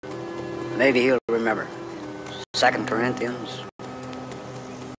 Maybe he'll remember 2 Corinthians,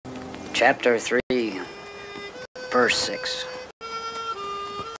 chapter 3, verse 6.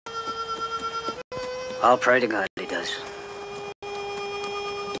 I'll pray to God he does.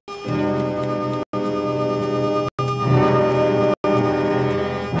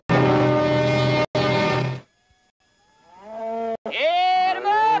 Hit 'em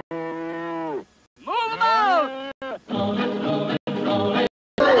up! Move 'em out!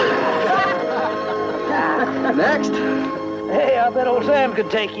 Next. Hey, I bet old Sam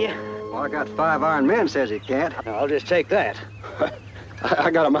could take you. Well, I got 5 iron men says he can't. I'll just take that. I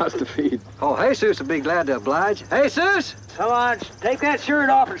got a mouse to feed. Oh, Jesus would be glad to oblige. Jesus! Come on, take that shirt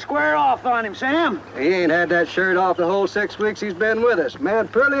off and square off on him, Sam. He ain't had that shirt off the whole 6 weeks he's been with us. Man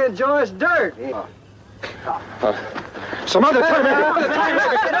purely enjoys dirt. Some other time, another time,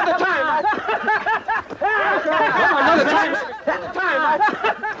 another time. Another time.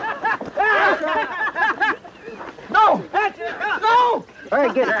 No! No! All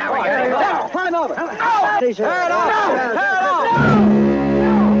right, get it. Climb over. No! Tear it off.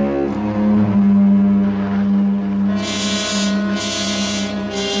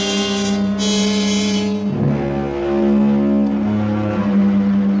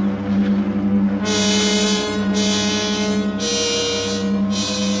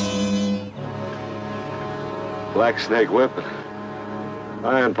 Black snake whipping.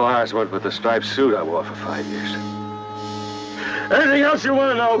 Iron bars went with the striped suit I wore for 5 years. Anything else you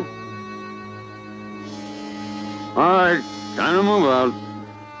want to know? All right, time to move out.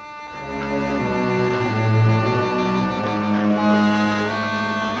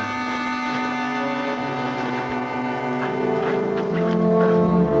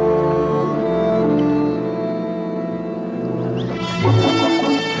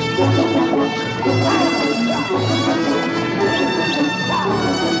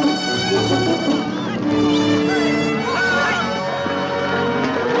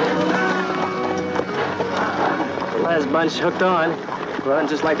 Bunch hooked on. Run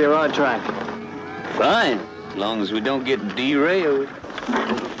just like they were on track. Fine, as long as we don't get derailed.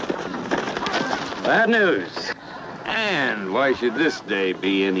 Bad news. And why should this day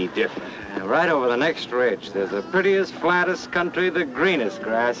be any different? Right over the next ridge, there's the prettiest, flattest country, the greenest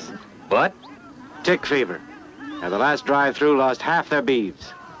grass. But tick fever. And the last drive-through lost half their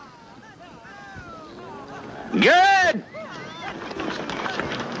beeves. Good!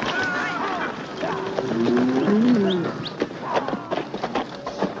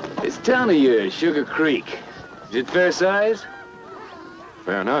 This town of yours, Sugar Creek, is it fair size?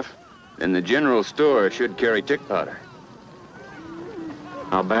 Fair enough. Then the general store should carry tick powder.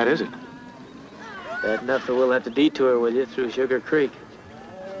 How bad is it? Bad enough that we'll have to detour with you through Sugar Creek.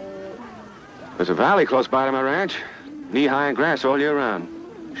 There's a valley close by to my ranch. Knee-high in grass all year round.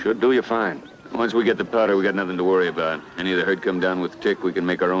 Should do you fine. Once we get the powder, we got nothing to worry about. Any of the herd come down with tick, we can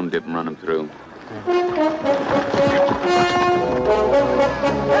make our own dip and run them through.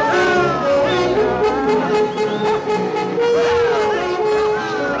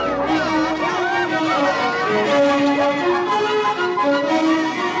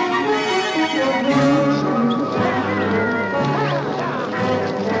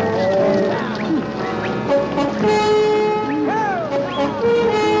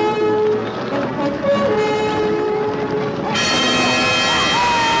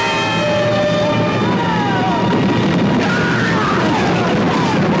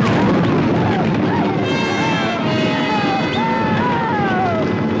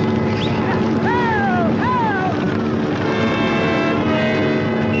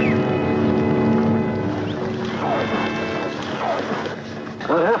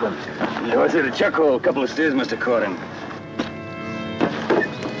 to the chuck hole. A couple of steers must have caught him.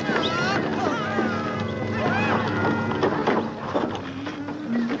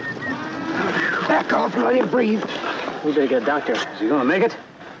 Back off and let him breathe. We better get a doctor. Is he gonna make it?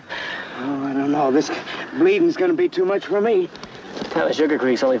 Oh, I don't know. This bleeding's gonna be too much for me. Town of Sugar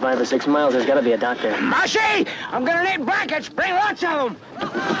Creek's only 5 or 6 miles. There's got to be a doctor. Mushy! I'm gonna need blankets. Bring lots of them.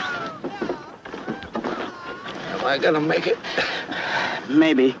 Am I gonna make it?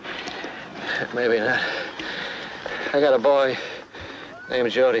 Maybe. Maybe not. I got a boy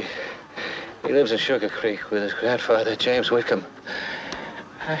named Jody. He lives in Sugar Creek with his grandfather, James Whitcomb.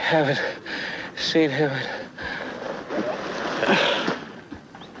 I haven't seen him in...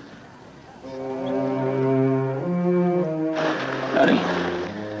 Howdy.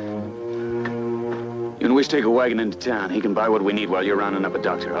 You and Wish take a wagon into town. He can buy what we need while you're rounding up a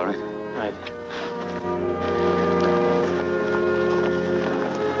doctor, all right? Right.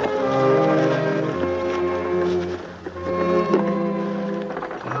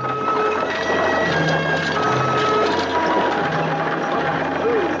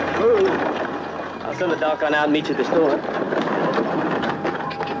 I'll send the doc on out and meet you at the store.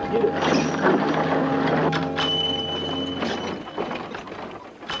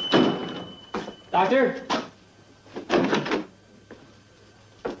 Doctor?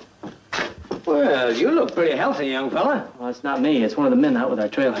 Well, you look pretty healthy, young fella. Well, it's not me. It's one of the men out with our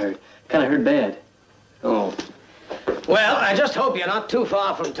trail herd. Kind of hurt bad. Oh. Well, I just hope you're not too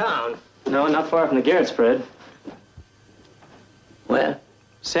far from town. No, not far from the Garrett's, Fred. Where?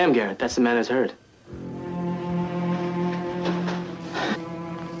 Sam Garrett. That's the man that's hurt.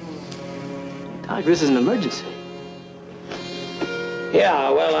 Doc, this is an emergency. Yeah,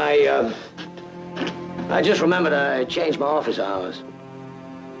 well, I just remembered I changed my office hours.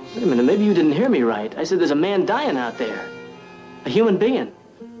 Wait a minute, maybe you didn't hear me right. I said there's a man dying out there. A human being.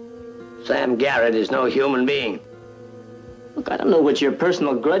 Sam Garrett is no human being. Look, I don't know what your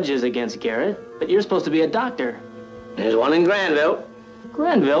personal grudge is against Garrett, but you're supposed to be a doctor. There's one in Granville.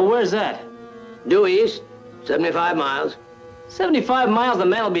 Granville? Where's that? Due east, 75 miles. 75 miles? The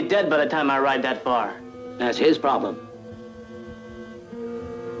man will be dead by the time I ride that far. That's his problem.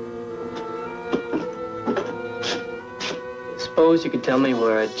 Suppose you could tell me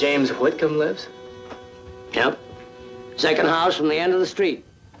where James Whitcomb lives? Yep. Second house from the end of the street.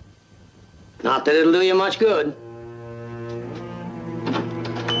 Not that it'll do you much good.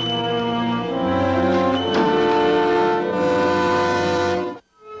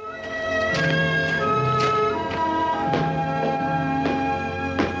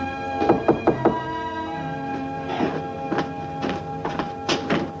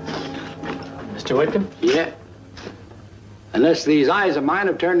 Mr. Whitcomb? Yeah. Unless these eyes of mine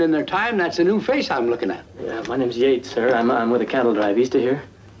have turned in their time, that's a new face I'm looking at. Yeah, my name's Yates, sir. I'm with a cattle drive east of here.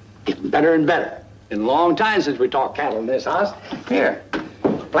 Getting better and better. Been a long time since we talked cattle in this house. Here,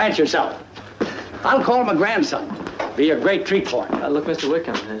 plant yourself. I'll call my grandson. Be a great treat for him. Look, Mr.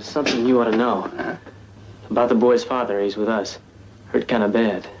 Whitcomb, there's something you ought to know. About the boy's father. He's with us. Hurt kind of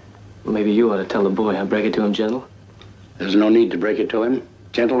bad. Well, maybe you ought to tell the boy. I'll break it to him gentle. There's no need to break it to him,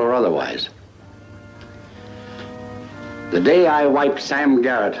 gentle or otherwise. The day I wiped Sam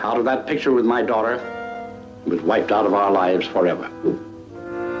Garrett out of that picture with my daughter, it was wiped out of our lives forever.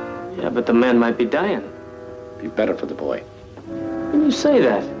 Yeah, but the man might be dying. Be better for the boy. How can you say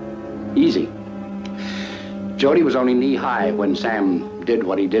that? Easy. Jody was only knee-high when Sam did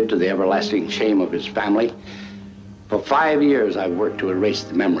what he did to the everlasting shame of his family. For 5 years, I've worked to erase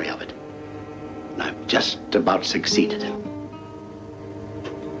the memory of it. And I've just about succeeded.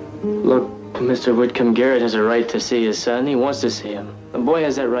 Look, Mr. Whitcomb, Garrett has a right to see his son. He wants to see him. The boy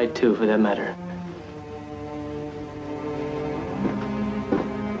has that right, too, for that matter.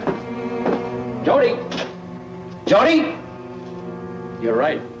 Jody! Jody! You're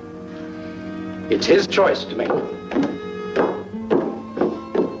right. It's his choice to make.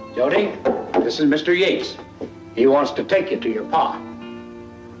 Jody, this is Mr. Yates. He wants to take you to your pa.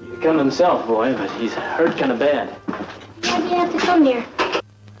 He come himself, boy, but he's hurt kind of bad. Why'd you have to come here?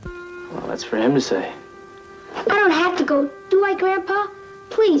 Well, that's for him to say. I don't have to go, do I, Grandpa?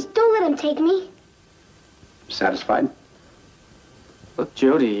 Please, don't let him take me. Satisfied? Look,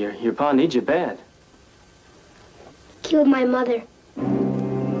 Jody, your pa needs you bad. Killed my mother.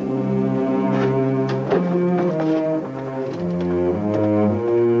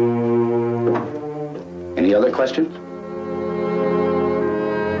 Any other questions?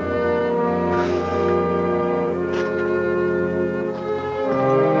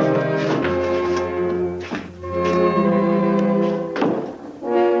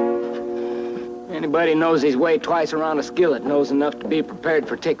 Anybody knows his way twice around a skillet knows enough to be prepared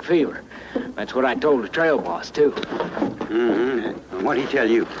for tick fever. That's what I told the trail boss, too. Mm-hmm. What'd he tell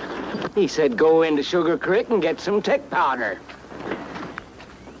you? He said go into Sugar Creek and get some tick powder.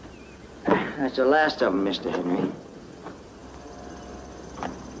 That's the last of them, Mr. Henry.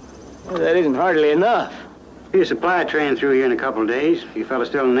 Well, that isn't hardly enough. Be a supply train through here in a couple of days. If you fellas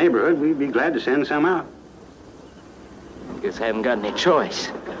still in the neighborhood, we'd be glad to send some out. Guess I haven't got any choice.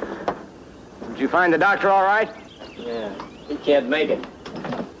 Did you find the doctor all right? Yeah, he can't make it.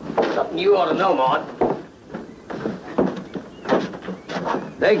 Something you ought to know, Maud.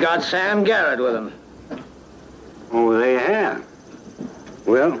 They got Sam Garrett with them. Oh, they have.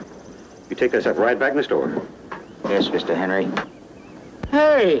 Well, you take this up right back in the store. Yes, Mr. Henry.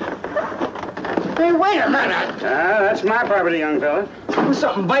 Hey! Hey, wait a minute! That's my property, young fella. There's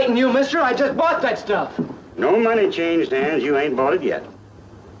something biting you, mister. I just bought that stuff. No money changed hands. You ain't bought it yet.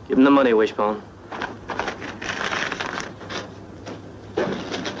 Give him the money, Wishbone.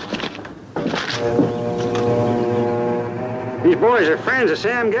 These boys are friends of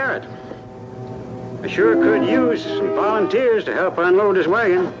Sam Garrett. I sure could use some volunteers to help unload this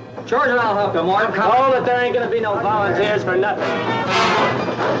wagon. George and I'll help you, Mort. Oh, that there ain't gonna be no volunteers for nothing.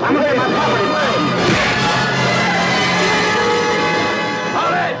 I'm gonna get my property back.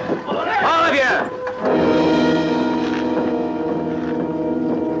 Hold it! All of you!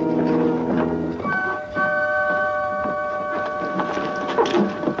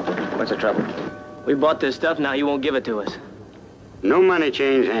 What's the trouble? We bought this stuff, now you won't give it to us. No money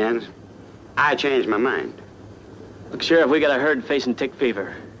changed hands. I changed my mind. Look, Sheriff, we got a herd facing tick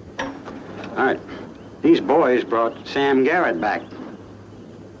fever. All right. These boys brought Sam Garrett back.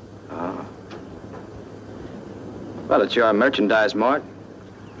 Oh. Well, it's your merchandise, Mort.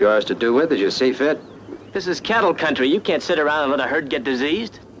 Yours to do with as you see fit. This is cattle country. You can't sit around and let a herd get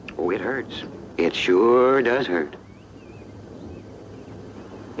diseased. Oh, it hurts. It sure does hurt.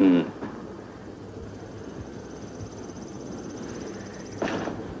 Hmm.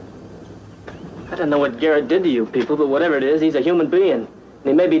 I don't know what Garrett did to you people, but whatever it is, he's a human being. And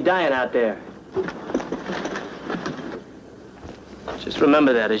he may be dying out there. Just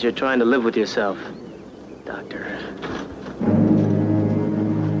remember that as you're trying to live with yourself, Doctor.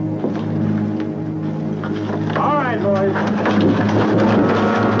 All right, boys.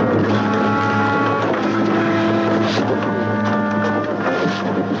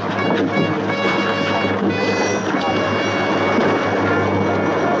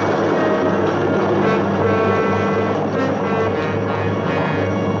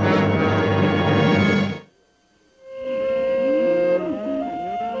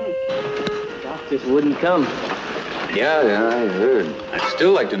 Just wouldn't come. Yeah, I heard. I'd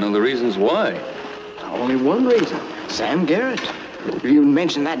still like to know the reasons why. Only one reason. Sam Garrett. If you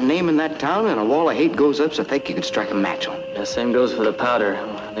mention that name in that town, and a wall of hate goes up so thick you could strike a match on it. Yeah, same goes for the powder.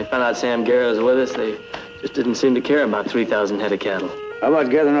 When they found out Sam Garrett was with us, they just didn't seem to care about 3,000 head of cattle. How about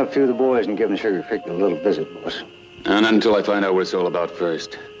gathering up a few of the boys and giving Sugar Creek a little visit, boss? And not until I find out what it's all about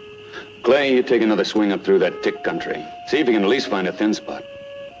first. Clay, you take another swing up through that tick country. See if you can at least find a thin spot.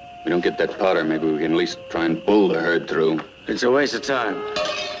 If we don't get that powder, maybe we can at least try and bull the herd through. It's a waste of time.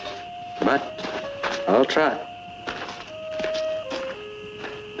 But I'll try.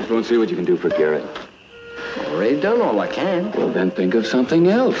 Just go and see what you can do for Garrett. Already done all I can. Well, then think of something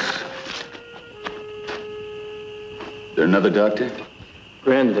else. Is there another doctor?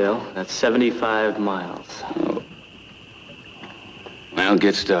 Granville, that's 75 miles. Oh. Well,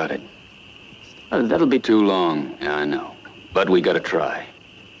 get started. That'll be too long. Yeah, I know. But we gotta try.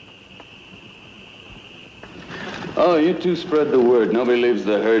 Oh, you two spread the word. Nobody leaves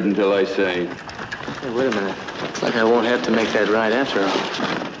the herd until I say. Hey, wait a minute. Looks like I won't have to make that ride after all.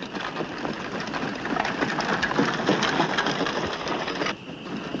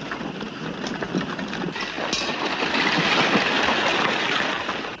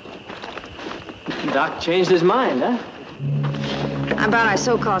 Doc changed his mind, huh? About our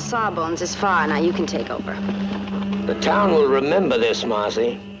so-called sawbones is far. Now you can take over. The town will remember this,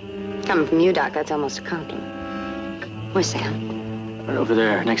 Marcy. Coming from you, Doc, that's almost a compliment. Where's Sam? Right over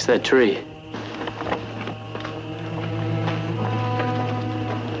there, next to that tree.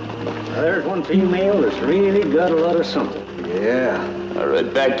 Now, there's one female that's really got a lot of something. Yeah. All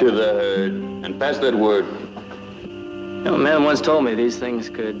right, back to the herd. And pass that word. You know, a man once told me these things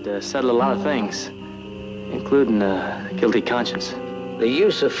could settle a lot of things, including a guilty conscience. The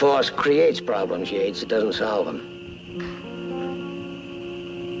use of force creates problems, Yates. It doesn't solve them.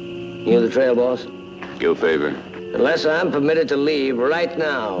 You the trail boss? Go favor. Unless I'm permitted to leave right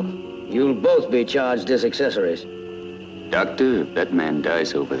now, you'll both be charged as accessories. Doctor, if that man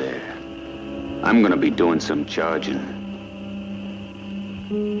dies over there, I'm gonna be doing some charging.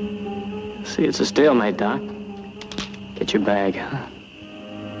 See See, it's a stalemate, Doc. Get your bag, huh?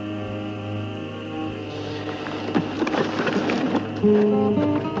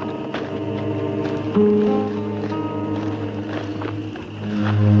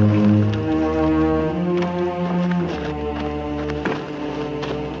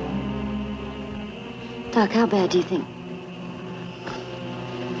 Doc, how bad do you think?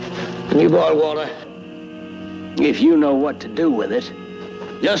 You boil water. If you know what to do with it,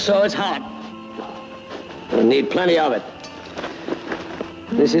 just so it's hot. We'll need plenty of it.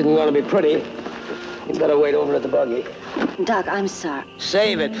 This isn't going to be pretty. You better wait over at the buggy. Doc, I'm sorry.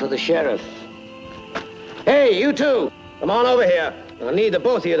 Save it for the sheriff. Hey, you two, come on over here. I'll need the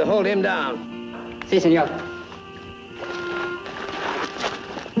both of you to hold him down. Si, senor.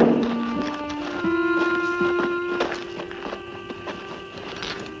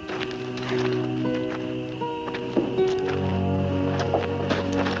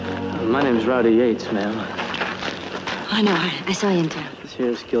 My name's Rowdy Yates, ma'am. I know. I saw you in town. It's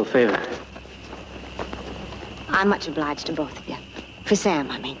your skill favor. I'm much obliged to both of you. For Sam,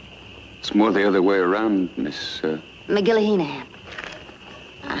 I mean. It's more the other way around, Miss... McGilliheenahan.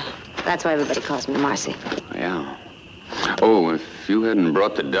 That's why everybody calls me Marcy. Yeah. Oh, if you hadn't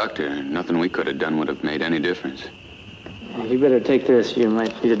brought the doctor, nothing we could have done would have made any difference. You better take this. You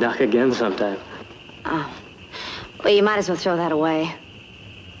might need a doc again sometime. Oh. Well, you might as well throw that away.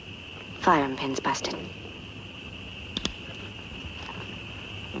 Firing pin's busted.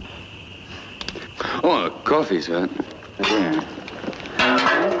 Oh, the coffee's hot. There.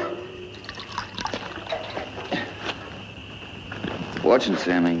 Watching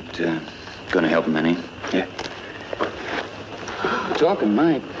Sam ain't gonna help him any. Yeah. Talking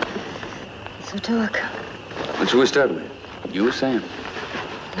might. So talk. What should we start with? You or Sam?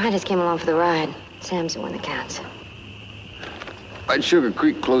 I just came along for the ride. Sam's the one that counts. Why'd Sugar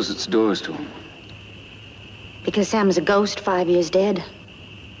Creek close its doors to him? Because Sam is a ghost, 5 years dead.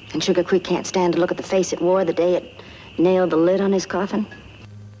 And Sugar Creek can't stand to look at the face it wore the day it nailed the lid on his coffin.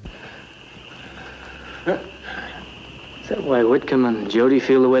 Is that why Whitcomb and Jody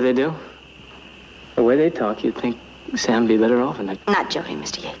feel the way they do? The way they talk, you'd think Sam'd be better off in it. Not Jody,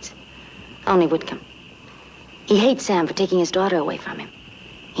 Mr. Yates. Only Whitcomb. He hates Sam for taking his daughter away from him.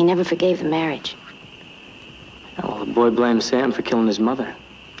 He never forgave the marriage. Well, the boy blames Sam for killing his mother.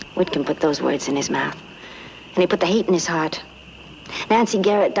 Whitcomb put those words in his mouth. And he put the hate in his heart. Nancy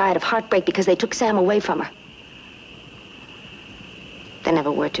Garrett died of heartbreak because they took Sam away from her. There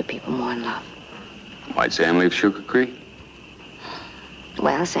never were two people more in love. Why'd Sam leave Sugar Creek?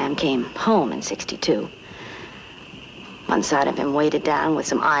 Well, Sam came home in '62. One side of him weighted down with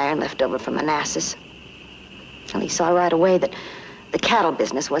some iron left over from Manassas. Well, he saw right away that the cattle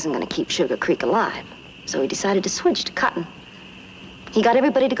business wasn't going to keep Sugar Creek alive. So he decided to switch to cotton. He got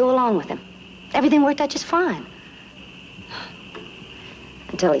everybody to go along with him. Everything worked out just fine.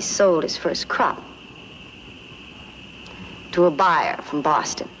 Until he sold his first crop to a buyer from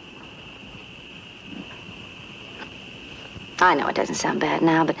Boston. I know it doesn't sound bad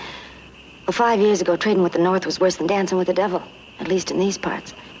now, but well, 5 years ago, trading with the North was worse than dancing with the devil, at least in these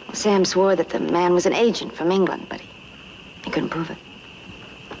parts. Well, Sam swore that the man was an agent from England, but he couldn't prove it.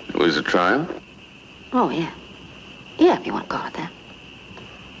 It was a trial? Oh, yeah. Yeah, if you want to call it that.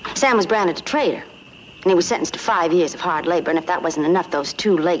 Sam was branded a traitor, and he was sentenced to 5 years of hard labor, and if that wasn't enough, those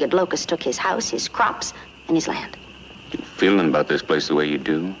two-legged locusts took his house, his crops, and his land. You feeling about this place the way you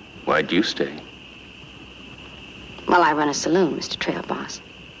do? Why'd you stay? Well, I run a saloon, Mr. Trail Boss.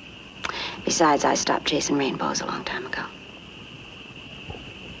 Besides, I stopped chasing rainbows a long time ago.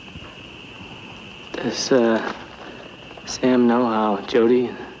 Does, Sam know how Jody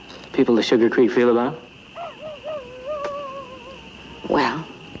and people of Sugar Creek feel about him? Well,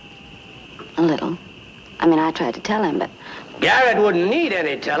 a little. I mean, I tried to tell him, but... Garrett wouldn't need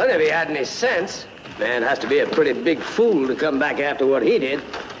any telling if he had any sense. Man has to be a pretty big fool to come back after what he did.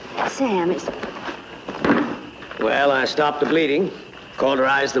 Sam is... Well, I stopped the bleeding,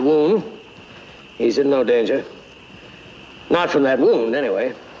 cauterized the wound. He's in no danger. Not from that wound,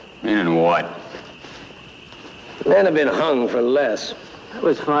 anyway. And what? Men have been hung for less. That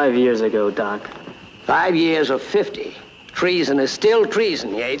was 5 years ago, Doc. 5 years or 50. Treason is still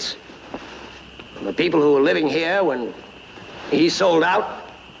treason, Yates. And the people who were living here when he sold out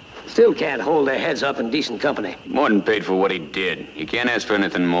still can't hold their heads up in decent company. More than paid for what he did. You can't ask for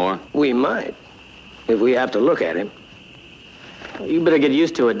anything more. We might, if we have to look at him. Well, you better get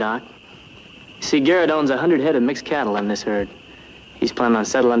used to it, Doc. See, Garrett owns 100 head of mixed cattle in this herd. He's planning on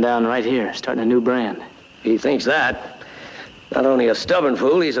settling down right here, starting a new brand. He thinks that. Not only a stubborn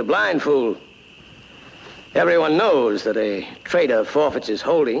fool, he's a blind fool. Everyone knows that a trader forfeits his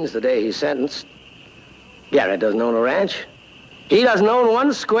holdings the day he's sentenced. Garrett doesn't own a ranch. He doesn't own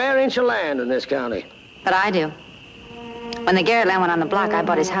 1 square inch of land in this county. But I do. When the Garrett land went on the block, I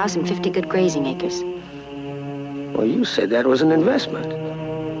bought his house and 50 good grazing acres. Well, you said that was an investment.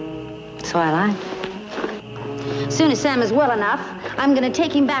 So I lied. As soon as Sam is well enough, I'm going to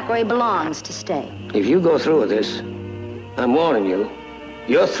take him back where he belongs to stay. If you go through with this, I'm warning you,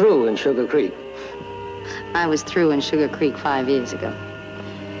 you're through in Sugar Creek. I was through in Sugar Creek 5 years ago.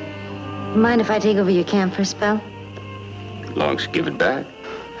 Mind if I take over your camp for a spell? As long as you give it back.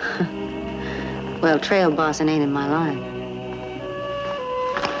 Well, trail bossing ain't in my line.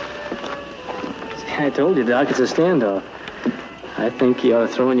 See, I told you, Doc, it's a standoff. I think you ought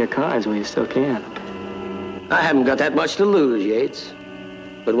to throw in your cards while you still can. I haven't got that much to lose, Yates.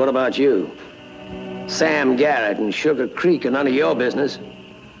 But what about you? Sam Garrett and Sugar Creek are none of your business.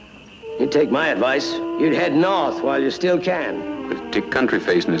 You'd take my advice. You'd head north while you still can. With Tick Country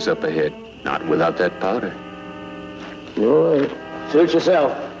facing us up ahead. Not without that powder. All right. Suit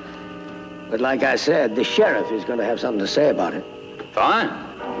yourself. But like I said, the sheriff is going to have something to say about it. Fine.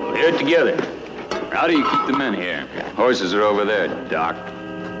 We'll hear it together. How do you keep the men here? Horses are over there, Doc.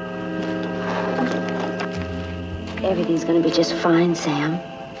 Everything's going to be just fine, Sam.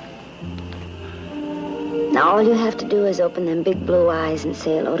 Now all you have to do is open them big blue eyes and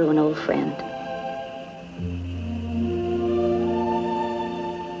say hello to an old friend.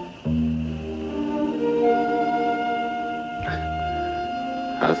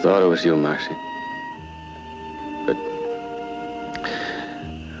 I thought it was you, Marcy. But,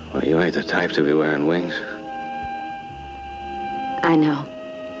 well, you ain't the type to be wearing wings. I know.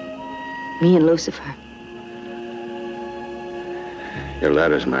 Me and Lucifer. Your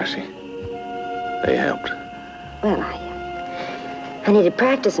letters, Marcy. They helped. Well, I needed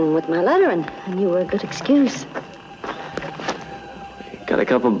practicing with my letter, and you were a good excuse. Got a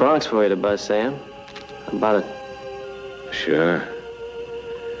couple broncs for you to buzz, Sam. How about it? Sure.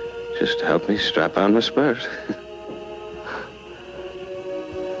 Just help me strap on my spurs.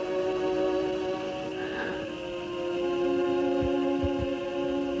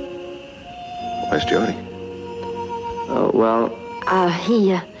 Where's Jody? Oh, well...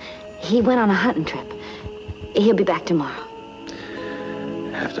 He went on a hunting trip. He'll be back tomorrow.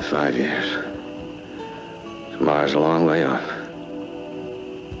 After 5 years. Tomorrow's a long way on.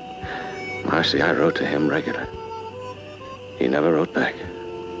 Marcy, I wrote to him regular. He never wrote back.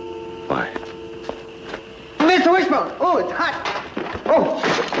 Why? Mr. Wishbone! Oh, it's hot! Oh!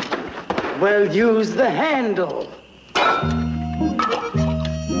 Well, use the handle.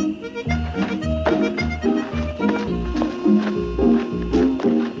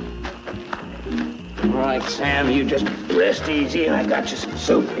 All right, Sam, you just rest easy, and I got you some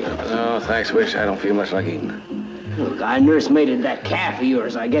soup here. No, thanks, Wish. I don't feel much like eating. Look, I nursemaided that calf of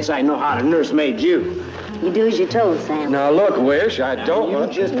yours. I guess I know how to nursemaid you. You do as you're told, Sam. Now, look, Wish, I don't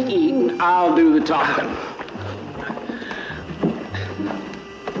want... You just eat, and I'll do the talking.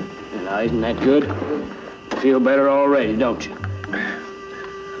 Now, isn't that good? Feel better already, don't you?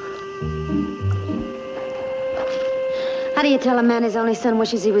 How do you tell a man his only son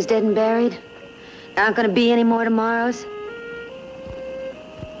wishes he was dead and buried? There aren't going to be any more tomorrows?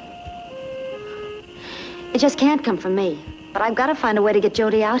 It just can't come from me. But I've got to find a way to get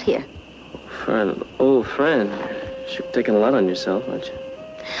Jody out here. For an old friend, you're taking a lot on yourself, aren't you?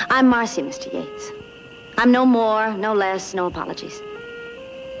 I'm Marcy, Mr. Yates. I'm no more, no less, no apologies.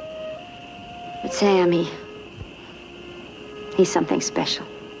 But Sam, he's something special.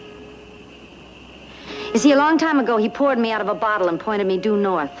 You see, a long time ago, he poured me out of a bottle and pointed me due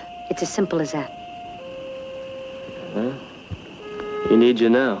north. It's as simple as that. Well, he needs you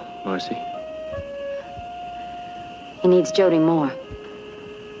now, Marcy. He needs Jody more.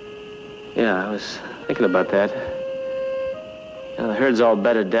 Yeah, I was thinking about that. You know, the herd's all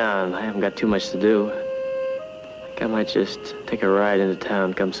bedded down. I haven't got too much to do. I think I might just take a ride into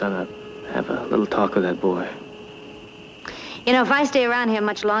town come sunup. Have a little talk with that boy. You know, if I stay around here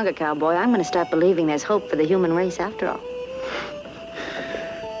much longer, Cowboy, I'm going to start believing there's hope for the human race after all.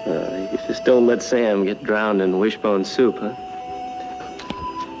 You just don't let Sam get drowned in wishbone soup, huh?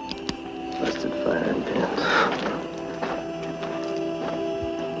 Busted frying pan.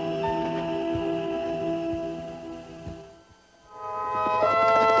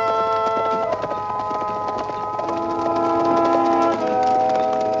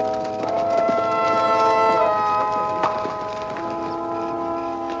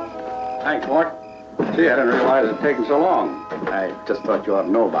 Thanks, Mort. Gee, I didn't realize it had taken so long. I just thought you ought to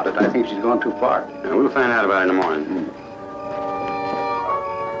know about it. I think she's gone too far. Yeah, we'll find out about it in the morning.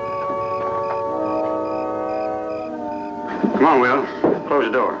 Come on, Will. Close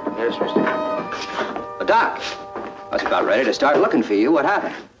the door. Yes, mister. Doc, I was about ready to start looking for you. What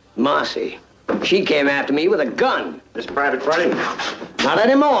happened? Marcy. She came after me with a gun. This private party? Not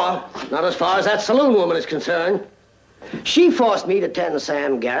anymore. Not as far as that saloon woman is concerned. She forced me to tend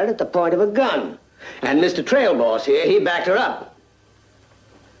Sam Garrett at the point of a gun. And Mr. Trail Boss here, he backed her up.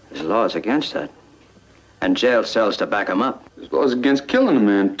 There's laws against that. And jail cells to back him up. There's laws against killing a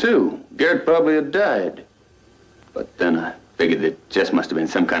man, too. Garrett probably had died. But then I figured it just must have been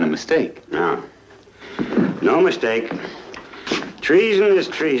some kind of mistake. No. No mistake. Treason is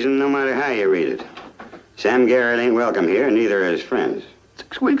treason, no matter how you read it. Sam Garrett ain't welcome here, and neither are his friends.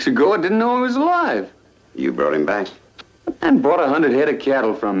 6 weeks ago, I didn't know he was alive. You brought him back? And bought 100 head of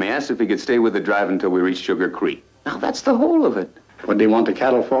cattle from me. Asked if he could stay with the drive until we reached Sugar Creek. Now, that's the whole of it. What did he want the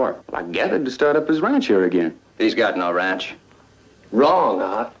cattle for? Well, I gathered to start up his ranch here again. He's got no ranch. Wrong,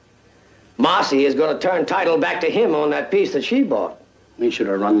 Art. Marcy is going to turn title back to him on that piece that she bought. He should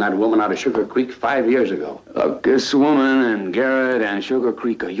have run that woman out of Sugar Creek 5 years ago. Look, this woman and Garrett and Sugar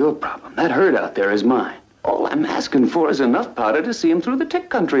Creek are your problem. That herd out there is mine. All I'm asking for is enough powder to see him through the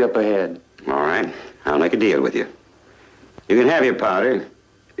tick country up ahead. All right. I'll make a deal with you. You can have your powder if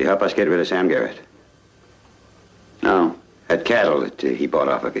you help us get rid of Sam Garrett. No. That cattle that he bought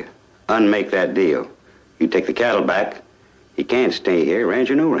off of you. Unmake that deal. You take the cattle back. He can't stay here, ranch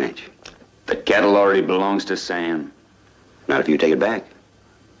or no ranch. The cattle already belongs to Sam. Not if you take it back.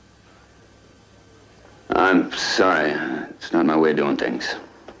 I'm sorry. It's not my way of doing things.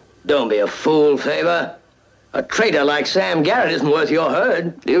 Don't be a fool, Favor. A traitor like Sam Garrett isn't worth your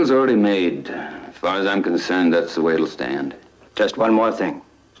herd. Deal's already made. As far as I'm concerned, that's the way it'll stand. Just one more thing.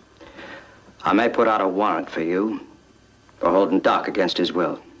 I may put out a warrant for you for holding Doc against his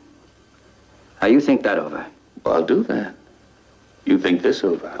will. Now, you think that over? Well, I'll do that. You think this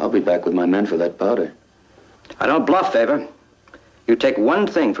over. I'll be back with my men for that powder. I don't bluff, Favor. You take one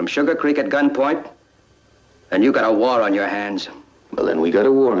thing from Sugar Creek at gunpoint, and you got a war on your hands. Well, then we got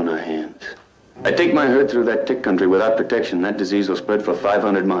a war on our hands. I take my herd through that tick country without protection. That disease will spread for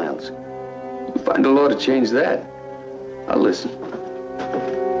 500 miles. You find a law to change that, I'll listen.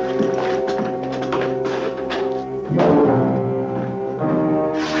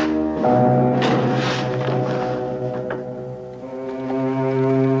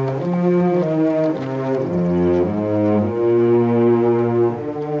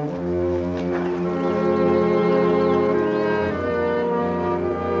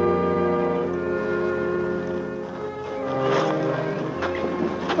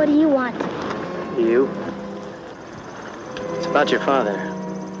 What do you want? You? It's about your father.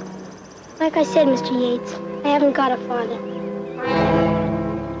 Like I said, Mr. Yates, I haven't got a father.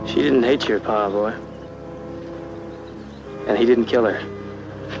 She didn't hate your pa, boy. And he didn't kill her.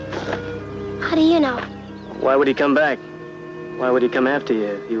 How do you know? Why would he come back? Why would he come after you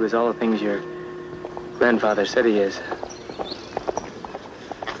if he was all the things your grandfather said he is?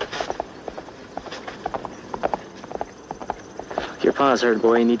 Your pa's hurt,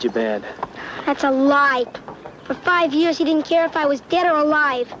 boy. He needs you bad. That's a lie. For 5 years, he didn't care if I was dead or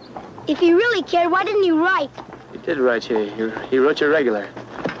alive. If he really cared, why didn't he write? He did write you. He wrote you regular.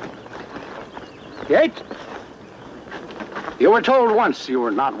 Yates, you were told once you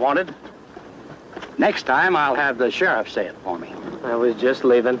were not wanted. Next time, I'll have the sheriff say it for me. I was just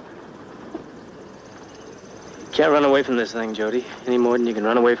leaving. Can't run away from this thing, Jody, any more than you can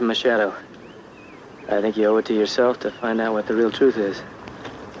run away from a shadow. I think you owe it to yourself to find out what the real truth is.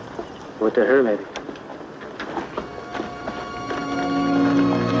 Owe it to her, maybe.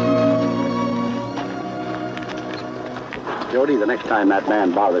 Jody, the next time that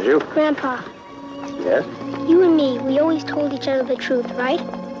man bothers you... Grandpa, Yes? you and me, we always told each other the truth, right?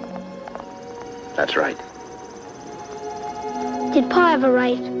 That's right. Did Pa ever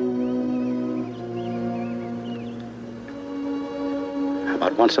write?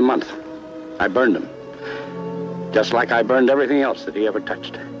 About once a month. I burned him. Just like I burned everything else that he ever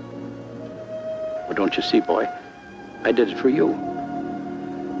touched. But don't you see, boy? I did it for you.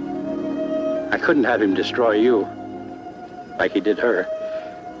 I couldn't have him destroy you like he did her.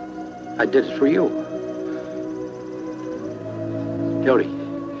 I did it for you. Jody,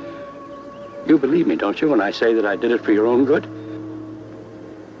 you believe me, don't you, when I say that I did it for your own good?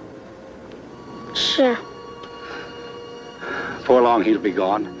 Sure. Before long, he'll be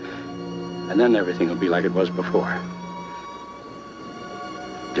gone. And then everything will be like it was before.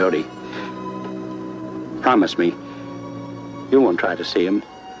 Jody, promise me you won't try to see him.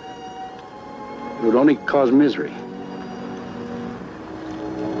 It would only cause misery.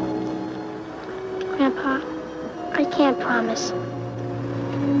 Grandpa, I can't promise.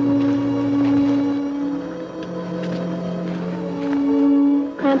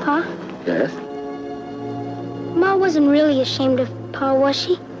 Grandpa, Yes? Ma wasn't really ashamed of Pa, was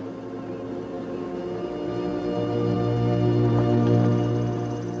she?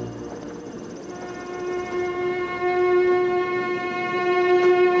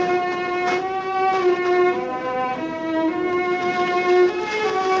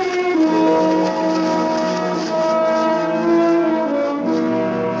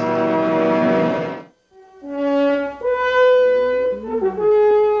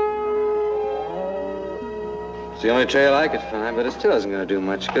 It's the only trail I could find, but it still isn't going to do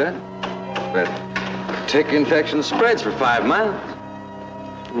much good. But tick infection spreads for 5 miles.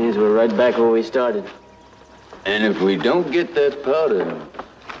 Means we're right back where we started. And if we don't get that powder,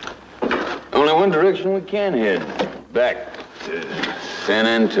 only one direction we can head. Back to San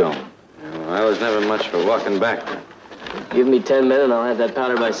Antonio. Well, I was never much for walking back. Give me 10 men and I'll have that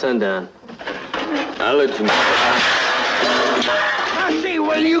powder by sundown. I'll let you know. Now, see,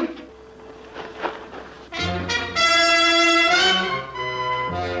 will you?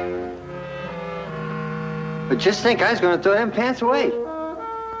 But just think, I was going to throw them pants away.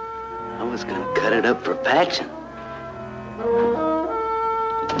 I was going to cut it up for patching.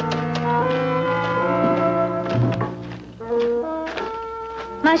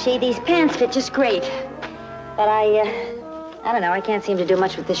 Mushy, these pants fit just great. But I don't know, I can't seem to do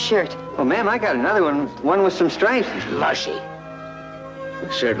much with this shirt. Well, ma'am, I got another one with some stripes. Mushy.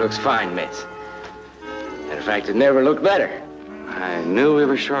 The shirt looks fine, miss. Matter of fact, it never looked better. I knew we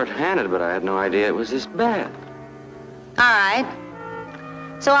were short-handed, but I had no idea it was this bad. All right.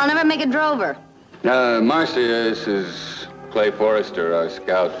 So I'll never make a drover. Marcy, this is Clay Forrester, our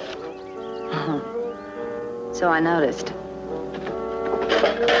scout. So I noticed.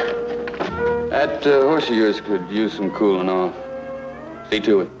 That horse of yours could use some cooling off. See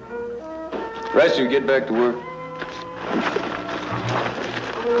to it. Rest of you get back to work.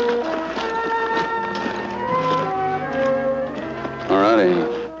 All righty.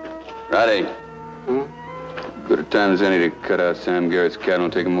 Righty. Good a time as any to cut out Sam Garrett's cattle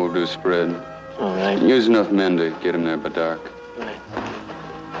and take him over to a spread. All right. Use enough men to get him there by dark. Right.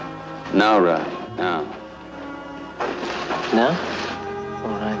 Now, Roddy. Now. Now?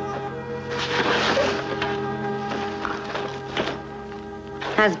 All right.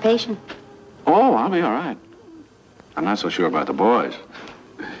 How's the patient? Oh, I'll be all right. I'm not so sure about the boys.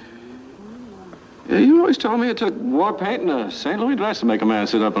 Yeah, you always told me it took war paint and a St. Louis dress to make a man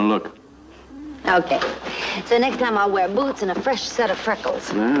sit up and look. Okay. So next time I'll wear boots and a fresh set of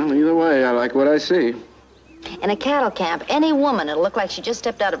freckles. Well, either way, I like what I see. In a cattle camp, any woman will look like she just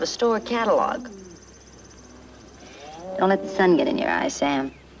stepped out of a store catalog. Don't let the sun get in your eyes,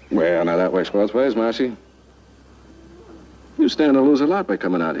 Sam. Well, now that way sports ways, Marcy. You stand to lose a lot by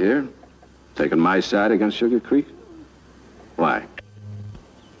coming out here. Taking my side against Sugar Creek. Why?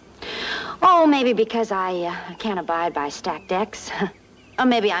 Oh, maybe because I can't abide by stacked decks. Or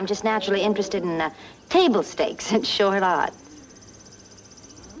maybe I'm just naturally interested in table stakes and short odds.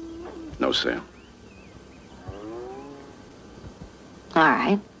 No, Sam. All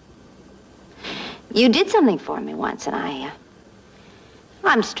right. You did something for me once, and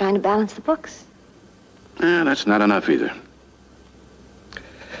I'm just trying to balance the books. That's not enough either.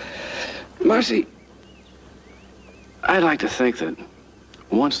 Marcy, I'd like to think that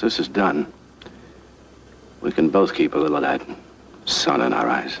once this is done, we can both keep a little of that sun in our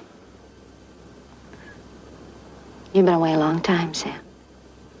eyes. You've been away a long time, Sam.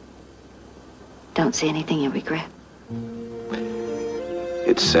 Don't see anything you regret.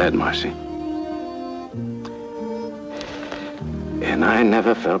 It's sad, Marcy. And I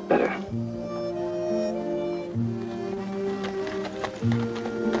never felt better.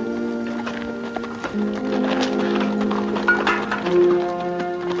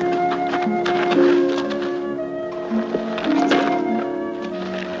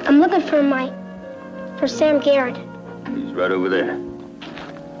 I'm looking for Sam Garrett. He's right over there.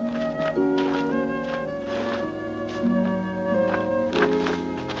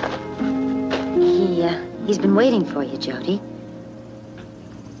 He's been waiting for you, Jody.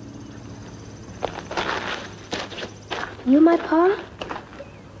 You my pa?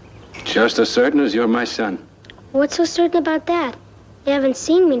 Just as certain as you're my son. What's so certain about that? You haven't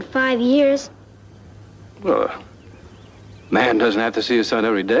seen me in 5 years. Well, a man doesn't have to see his son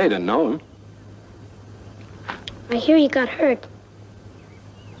every day to know him. I hear you got hurt.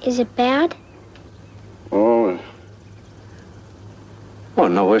 Is it bad? Oh, well,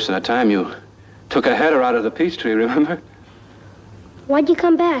 no worse than the time you took a header out of the peach tree, remember? Why'd you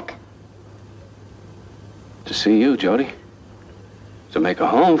come back? To see you, Jody. To make a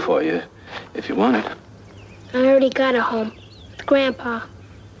home for you, if you want it. I already got a home with Grandpa.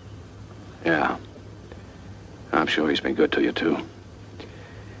 Yeah. I'm sure he's been good to you, too.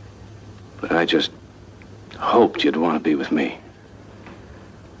 But I just hoped you'd want to be with me.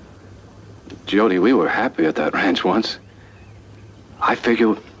 Jody, we were happy at that ranch once. I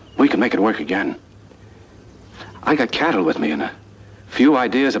figure we can make it work again. I got cattle with me and a few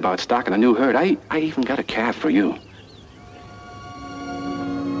ideas about stocking a new herd. I even got a calf for you.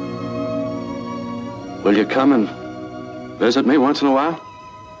 Will you come and visit me once in a while?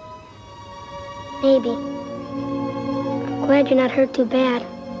 Maybe. Glad you're not hurt too bad.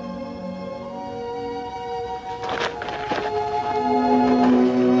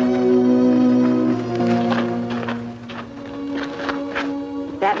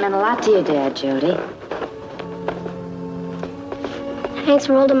 That meant a lot to your dad, Jody. Thanks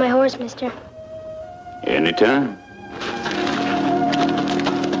for holding my horse, mister. Anytime.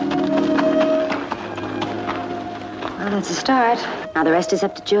 Well, that's a start. Now the rest is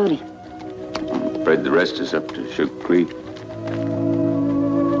up to Jody. I'm afraid the rest is up to Sugar Creek.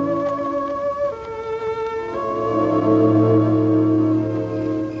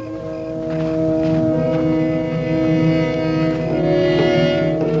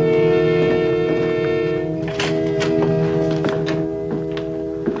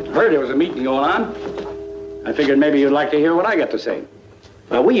 Heard there was a meeting going on. I figured maybe you'd like to hear what I got to say.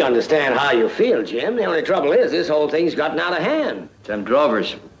 Well, we understand how you feel, Jim. The only trouble is this whole thing's gotten out of hand. Them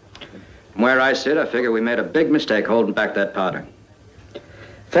drovers. From where I sit, I figure we made a big mistake holding back that powder.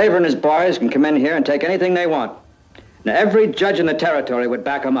 Favor and his boys can come in here and take anything they want. Now, every judge in the territory would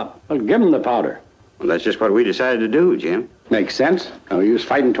back them up. Well, give them the powder. Well, that's just what we decided to do, Jim. Makes sense. No use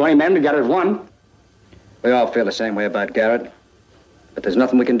fighting 20 men to get it one. We all feel the same way about Garrett. But there's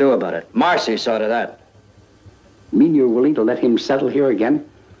nothing we can do about it. Marcy saw to that. Mean you're willing to let him settle here again?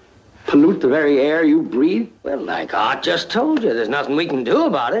 Pollute the very air you breathe? Well, like Art just told you, there's nothing we can do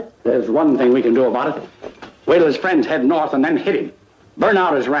about it. There's one thing we can do about it. Wait till his friends head north and then hit him. Burn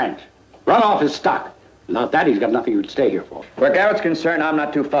out his ranch. Run off his stock. Without that, he's got nothing to stay here for. Where Garrett's concerned, I'm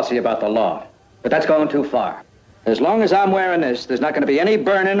not too fussy about the law. But that's going too far. As long as I'm wearing this, there's not going to be any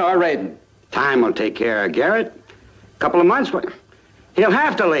burning or raiding. Time will take care of Garrett. A couple of months, he'll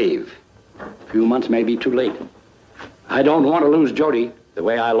have to leave. A few months may be too late. I don't want to lose Jody the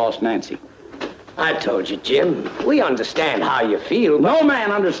way I lost Nancy. I told you, Jim. We understand how you feel, but... No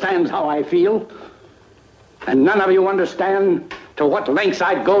man understands how I feel. And none of you understand to what lengths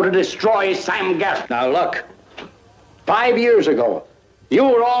I'd go to destroy Sam Garrett. Now, look. 5 years ago, you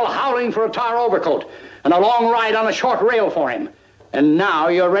were all howling for a tar overcoat and a long ride on a short rail for him. And now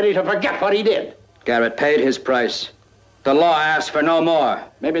you're ready to forget what he did. Garrett paid his price. The law asks for no more.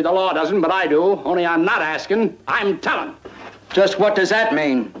 Maybe the law doesn't, but I do. Only I'm not asking. I'm telling. Just what does that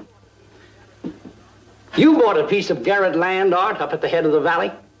mean? You bought a piece of Garrett land, Art, up at the head of the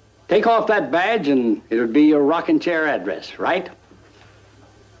valley. Take off that badge and it would be your rocking chair address, right?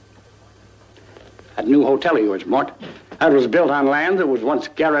 That new hotel of yours, Mort. That was built on land that was once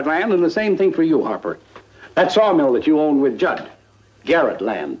Garrett land, and the same thing for you, Harper. That sawmill that you owned with Judd. Garrett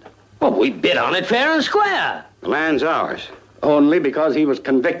land. Well, we bid on it fair and square. The land's ours. Only because he was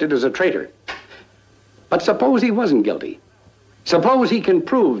convicted as a traitor. But suppose he wasn't guilty. Suppose he can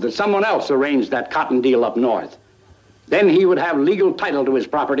prove that someone else arranged that cotton deal up north. Then he would have legal title to his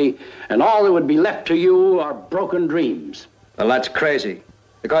property, and all that would be left to you are broken dreams. Well, that's crazy.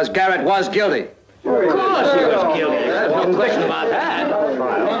 Because Garrett was guilty. Of course he was guilty. There's no question about that.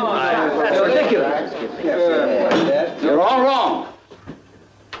 That's ridiculous. You're all wrong.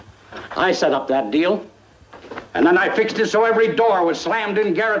 I set up that deal, and then I fixed it so every door was slammed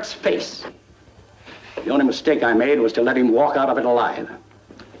in Garrett's face. The only mistake I made was to let him walk out of it alive.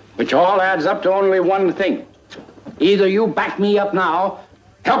 Which all adds up to only one thing. Either you back me up now,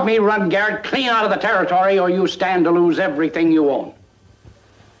 help me run Garrett clean out of the territory, or you stand to lose everything you own.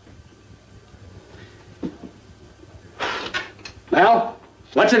 Well,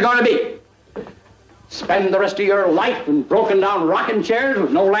 what's it going to be? Spend the rest of your life in broken down rocking chairs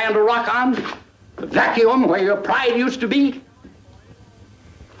with no land to rock on? A vacuum where your pride used to be?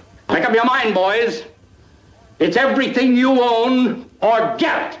 Make up your mind, boys. It's everything you own or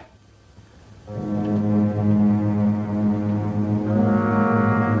Garrett.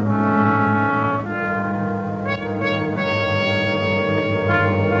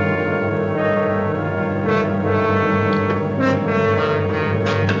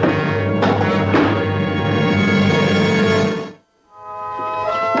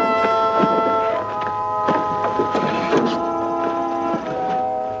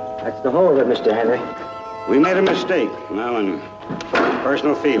 That's the whole of it, Mr. Henry. We made a mistake, allowing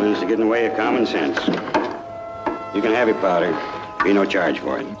personal feelings to get in the way of common sense. You can have your powder. Be no charge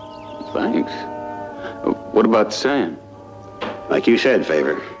for it. Thanks. What about Sam? Like you said,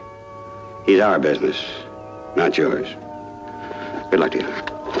 Favor, he's our business, not yours. Good luck to you.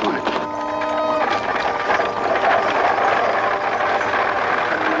 All right.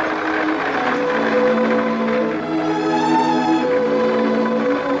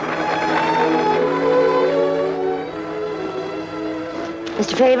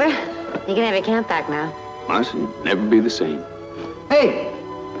 Mr. Favor, you can have your camp back now. Marcy, never be the same. Hey!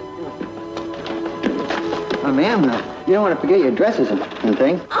 Oh, ma'am, you don't want to forget your dresses and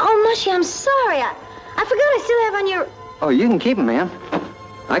thing. Oh, Mushy, I'm sorry. I forgot I still have on your... Oh, you can keep them, ma'am.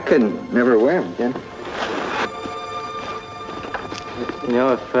 I couldn't never wear them again. You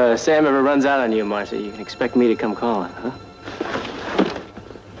know, if Sam ever runs out on you, Marcy, you can expect me to come calling, huh?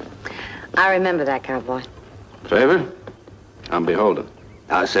 I remember that, Cowboy. Favor? I'm beholden.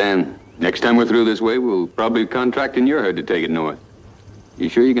 Now, Sam, next time we're through this way, we'll probably contract in your herd to take it north. You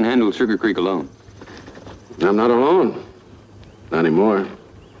sure you can handle Sugar Creek alone? I'm not alone. Not anymore.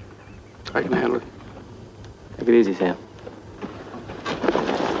 I can handle it. Take it easy, Sam.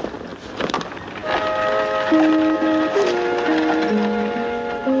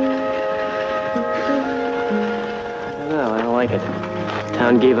 I don't like it.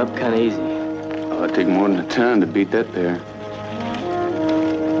 Town gave up kind of easy. Oh, it'd take more than a town to beat that pair.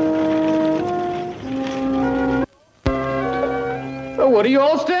 So what are you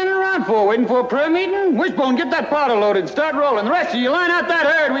all standing around for? Waiting for a prayer meeting? Wishbone, get that powder loaded. Start rolling. The rest of you, line out that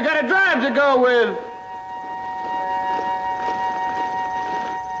herd. We got a drive to go with.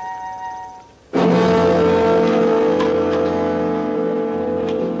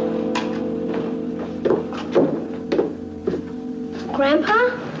 Grandpa?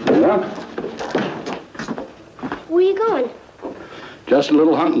 Yeah? Where you going? Just a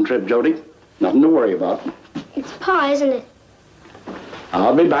little hunting trip, Jody. Nothing to worry about. It's Pa, isn't it?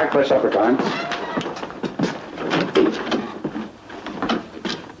 I'll be back by supper time.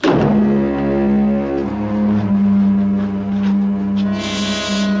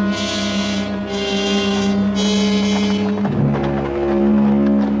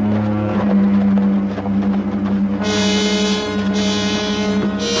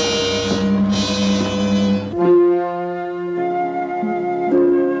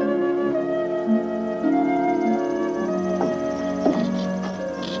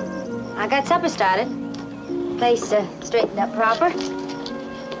 Supper started. Place straightened up proper.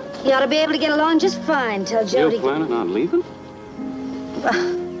 You ought to be able to get along just fine till Jody... You planning on leaving?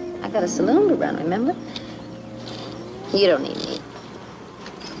 Well, I got a saloon to run, remember? You don't need me.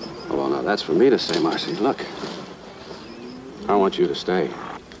 Well, now, that's for me to say, Marcy. Look, I want you to stay.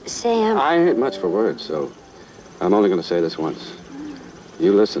 Sam... I ain't much for words, so I'm only going to say this once.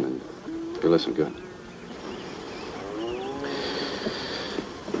 You listen, and you listen good.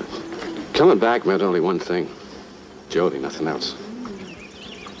 Coming back meant only one thing. Jody, nothing else.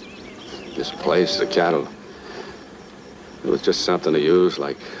 This place, the cattle, it was just something to use,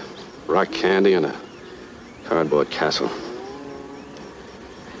 like rock candy in a cardboard castle.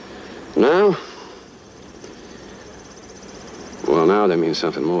 Now? Well, now they mean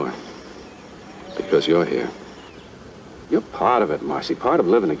something more. Because you're here. You're part of it, Marcy, part of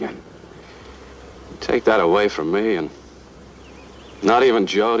living again. Take that away from me, and not even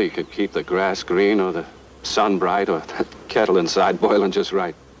Jody could keep the grass green or the sun bright or that kettle inside boiling just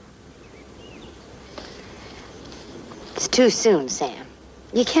right. It's too soon, Sam.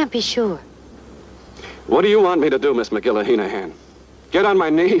 You can't be sure. What do you want me to do, Miss McGill-Heenahan? Get on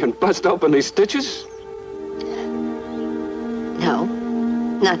my knee and bust open these stitches? No,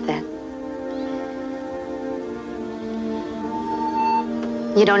 not that.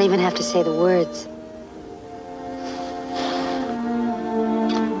 You don't even have to say the words.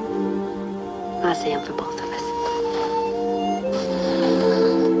 I'll say them for both of us.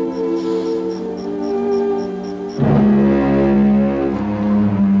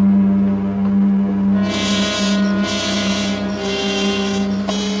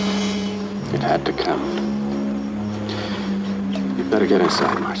 It had to come. You better get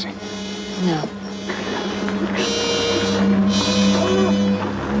inside, Marcy. No.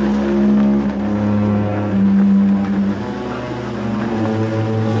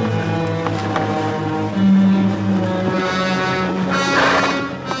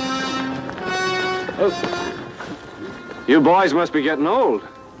 You boys must be getting old.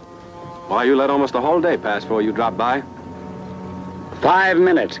 Why, you let almost a whole day pass before you dropped by. 5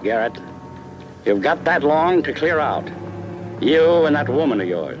 minutes, Garrett. You've got that long to clear out. You and that woman of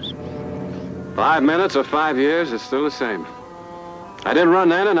yours. 5 minutes or 5 years, it's still the same. I didn't run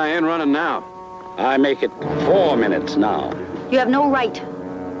then, and I ain't running now. I make it 4 minutes now. You have no right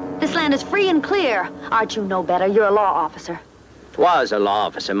This land is free and clear. Aren't you no better? You're a law officer. Was a law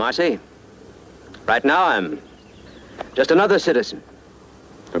officer, Marcy. Right now, I'm just another citizen.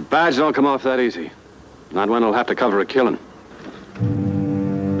 The badge don't come off that easy. Not one will have to cover a killing.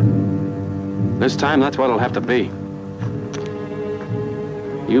 This time, that's what it'll have to be.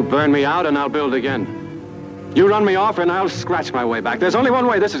 You burn me out, and I'll build again. You run me off, and I'll scratch my way back. There's only one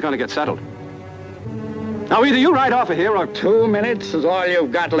way this is going to get settled. Now, either you ride off of here, or 2 minutes is all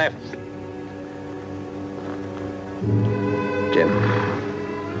you've got left. Jim,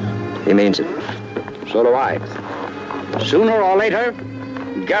 he means it. So do I. Sooner or later,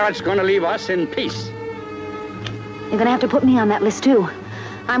 Garrett's going to leave us in peace. You're gonna have to put me on that list, too.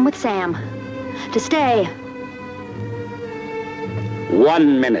 I'm with Sam. To stay.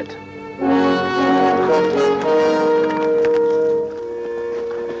 1 minute.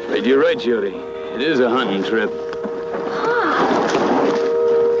 But you're right, Jody. It is a hunting trip.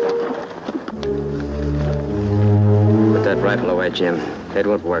 Put that rifle away, Jim. It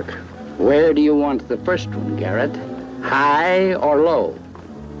won't work. Where do you want the first one, Garrett? High or low?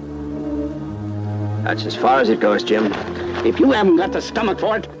 That's as far as it goes, Jim. If you haven't got the stomach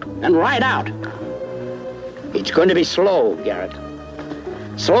for it, then ride out. It's going to be slow, Garrett.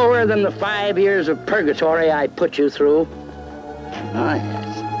 Slower than the 5 years of purgatory I put you through. Oh,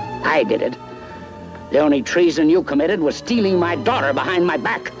 yes. I did it. The only treason you committed was stealing my daughter behind my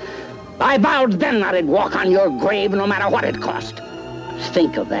back. I vowed then that I'd walk on your grave no matter what it cost.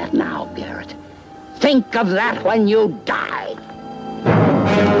 Think of that now, Garrett. Think of that when you die.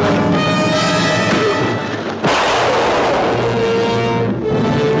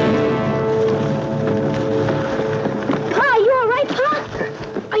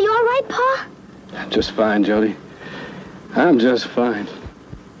 I'm just fine, Jody. I'm just fine.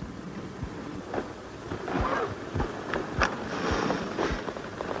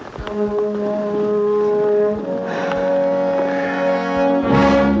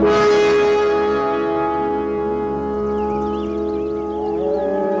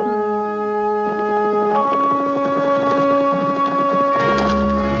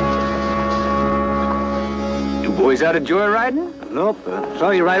 You boys out of joyriding? Nope. Saw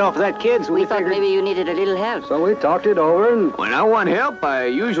you right off of that kid, so We thought maybe you needed a little help. So we talked it over, and when I want help, I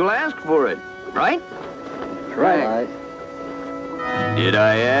usually ask for it. Right? Right. Did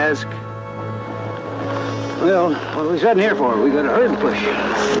I ask? Well, what are we sitting here for? We got a herd to push.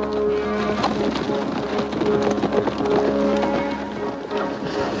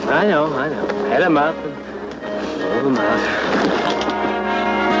 I know. Head him up and move him out.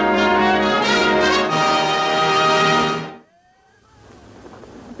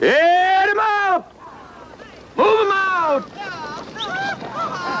 Hit him up! Move him out!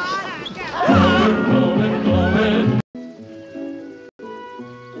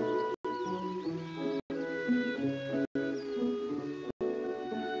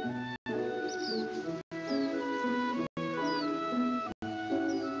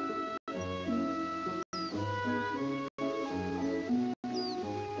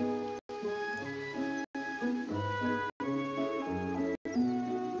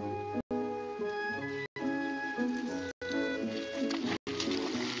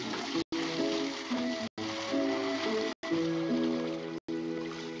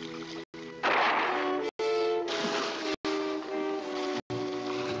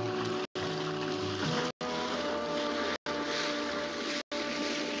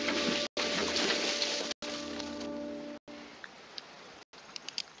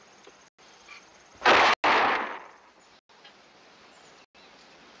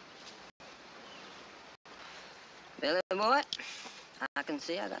 Billy boy, I can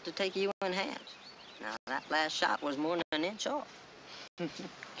see I got to take you in hands. Now, that last shot was more than an inch off.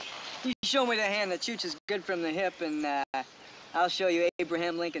 You show me the hand that shoots as good from the hip, and I'll show you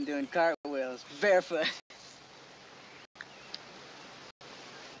Abraham Lincoln doing cartwheels, barefoot.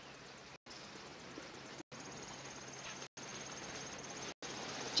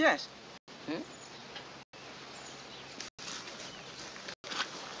 Jess. Hmm?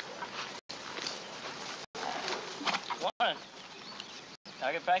 Warren,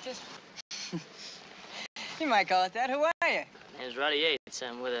 target practice? You might call it that. Who are you? My name's Roddy Yates.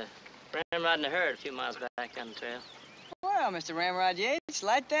 I'm with a ramrod and a herd a few miles back on the trail. Well, Mr. Ramrod Yates,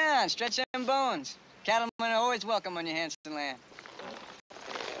 light down, stretch them bones. Cattlemen are always welcome on your Hanson land.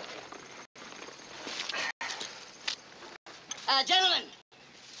 Gentlemen.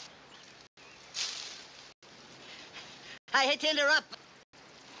 I hate to interrupt.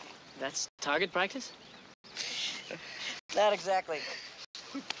 That's target practice? Not exactly.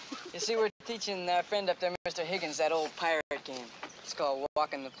 You see, we're teaching our friend up there, Mr. Higgins, that old pirate game. It's called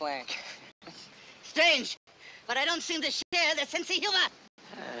walking the plank. Strange, but I don't seem to share the sense of humor.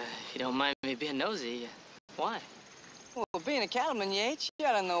 If you don't mind me being nosy, why? Well, being a cattleman, Yates, you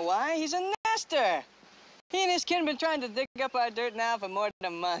ought to know why. He's a nester. He and his kin have been trying to dig up our dirt now for more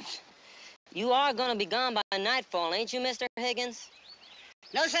than a month. You are gonna be gone by nightfall, ain't you, Mr. Higgins?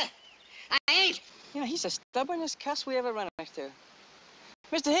 No, sir. I ain't. You know, he's the stubbornest cuss we ever run into.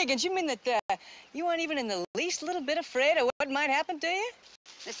 Mr. Higgins, you mean that you aren't even in the least little bit afraid of what might happen to you?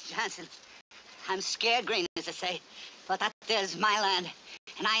 Mr. Johnson, I'm scared green, as I say. But that there's my land,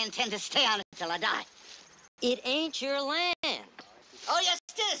 and I intend to stay on it till I die. It ain't your land. Oh, yes,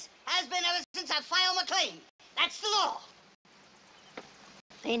 it is. Has been ever since I filed my claim. That's the law.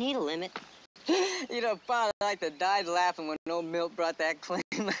 Ain't he the limit? You know, Father like to died laughing when old Milt brought that claim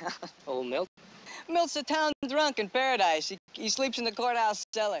out. Old Milt? Milt's a town drunk in paradise. He sleeps in the courthouse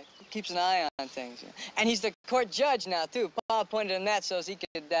cellar. Keeps an eye on things. And he's the court judge now, too. Pa appointed him that so he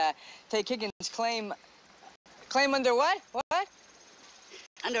could take Higgins' claim... Claim under what? What?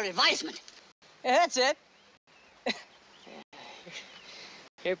 Under advisement. Yeah, that's it.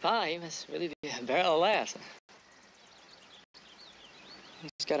 Your Pa, he must really be a barrel of laughs.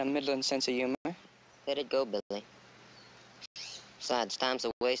 He's got a middling sense of humor. Let it go, Billy. Besides, time's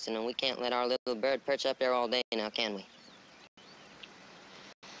a wasting, and we can't let our little bird perch up there all day now, can we?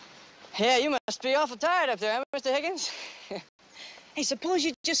 Yeah, you must be awful tired up there, huh, Mr. Higgins? Hey, suppose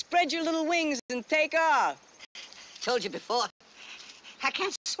you just spread your little wings and take off. Told you before. I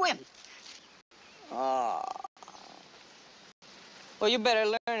can't swim. Oh. Well, you better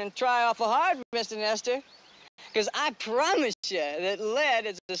learn and try awful hard, Mr. Nestor. Because I promise you that lead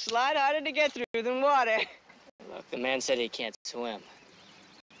is a lot harder to get through than water. Look, the man said he can't swim.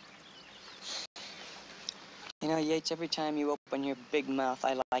 You know, Yates, every time you open your big mouth,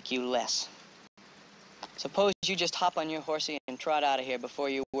 I like you less. Suppose you just hop on your horsey and trot out of here before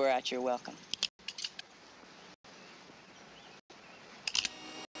you wear out your welcome.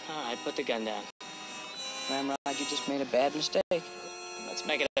 All right, put the gun down. Ramrod, you just made a bad mistake. Let's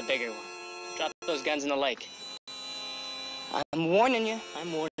make it a bigger one. Drop those guns in the lake. I'm warning you.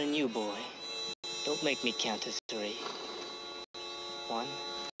 I'm warning you, boy. Don't make me count to 3. 1.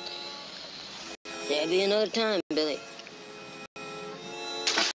 There'll be another time, Billy.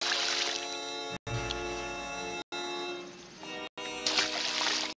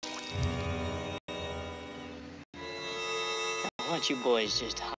 Why don't you boys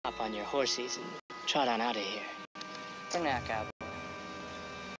just hop on your horses and trot on out of here? For now, Cowboy.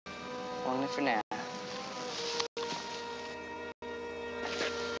 Only for now.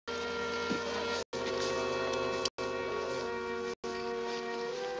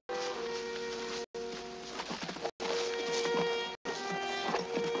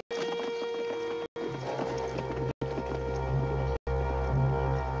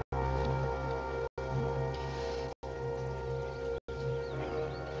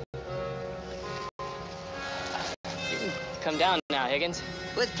 Come down now, Higgins.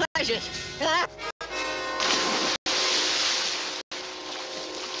 With pleasure.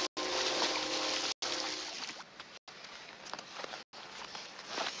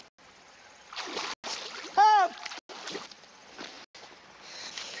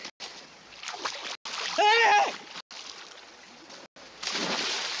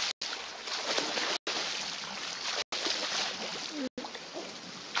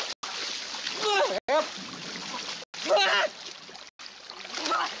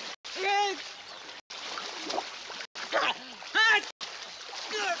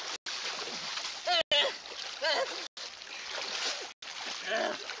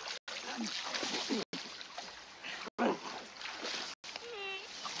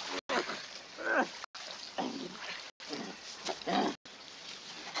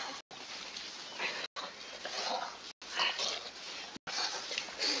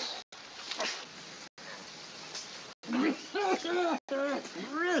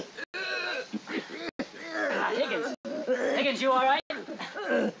 Higgins, you all right?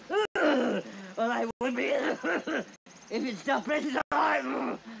 Well, I would be if it stopped pressing so hard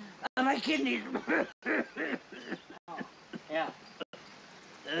on my kidneys. Yeah.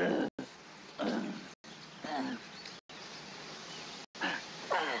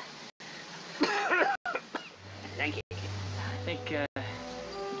 Thank you. I think you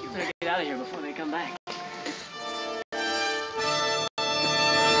better get out of here before they come back.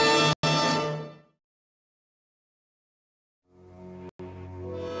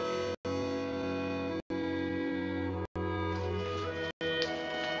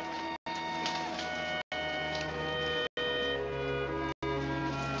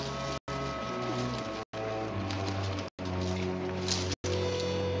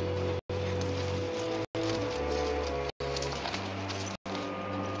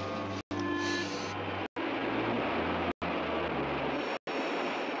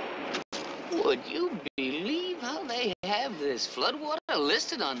 Would you believe how they have this floodwater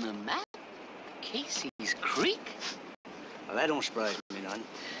listed on the map? Casey's Creek? Well, that don't surprise me none.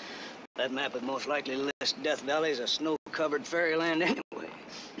 That map would most likely list Death Valley as a snow-covered fairyland anyway.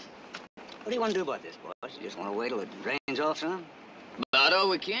 What do you want to do about this, boss? You just want to wait till it rains off some? About all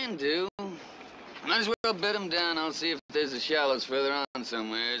we can do. Might as well bed them down. I'll see if there's a shallows further on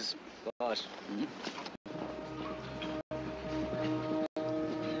somewheres. Boss.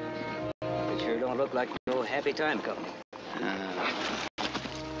 It sure don't look like no happy time coming.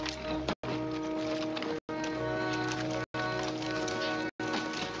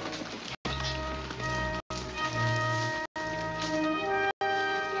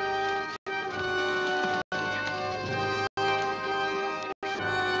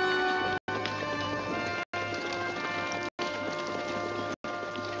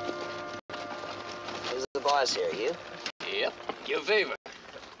 Boss here, you? Yep, your favor.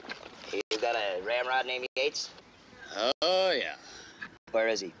 You got a ramrod named Yates? Oh, yeah. Where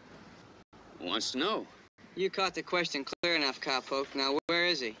is he? Wants to know. You caught the question clear enough, cowpoke. Now, where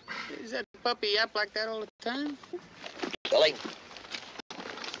is he? Is that puppy yap like that all the time? Billy.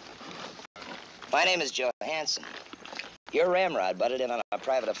 My name is Johansson. Your ramrod butted in on a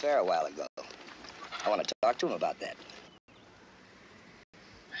private affair a while ago. I want to talk to him about that.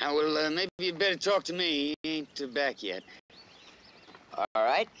 Well, maybe you'd better talk to me. He ain't back yet. All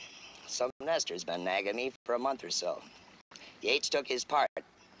right. Some nester's been nagging me for a month or so. Yates took his part.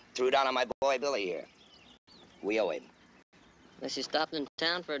 Threw down on my boy Billy here. We owe him. Unless you stopped in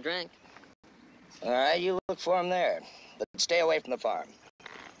town for a drink. All right, you look for him there. But stay away from the farm.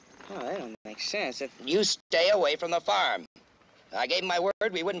 Oh, that don't make sense. You stay away from the farm. I gave him my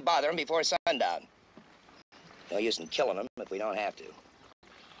word we wouldn't bother him before sundown. No use in killing him if we don't have to.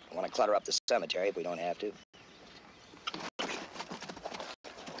 I want to clutter up the cemetery if we don't have to.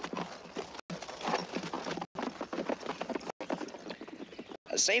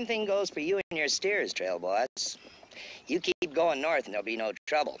 The same thing goes for you and your steers, trail boss. You keep going north and there'll be no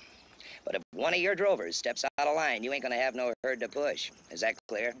trouble. But if one of your drovers steps out of line, you ain't gonna have no herd to push. Is that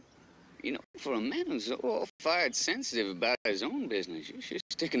clear? You know, for a man who's all fired sensitive about his own business, you're sure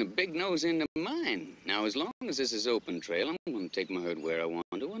sticking a big nose into mine. Now, as long as this is open trail, I'm going to take my herd where I want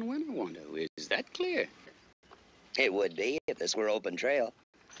to and when I want to. Is that clear? It would be if this were open trail.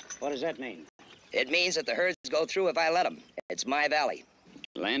 What does that mean? It means that the herds go through if I let them. It's my valley.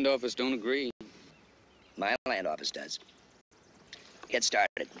 Land office don't agree. My land office does. Get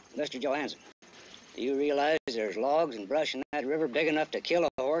started. Mr. Johansson, do you realize there's logs and brush in that river big enough to kill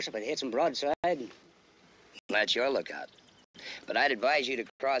a horse if it hits him broadside? That's your lookout. But I'd advise you to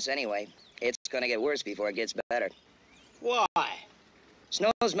cross anyway. It's going to get worse before it gets better. Why?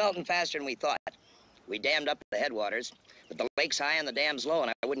 Snow's melting faster than we thought. We dammed up the headwaters, but the lake's high and the dam's low, and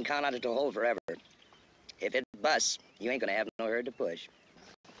I wouldn't count on it to hold forever. If it busts, you ain't going to have no herd to push.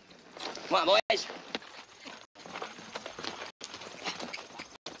 Come on, boys.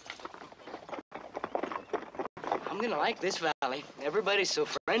 I'm gonna like this valley. Everybody's so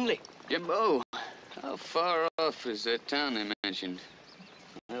friendly. Jimbo, how far off is that town they mentioned?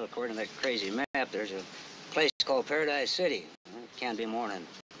 Well, according to that crazy map, there's a place called Paradise City. It can't be more than an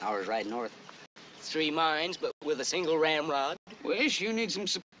hour's ride north. 3 mines, but with a single ramrod. Wish you need some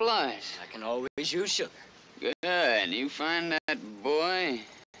supplies. I can always use sugar. Good. And you find that boy,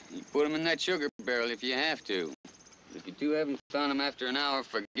 you put him in that sugar barrel if you have to. If you two haven't found him after an hour,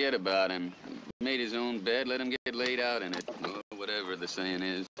 forget about him. He made his own bed, let him get laid out in it. Or whatever the saying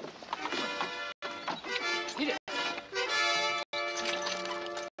is.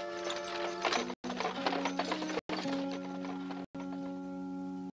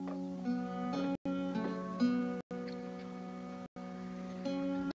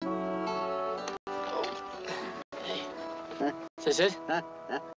 Is this it?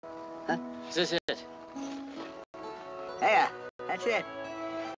 Is this it? Yeah, that's it.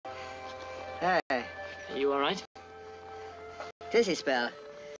 Hey. You all right? Dizzy spell.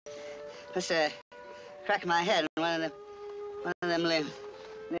 Just crack my head in one of them limbs.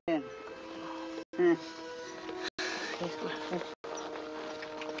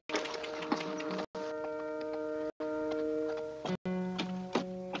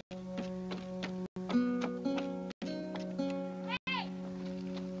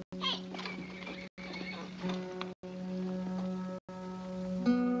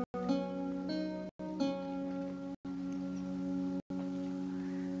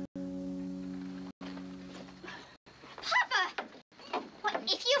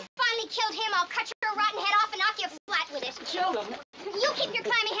 If you finally killed him, I'll cut your rotten head off and knock you flat with it. Children. You keep your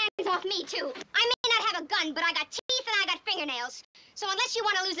clammy hands off me, too. I may not have a gun, but I got teeth and I got fingernails. So unless you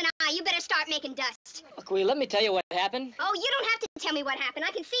want to lose an eye, you better start making dust. Look, will you let me tell you what happened? Oh, you don't have to tell me what happened.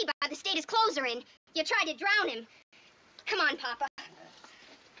 I can see by the state his clothes are in. You tried to drown him. Come on, Papa.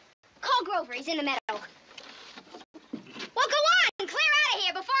 Call Grover. He's in the meadow. Well, go on. Clear out of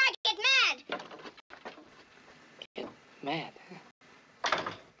here before I get mad. Get mad?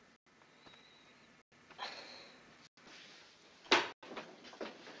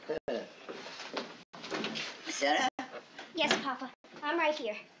 Sarah? Yes, Papa. I'm right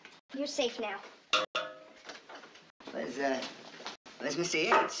here. You're safe now. Where's Mr.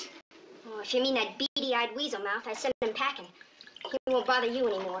 Yates? Oh, if you mean that beady-eyed weasel mouth, I sent him packing. He won't bother you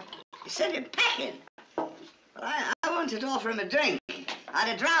anymore. You sent him packing? Well, I wanted to offer him a drink. I'd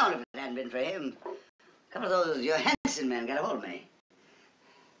have drowned if it hadn't been for him. A couple of those Johansson men got a hold of me.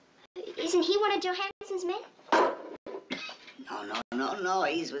 Isn't he one of Johansson's men? No.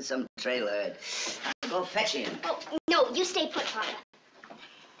 He's with some trailer. I'll go fetch him. Oh, no, you stay put, Papa.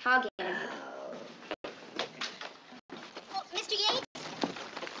 I'll get him. Oh, Mr. Yates?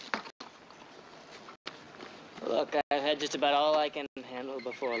 Look, I've had just about all I can handle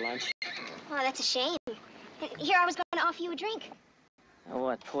before lunch. Oh, that's a shame. Here, I was going to offer you a drink.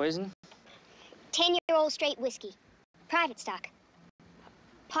 What, poison? 10-year-old straight whiskey. Private stock.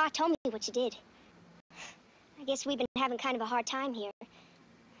 Pa told me what you did. I guess we've been having kind of a hard time here.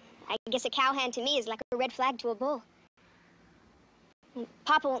 I guess a cowhand to me is like a red flag to a bull. And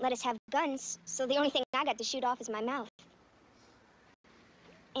Papa won't let us have guns, so the only thing I got to shoot off is my mouth.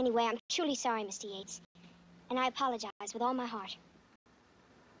 Anyway, I'm truly sorry, Mr. Yates. And I apologize with all my heart.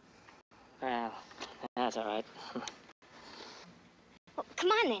 Well, that's all right. Well, come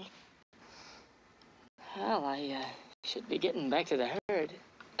on, then. Well, I should be getting back to the herd.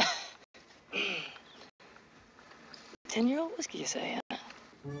 10-year-old whiskey, you say, huh?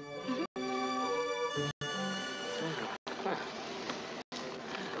 Huh.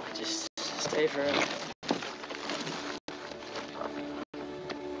 Just stay forever.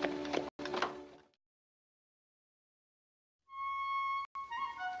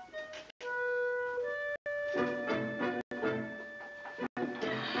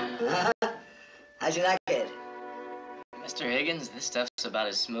 How'd you like it? Mr. Higgins, this stuff's about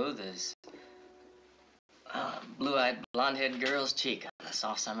as smooth as blue-eyed, blonde-haired girl's cheek on a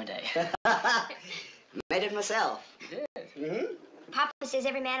soft summer day. Made it myself. You did? Mm-hmm. Papa says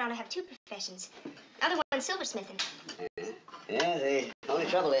every man ought to have two professions. Other one's silversmithing. Yeah, the only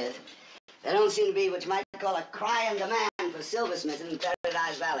trouble is, there don't seem to be what you might call a crying demand for silversmithing in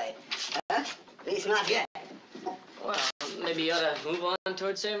Paradise Valley. Huh? At least not yet. Well, maybe you ought to move on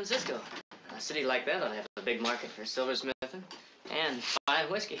towards San Francisco. A city like that ought to have a big market for silversmithing and fine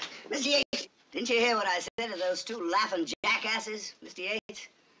whiskey. Mr. Yates, didn't you hear what I said to those two laughing jackasses, Mr. Yates?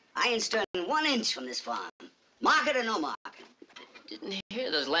 I ain't stirring 1 inch from this farm. Market or no market. Didn't hear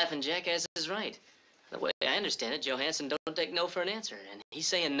those laughing jackasses right. The way I understand it, Johansson don't take no for an answer, and he's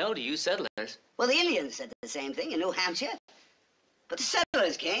saying no to you settlers. Well, the Indians said the same thing in New Hampshire. But the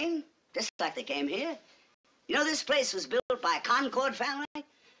settlers came, just like they came here. You know, this place was built by a Concord family.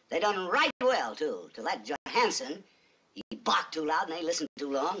 They done right well, too, till that Johansson, he barked too loud and they listened too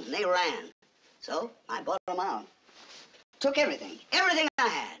long, and they ran. So I bought them out. Took everything I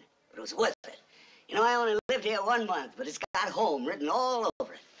had, but it was worth it. You know, I only lived here 1 month, but it's got home written all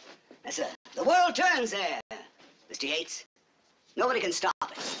over it. That's the world turns there, Mr. Yates. Nobody can stop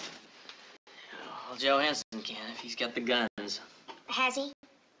it. Well, Johansson can if he's got the guns. Has he?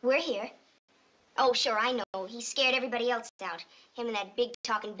 We're here. Oh, sure, I know. He scared everybody else out. Him and that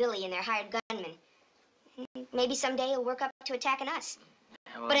big-talking Billy and their hired gunmen. Maybe someday he'll work up to attacking us.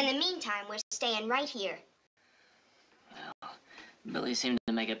 Well, but in the meantime, we're staying right here. Well, Billy seemed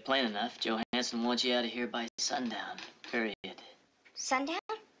to make it plain enough. Johansson wants you out of here by sundown, period. Sundown?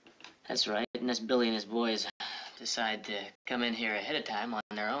 That's right, unless Billy and his boys decide to come in here ahead of time on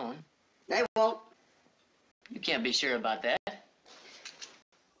their own. They won't. You can't be sure about that.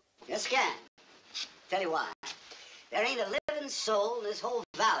 Yes, can. Tell you why. There ain't a living soul in this whole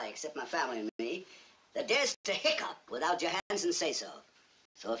valley, except my family and me, that dares to hiccup without Johansson say so.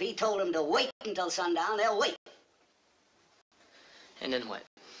 So if he told them to wait until sundown, they'll wait. And then what?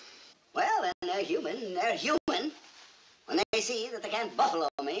 Well, then they're human. They're human. When they see that they can't buffalo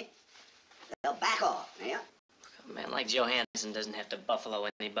me, they'll back off, yeah? A man like Johansson doesn't have to buffalo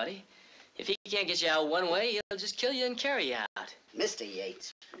anybody. If he can't get you out one way, he'll just kill you and carry you out. Mr.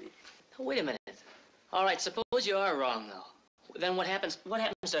 Yates. Oh, wait a minute. All right, suppose you are wrong, though. Then what happens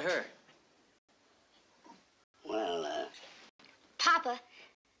to her? Well, Papa,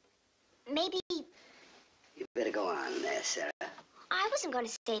 maybe... You better go on there, Sarah. I wasn't going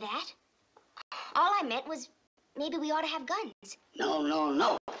to say that. All I meant was Maybe we ought to have guns. No, no,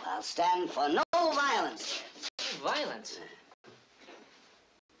 no. I'll stand for no violence. Violence?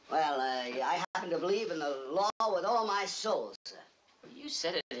 Well, I happen to believe in the law with all my soul, sir. You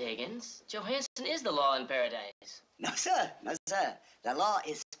said it, Higgins. Johansson is the law in paradise. No, sir. No, sir. The law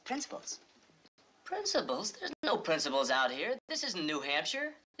is principles. Principles? There's no principles out here. This isn't New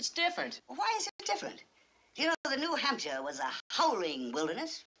Hampshire. It's different. Why is it different? You know, the New Hampshire was a howling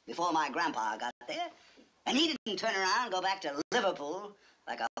wilderness before my grandpa got there. And he didn't turn around and go back to Liverpool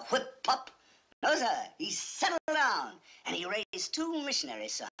like a whip pup. No, sir. He settled down, and he raised 2 missionary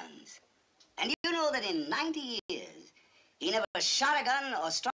sons. And you know that in 90 years, he never shot a gun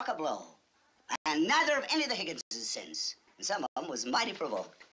or struck a blow. And neither of any of the Higginses since. And some of them was mighty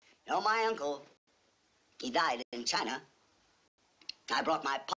provoked. You know, my uncle, he died in China. I brought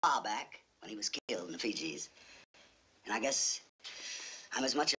my pa back when he was killed in the Fijis. And I guess I'm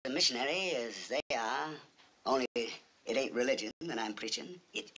as much a missionary as they are. Only it ain't religion that I'm preaching.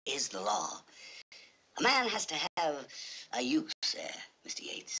 It is the law. A man has to have a use, Mr.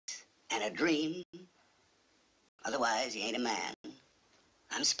 Yates, and a dream. Otherwise, he ain't a man.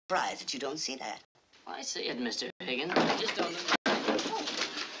 I'm surprised that you don't see that. I see it, Mr. Higgins. I just don't know.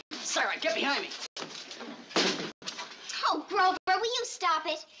 Sarah, get behind me. Oh, Grover, will you stop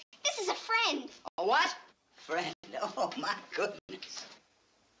it? This is a friend. A what? Friend? Oh, my goodness.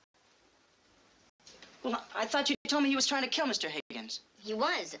 Well, I thought you told me he was trying to kill Mr. Higgins. He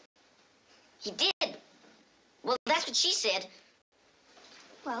was. He did. Well, that's what she said.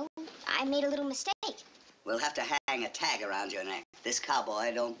 Well, I made a little mistake. We'll have to hang a tag around your neck. This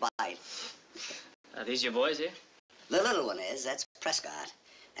cowboy don't bite. Are these your boys here? The little one is. That's Prescott.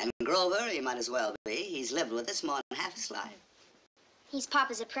 And Grover, he might as well be. He's lived with us more than half his life. He's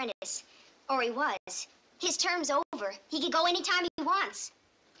Papa's apprentice. Or he was. His term's over. He can go anytime he wants.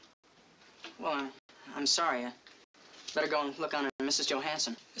 Well, I'm sorry. I better go and look on Mrs.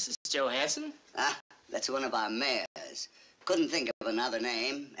 Johansson. Mrs. Johansson? Ah, that's one of our mayors. Couldn't think of another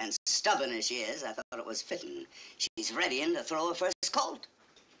name, and stubborn as she is, I thought it was fitting. She's readying to throw her first colt.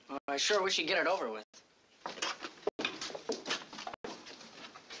 Well, I sure wish you'd get it over with.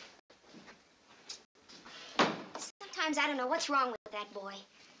 Sometimes I don't know what's wrong with that boy.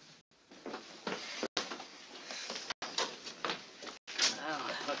 Well,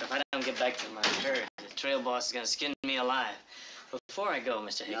 look, if I don't get back to my herd, the trail boss is gonna skin me alive. Before I go,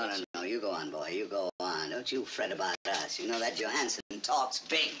 Mr. Higgins. No, you go on, boy. You go on. Don't you fret about us. You know that Johansson talks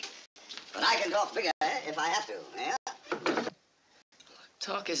big. But I can talk bigger if I have to, yeah?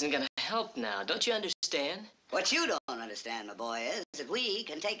 Talk isn't gonna help now. Don't you understand? What you don't understand, my boy, is that we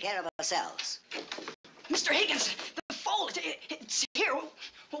can take care of ourselves. Mr. Higgins, the foal, it's here.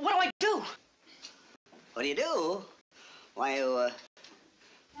 What do I do? What do you do? Why,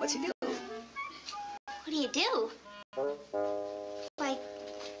 what's he do? What do you do? Why,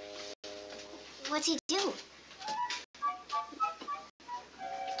 what's he do?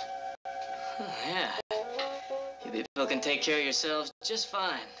 Oh, yeah. You people can take care of yourselves just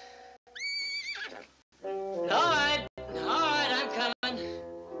fine. All right, I'm coming.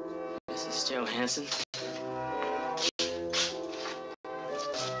 Mrs. Johansson.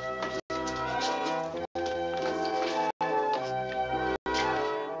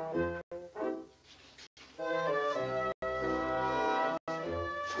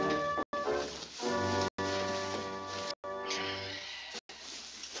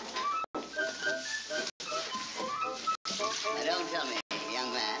 Don't tell me,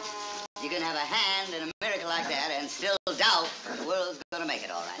 young man. You can have a hand in a miracle like that and still doubt the world's gonna make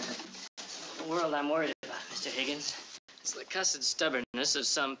it all right. The world I'm worried about, Mr. Higgins. It's the cussed stubbornness of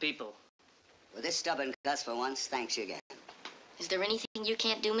some people. Well, this stubborn cuss for once thanks you again. Is there anything you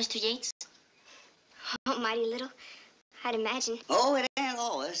can't do, Mr. Yates? Oh, mighty little. I'd imagine. Oh, it ain't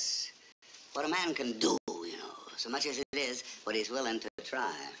always what a man can do, you know, so much as it is what he's willing to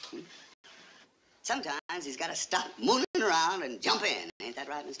try. Sometimes he's got to stop mooning around and jump in. Ain't that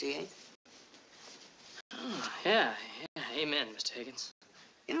right, Mr. Yates? Oh, yeah. Amen, Mr. Higgins.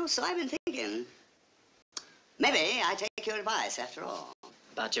 You know, so I've been thinking, maybe I take your advice after all.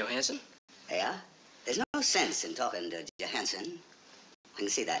 About Johansson? Yeah? There's no sense in talking to Johansson. I can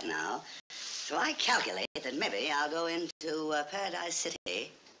see that now. So I calculate that maybe I'll go into Paradise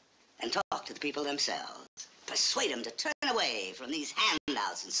City and talk to the people themselves. Persuade them to turn away from these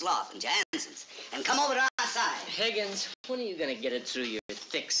handouts and sloth and Johanssons and come over to our side. Higgins, when are you going to get it through your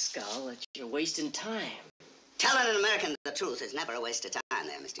thick skull that you're wasting time? Telling an American the truth is never a waste of time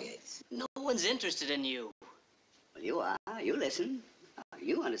there, Mr. Yates. No one's interested in you. Well, you are. You listen.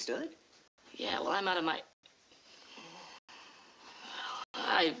 You understood. Yeah, well, I'm out of my...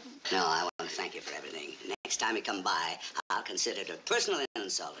 No, I want to thank you for everything. Next time you come by, I'll consider it a personal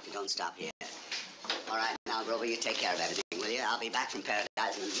insult if you don't stop here. All right, now, Grover, you take care of everything, will you? I'll be back from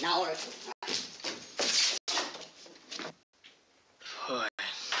Paradise in an hour or two. Boy,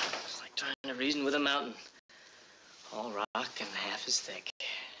 it's like trying to reason with a mountain. All rock and half as thick.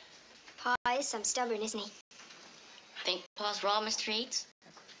 Pa is some stubborn, isn't he? Think Pa's raw, Mr. Eads?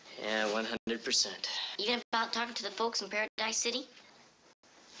 Yeah, 100%. Even about talking to the folks in Paradise City?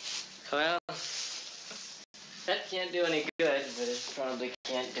 Well, that can't do any good, but it probably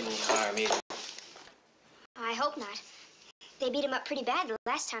can't do any harm either. I hope not. They beat him up pretty bad the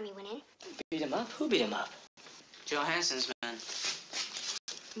last time he went in. Beat him up? Who beat him up? Johansson's men.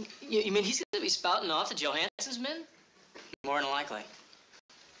 You mean he's gonna be spouting off the Johansson's men? More than likely.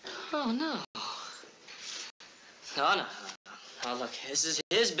 Oh, no. Oh, no. Oh, look, this is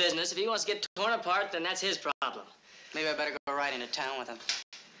his business. If he wants to get torn apart, then that's his problem. Maybe I better go right into town with him.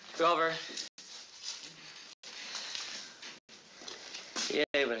 Grover. Yeah,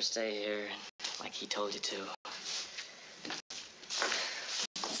 you better stay here, like he told you to.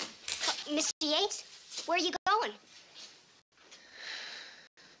 Mr. Yates, where are you going?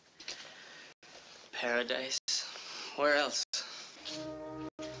 Paradise. Where else?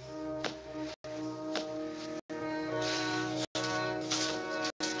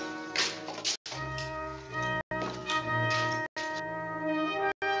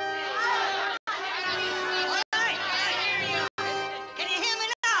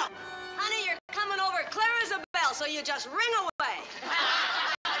 So you just ring away.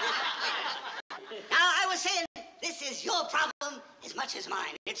 Now, I was saying, this is your problem as much as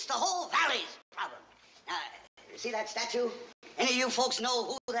mine. It's the whole valley's problem. Now, see that statue? Any of you folks know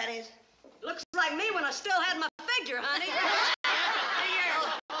who that is? Looks like me when I still had my figure, honey.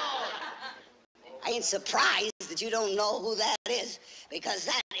 I ain't surprised that you don't know who that is, because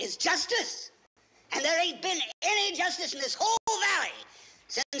that is justice. And there ain't been any justice in this whole valley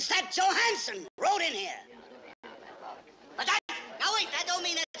since that Johansson rode in here. But now wait, that don't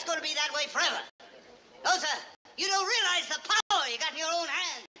mean it's going to be that way forever. No, sir, you don't realize the power you got in your own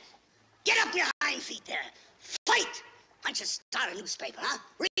hands. Get up your hind feet there. Fight! Why don't you start a newspaper, huh?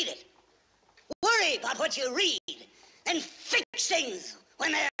 Read it. Worry about what you read. And fix things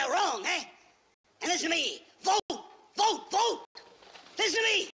when they're wrong, eh? And listen to me. Vote! Vote! Vote! Listen to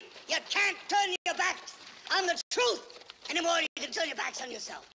me. You can't turn your backs on the truth anymore than you can turn your backs on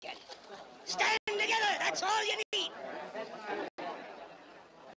yourself. Get it? Stand together. That's all you need.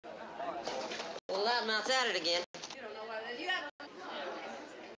 Well, loudmouth's at it again. You don't know what it is. You have...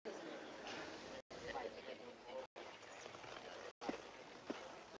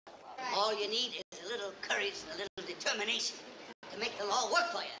 All you need is a little courage and a little determination to make the law work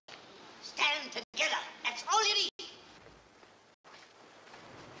for you. Stand together. That's all you need.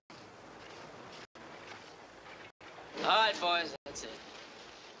 All right, boys, that's it.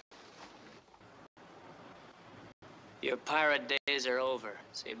 Your pirate days are over,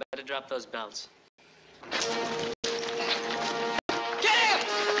 so you better drop those belts.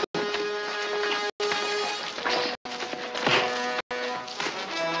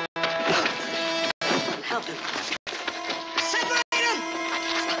 Help him. Separate him!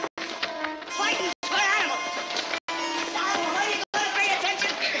 Fighting's for animals. Now, are you going to pay attention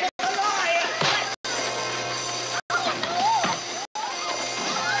to the law here?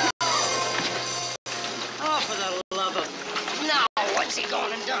 Oh, for the love of... Now, what's he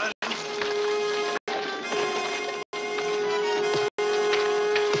going and done?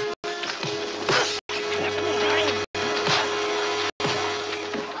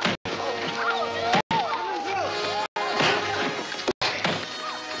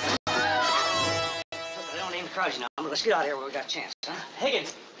 Now, let's get out of here while we got a chance, huh?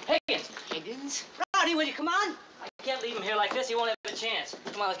 Higgins! Higgins! Higgins? Rowdy, will you come on? I can't leave him here like this. He won't have a chance.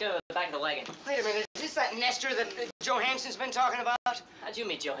 Come on, let's go to the back of the wagon. Wait a minute, is this that Nestor that Johansson's been talking about? How'd you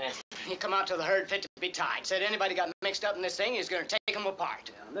meet Johansson? He come out to the herd fit to be tied. Said anybody got mixed up in this thing, he's going to take them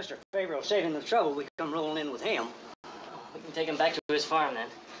apart. Mr. Favor will save him the trouble. We come rolling in with him. We can take him back to his farm, then.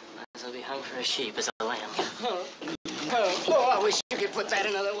 Might as well be hung for a sheep as a lamb. Oh, I wish you could put that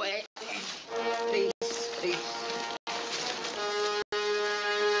another way. Please, please.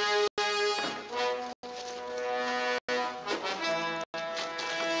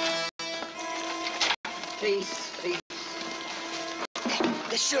 Please, please.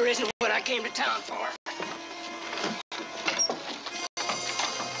 This sure isn't what I came to town for.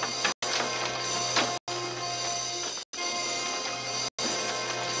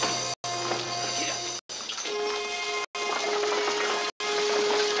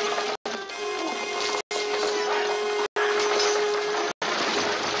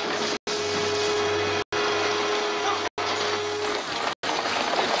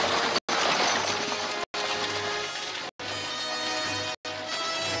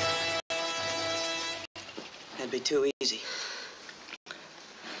 too easy.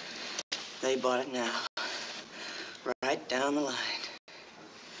 They bought it now. Right down the line.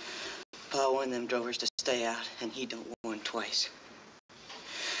 Pa warned them drovers to stay out, and he don't warn twice.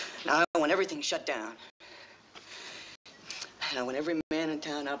 Now, I want everything shut down. And I want every man in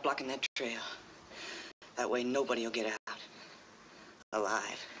town out blocking that trail. That way nobody will get out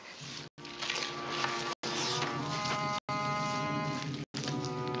alive.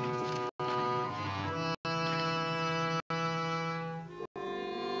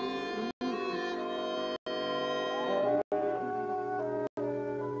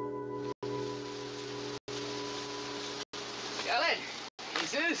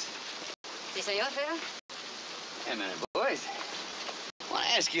 Sí, señor, Pharaoh? Hey, a minute, boys. I want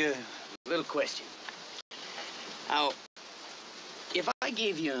to ask you a little question. Now, if I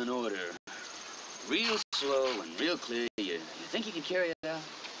gave you an order real slow and real clear, you think you could carry it out?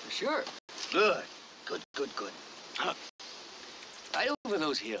 Sure. Good. Good. Right over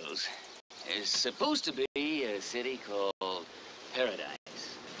those hills is supposed to be a city called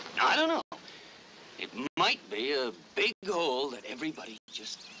Paradise. Now, I don't know. It might be a big hole that everybody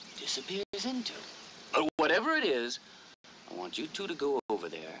just disappears into. But whatever it is, I want you two to go over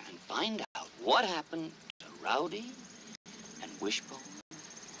there and find out what happened to Rowdy and Wishbone.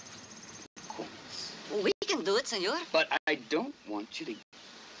 We can do it, senor. But I don't want you to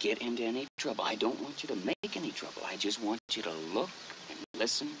get into any trouble. I don't want you to make any trouble. I just want you to look and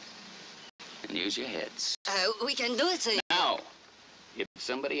listen and use your heads. We can do it, senor. Now, if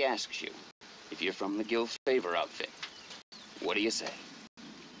somebody asks you if you're from the Gil Favor outfit, what do you say?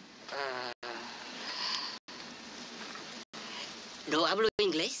 ¿No hablo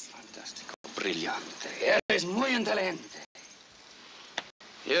inglés? Fantástico. Brillante. Eres muy inteligente.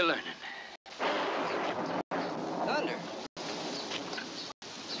 You're learning. Thunder.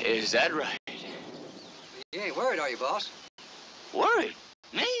 Is that right? You ain't worried, are you, boss? Worried?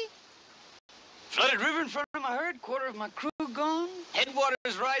 Me? Flooded river in front of my herd, quarter of my crew gone,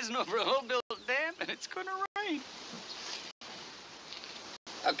 headwaters rising over a whole-built dam, and it's gonna rain.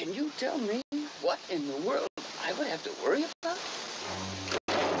 Now, can you tell me what in the world I would have to worry about?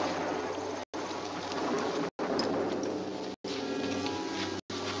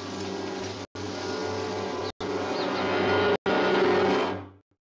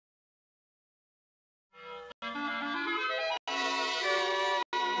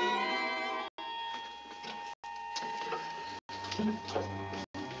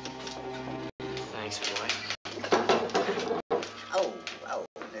 Thanks, boy. Oh,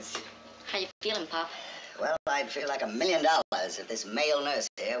 Miss. How you feeling, Pop? Well, I'd feel like $1 million if this male nurse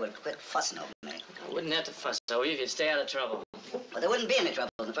here would quit fussing over me. I wouldn't have to fuss over you if you'd stay out of trouble. Well, there wouldn't be any trouble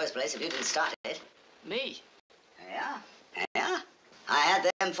in the first place if you didn't start it. Me? Yeah. I had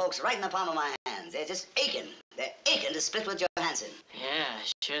them folks right in the palm of my hands. They're just aching. They're aching to split with Johansson. Yeah,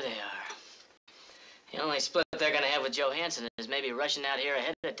 sure they are. The only split they're gonna have with Johansson is maybe rushing out here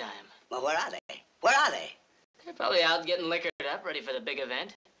ahead of time. Well, where are they? Where are they? They're probably out getting liquored up, ready for the big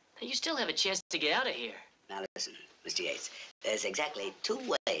event. You still have a chance to get out of here. Now listen, Mr. Yates. There's exactly 2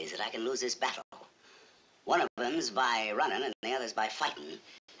 ways that I can lose this battle. One of them's by running and the other's by fighting.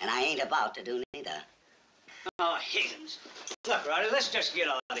 And I ain't about to do neither. Oh, Higgins. Look, Rowdy, let's just get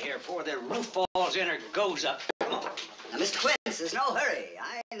out of here before the roof falls in or goes up. Come on. Now, Mr. Quince, there's no hurry.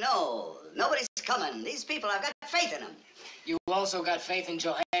 I know. Nobody's coming. These people, I've got faith in them. You also got faith in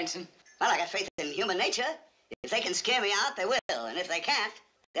Johansson? Well, I got faith in human nature. If they can scare me out, they will. And if they can't,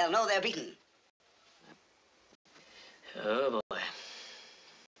 they'll know they're beaten. Oh, boy.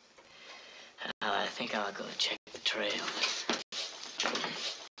 I think I'll go check the trail.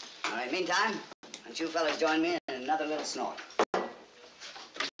 All right, meantime, why don't you fellas join me in another little snort?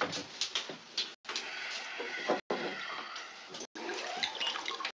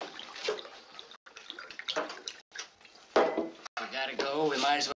 We gotta go. We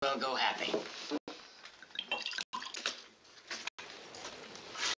might as well go happy.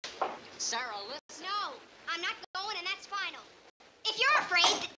 Sarah, listen. No, I'm not going, and that's final. If you're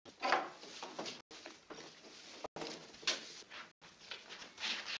afraid...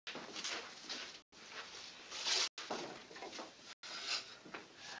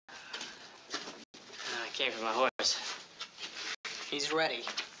 I came for my horse. He's ready.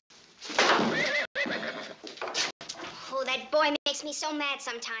 Oh, that boy makes me so mad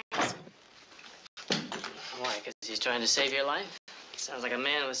sometimes. Why, because he's trying to save your life? Sounds like a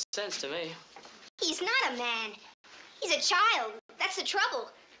man with sense to me. He's not a man. He's a child. That's the trouble.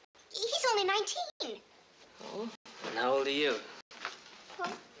 He's only 19. Oh, and how old are you?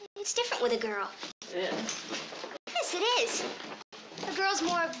 Well, it's different with a girl. Yeah. Yes, it is. A girl's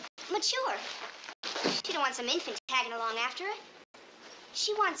more mature. She don't want some infant tagging along after her.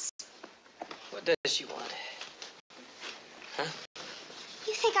 She wants... What does she want? Huh?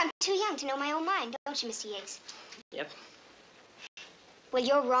 You think I'm too young to know my own mind, don't you, Mr. Yates? Yep. Well,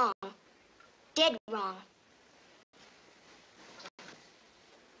 you're wrong. Dead wrong.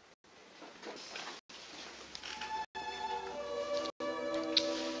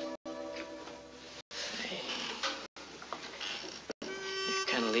 You're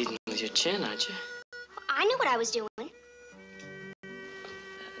kind of leading with your chin, aren't you? I knew what I was doing.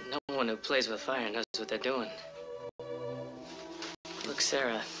 No one who plays with fire knows what they're doing. Look,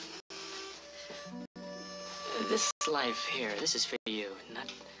 Sarah. This life here, this is for you.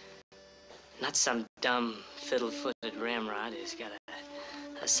 Not some dumb, fiddle-footed ramrod who's got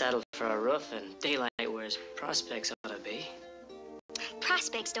a saddle for a roof and daylight where his prospects ought to be.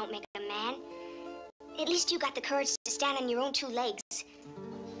 Prospects don't make a man. At least you got the courage to stand on your own two legs.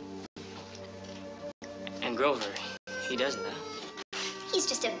 And Grover, he doesn't, huh? He's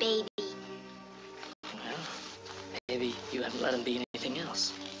just a baby. Well, maybe you haven't let him be anything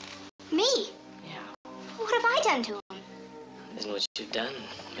else. Me? Yeah. What have I done to him? It isn't what you've done.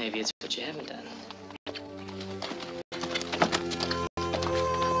 Maybe it's what you haven't done.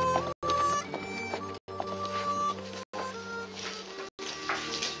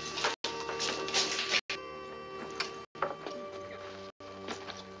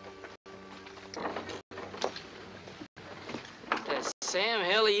 Sam,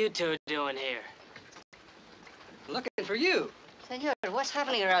 hell are you two doing here? Looking for you. Senor, what's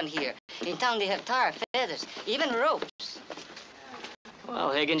happening around here? In town they have tar, feathers, even ropes.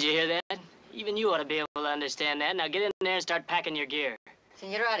 Well, Higgins, you hear that? Even you ought to be able to understand that. Now get in there and start packing your gear.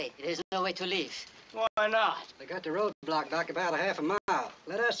 Senorati, there's no way to leave. Why not? They got the road blocked back about a half a mile.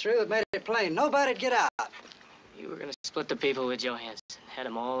 Let us through, it made it plain. Nobody'd get out. You were gonna split the people with Johansson. Had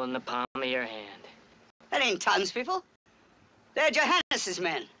them all in the palm of your hand. That ain't townspeople. They're Johannes's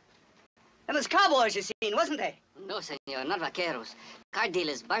men. Them was cowboys you seen, wasn't they? No, senor, not vaqueros. Card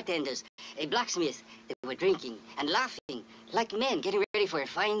dealers, bartenders, a blacksmith. They were drinking and laughing like men getting ready for a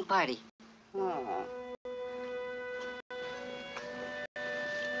fine party. Oh.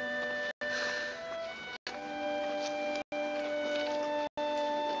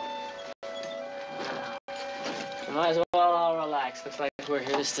 You might as well all relax. Looks like we're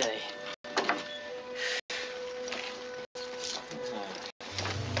here to stay.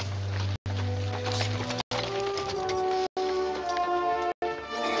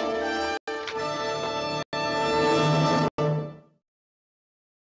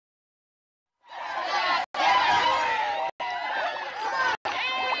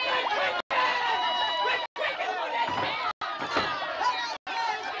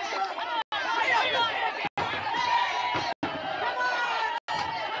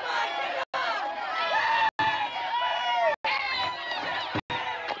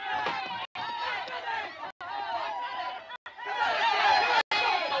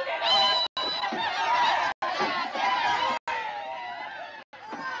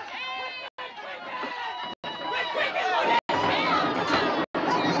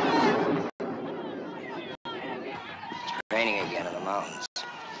 Raining again in the mountains.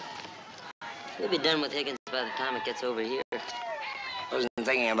 We'll be done with Higgins by the time it gets over here. I wasn't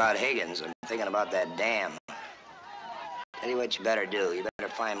thinking about Higgins. I'm thinking about that dam. Tell you what you better do. You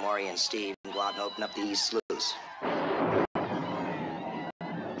better find Maury and Steve and go out and open up the east sluice.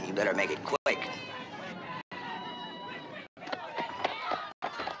 You better make it quick.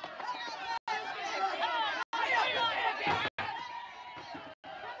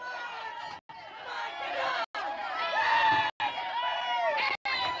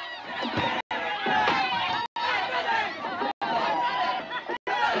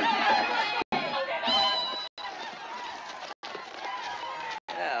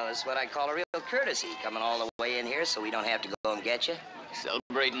 That's what I call a real courtesy, coming all the way in here so we don't have to go and get you.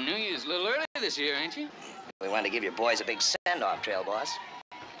 Celebrating New Year's a little early this year, ain't you? We wanted to give your boys a big send-off, trail boss.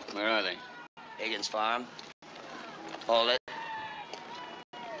 Where are they? Higgins Farm. Hold it.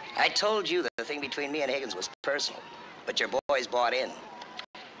 I told you that the thing between me and Higgins was personal, but your boys bought in.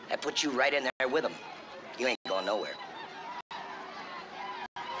 I put you right in there with them. You ain't going nowhere.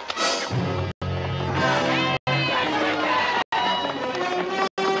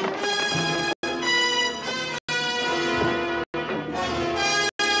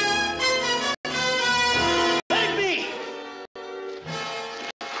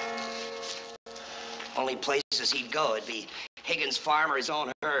 Only places he'd go would be Higgins' farm or his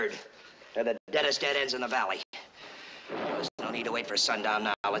own herd. They're the deadest dead ends in the valley. There's no need to wait for sundown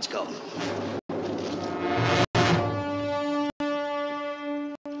now. Let's go.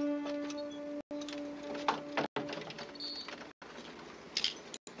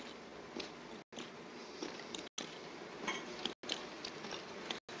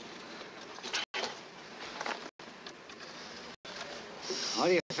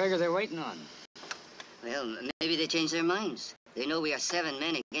 figure they're waiting on? Well, maybe they changed their minds. They know we are 7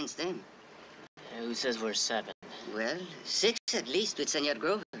 men against them. Who says we're 7? Well, 6 at least with Senor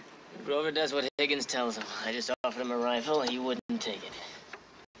Grover. Grover does what Higgins tells him. I just offered him a rifle, he wouldn't take it.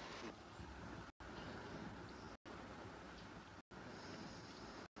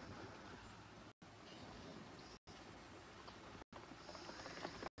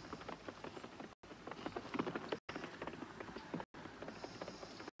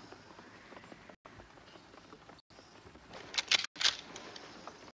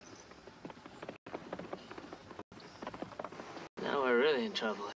 Now we're really in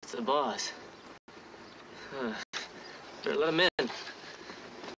trouble. It's the boss. Better let him in.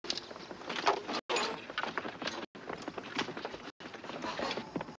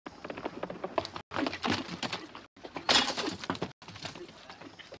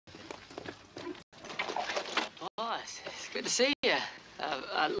 Boss, it's good to see you.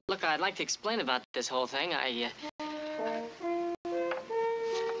 Look, I'd like to explain about this whole thing.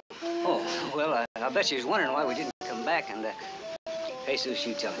 Oh, well, I bet she was wondering why we didn't come back, and, Jesus,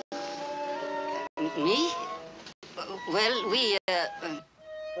 you tell him. Me? Well, we,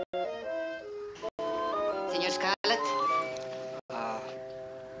 Senor Scarlet?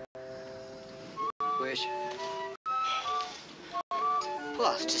 Wish.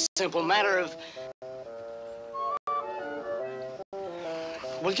 Well, it's just a simple matter of...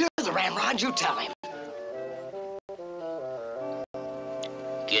 Well, you're the ramrod, you tell him.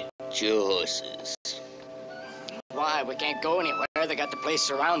 Get your horses. Why? We can't go anywhere. They got the place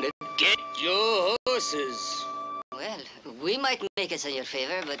surrounded. Get your horses. Well, we might make us your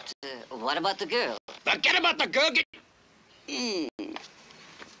favor, but what about the girl? Forget about the girl. Get...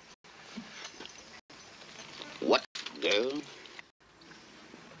 What girl?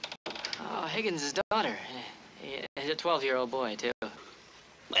 Oh, Higgins' daughter. He's a 12-year-old boy, too.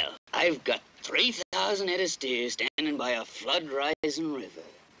 Well, I've got 3,000 head of steers standing by a flood-rising river.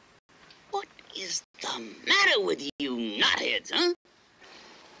 What is the matter with you knotheads, huh?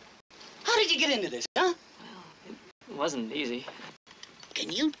 How did you get into this, huh? It wasn't easy. Can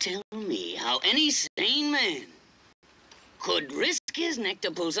you tell me how any sane man could risk his neck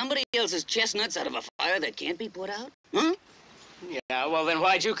to pull somebody else's chestnuts out of a fire that can't be put out? Huh? Yeah, well, then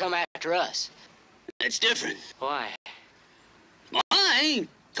why'd you come after us? It's different. Why? Why?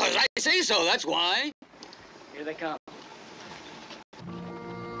 'Cause I say so, that's why. Here they come.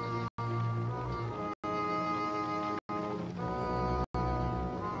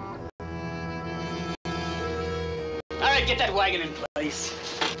 All right, get that wagon in place.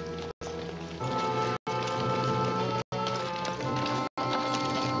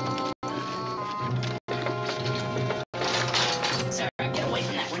 Sarah, get away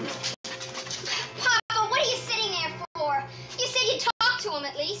from that window. Papa, what are you sitting there for? You said you'd talk to him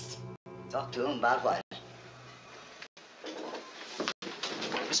at least. Talk to him about what?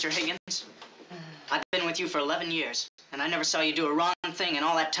 Mr. Higgins, I've been with you for 11 years, and I never saw you do a wrong thing in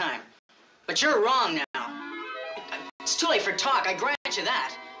all that time. But you're wrong now. It's too late for talk, I grant you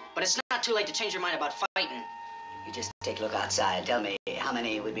that. But it's not too late to change your mind about fighting. You just take a look outside. Tell me how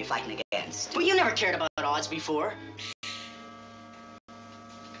many we'd be fighting against. Well, you never cared about odds before.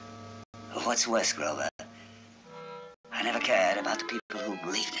 What's worse, Grover? I never cared about the people who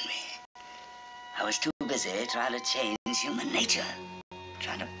believed in me. I was too busy trying to change human nature,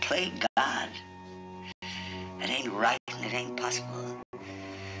 trying to play God. It ain't right and it ain't possible.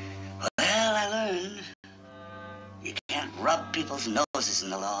 Well, I learned you can't rub people's noses in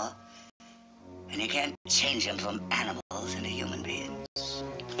the law, and you can't change them from animals into human beings.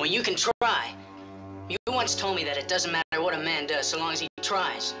 Well, you can try. You once told me that it doesn't matter what a man does so long as he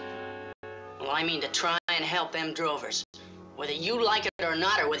tries. Well, I mean to try and help them drovers. Whether you like it or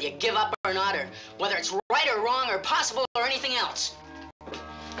not, or whether you give up or not, or whether it's right or wrong or possible or anything else.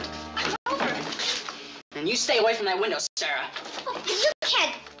 And you stay away from that window, Sarah. Oh, you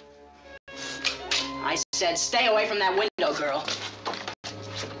can't. I said stay away from that window, girl.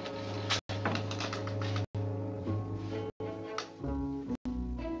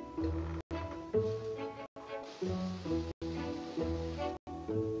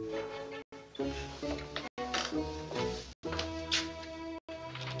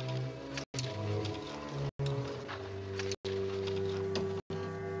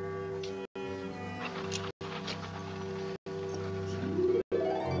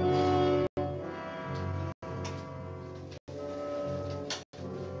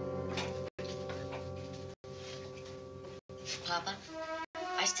 Papa,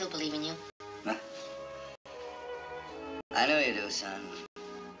 I still believe in you. Huh? I know you do, son.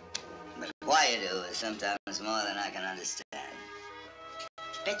 But why you do is sometimes more than I can understand.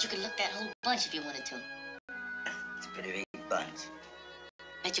 Bet you could look that whole bunch if you wanted to. It's a pretty big bunch.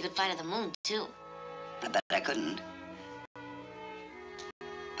 Bet you could fly to the moon, too. I bet I couldn't.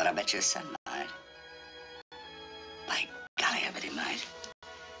 But I bet your son might. By golly, I bet he might.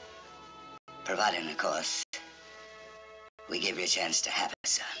 Providing, of course, we give you a chance to have a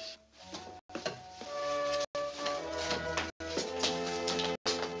son.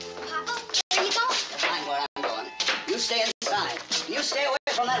 Papa, where you going? Find where I'm going. You stay inside. You stay away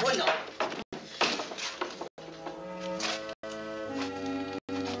from that window.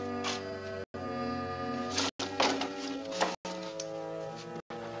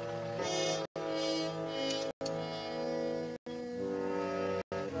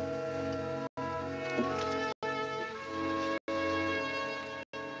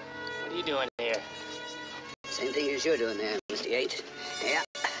 What are you doing here? Same thing as you're doing there, Mr. Yates. Yeah,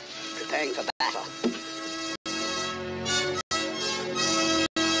 preparing for battle.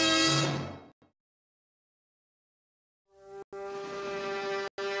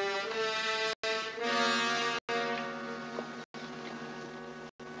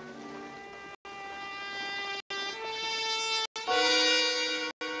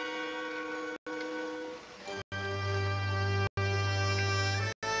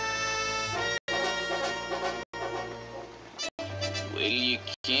 Well, you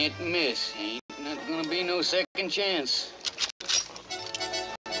can't miss. Ain't not gonna be no second chance.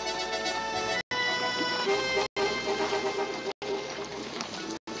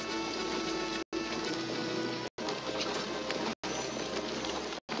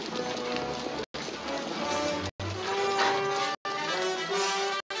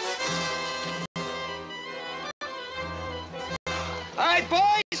 All right,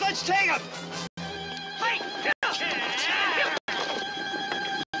 boys, let's take him.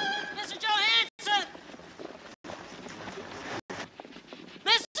 Mr. Johansson!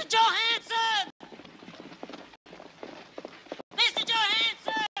 Mr. Johansson! Mr.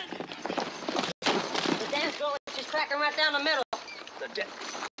 Johansson! The dance floor is just cracking right down the middle.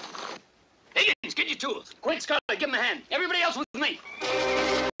 Higgins, get your tools. Quick, Scarlet, give him a hand. Everybody else with me.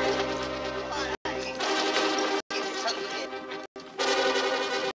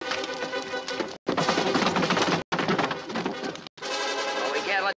 Well, we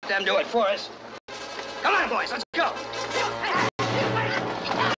can't let them do it for us. Come on, boys, let's go.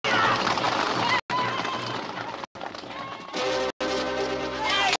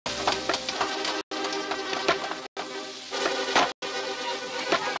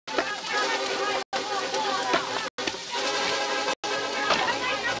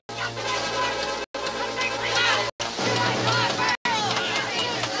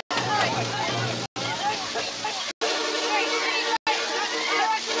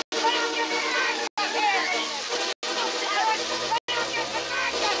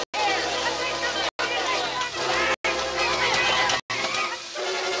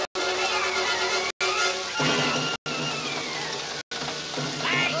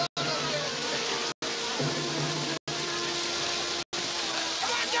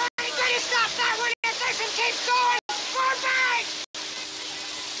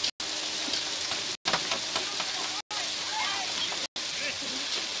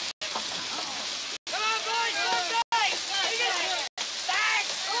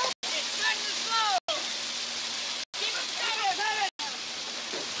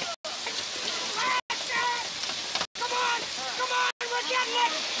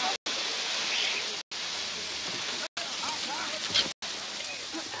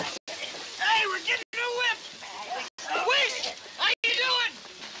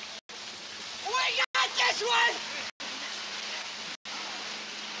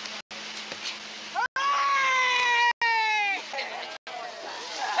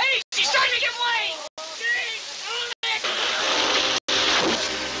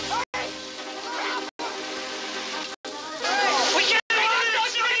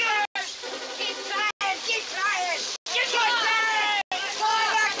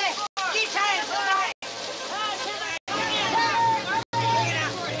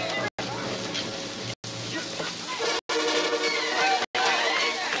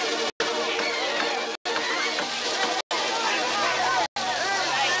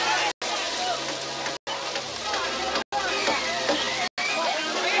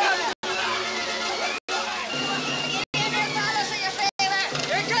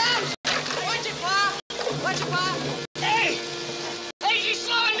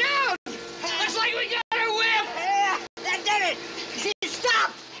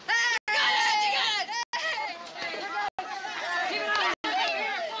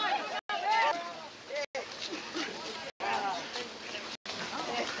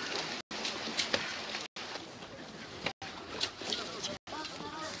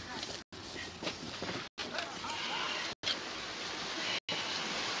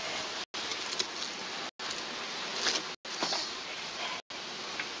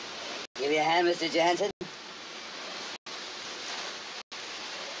 hand, Mr. Jansen?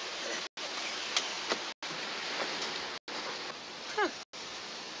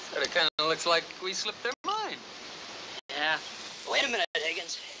 But it kind of looks like we slipped their mind. Yeah. Wait a minute,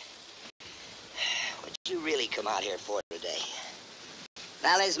 Higgins. What'd you really come out here for today?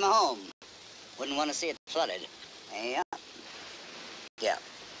 Valley's my home. Wouldn't want to see it flooded. Yeah. Yeah.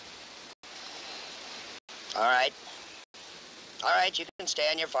 All right. All right, you can stay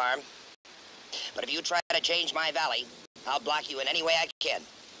on your farm. But if you try to change my valley, I'll block you in any way I can.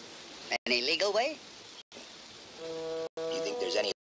 Any legal way? You think there's any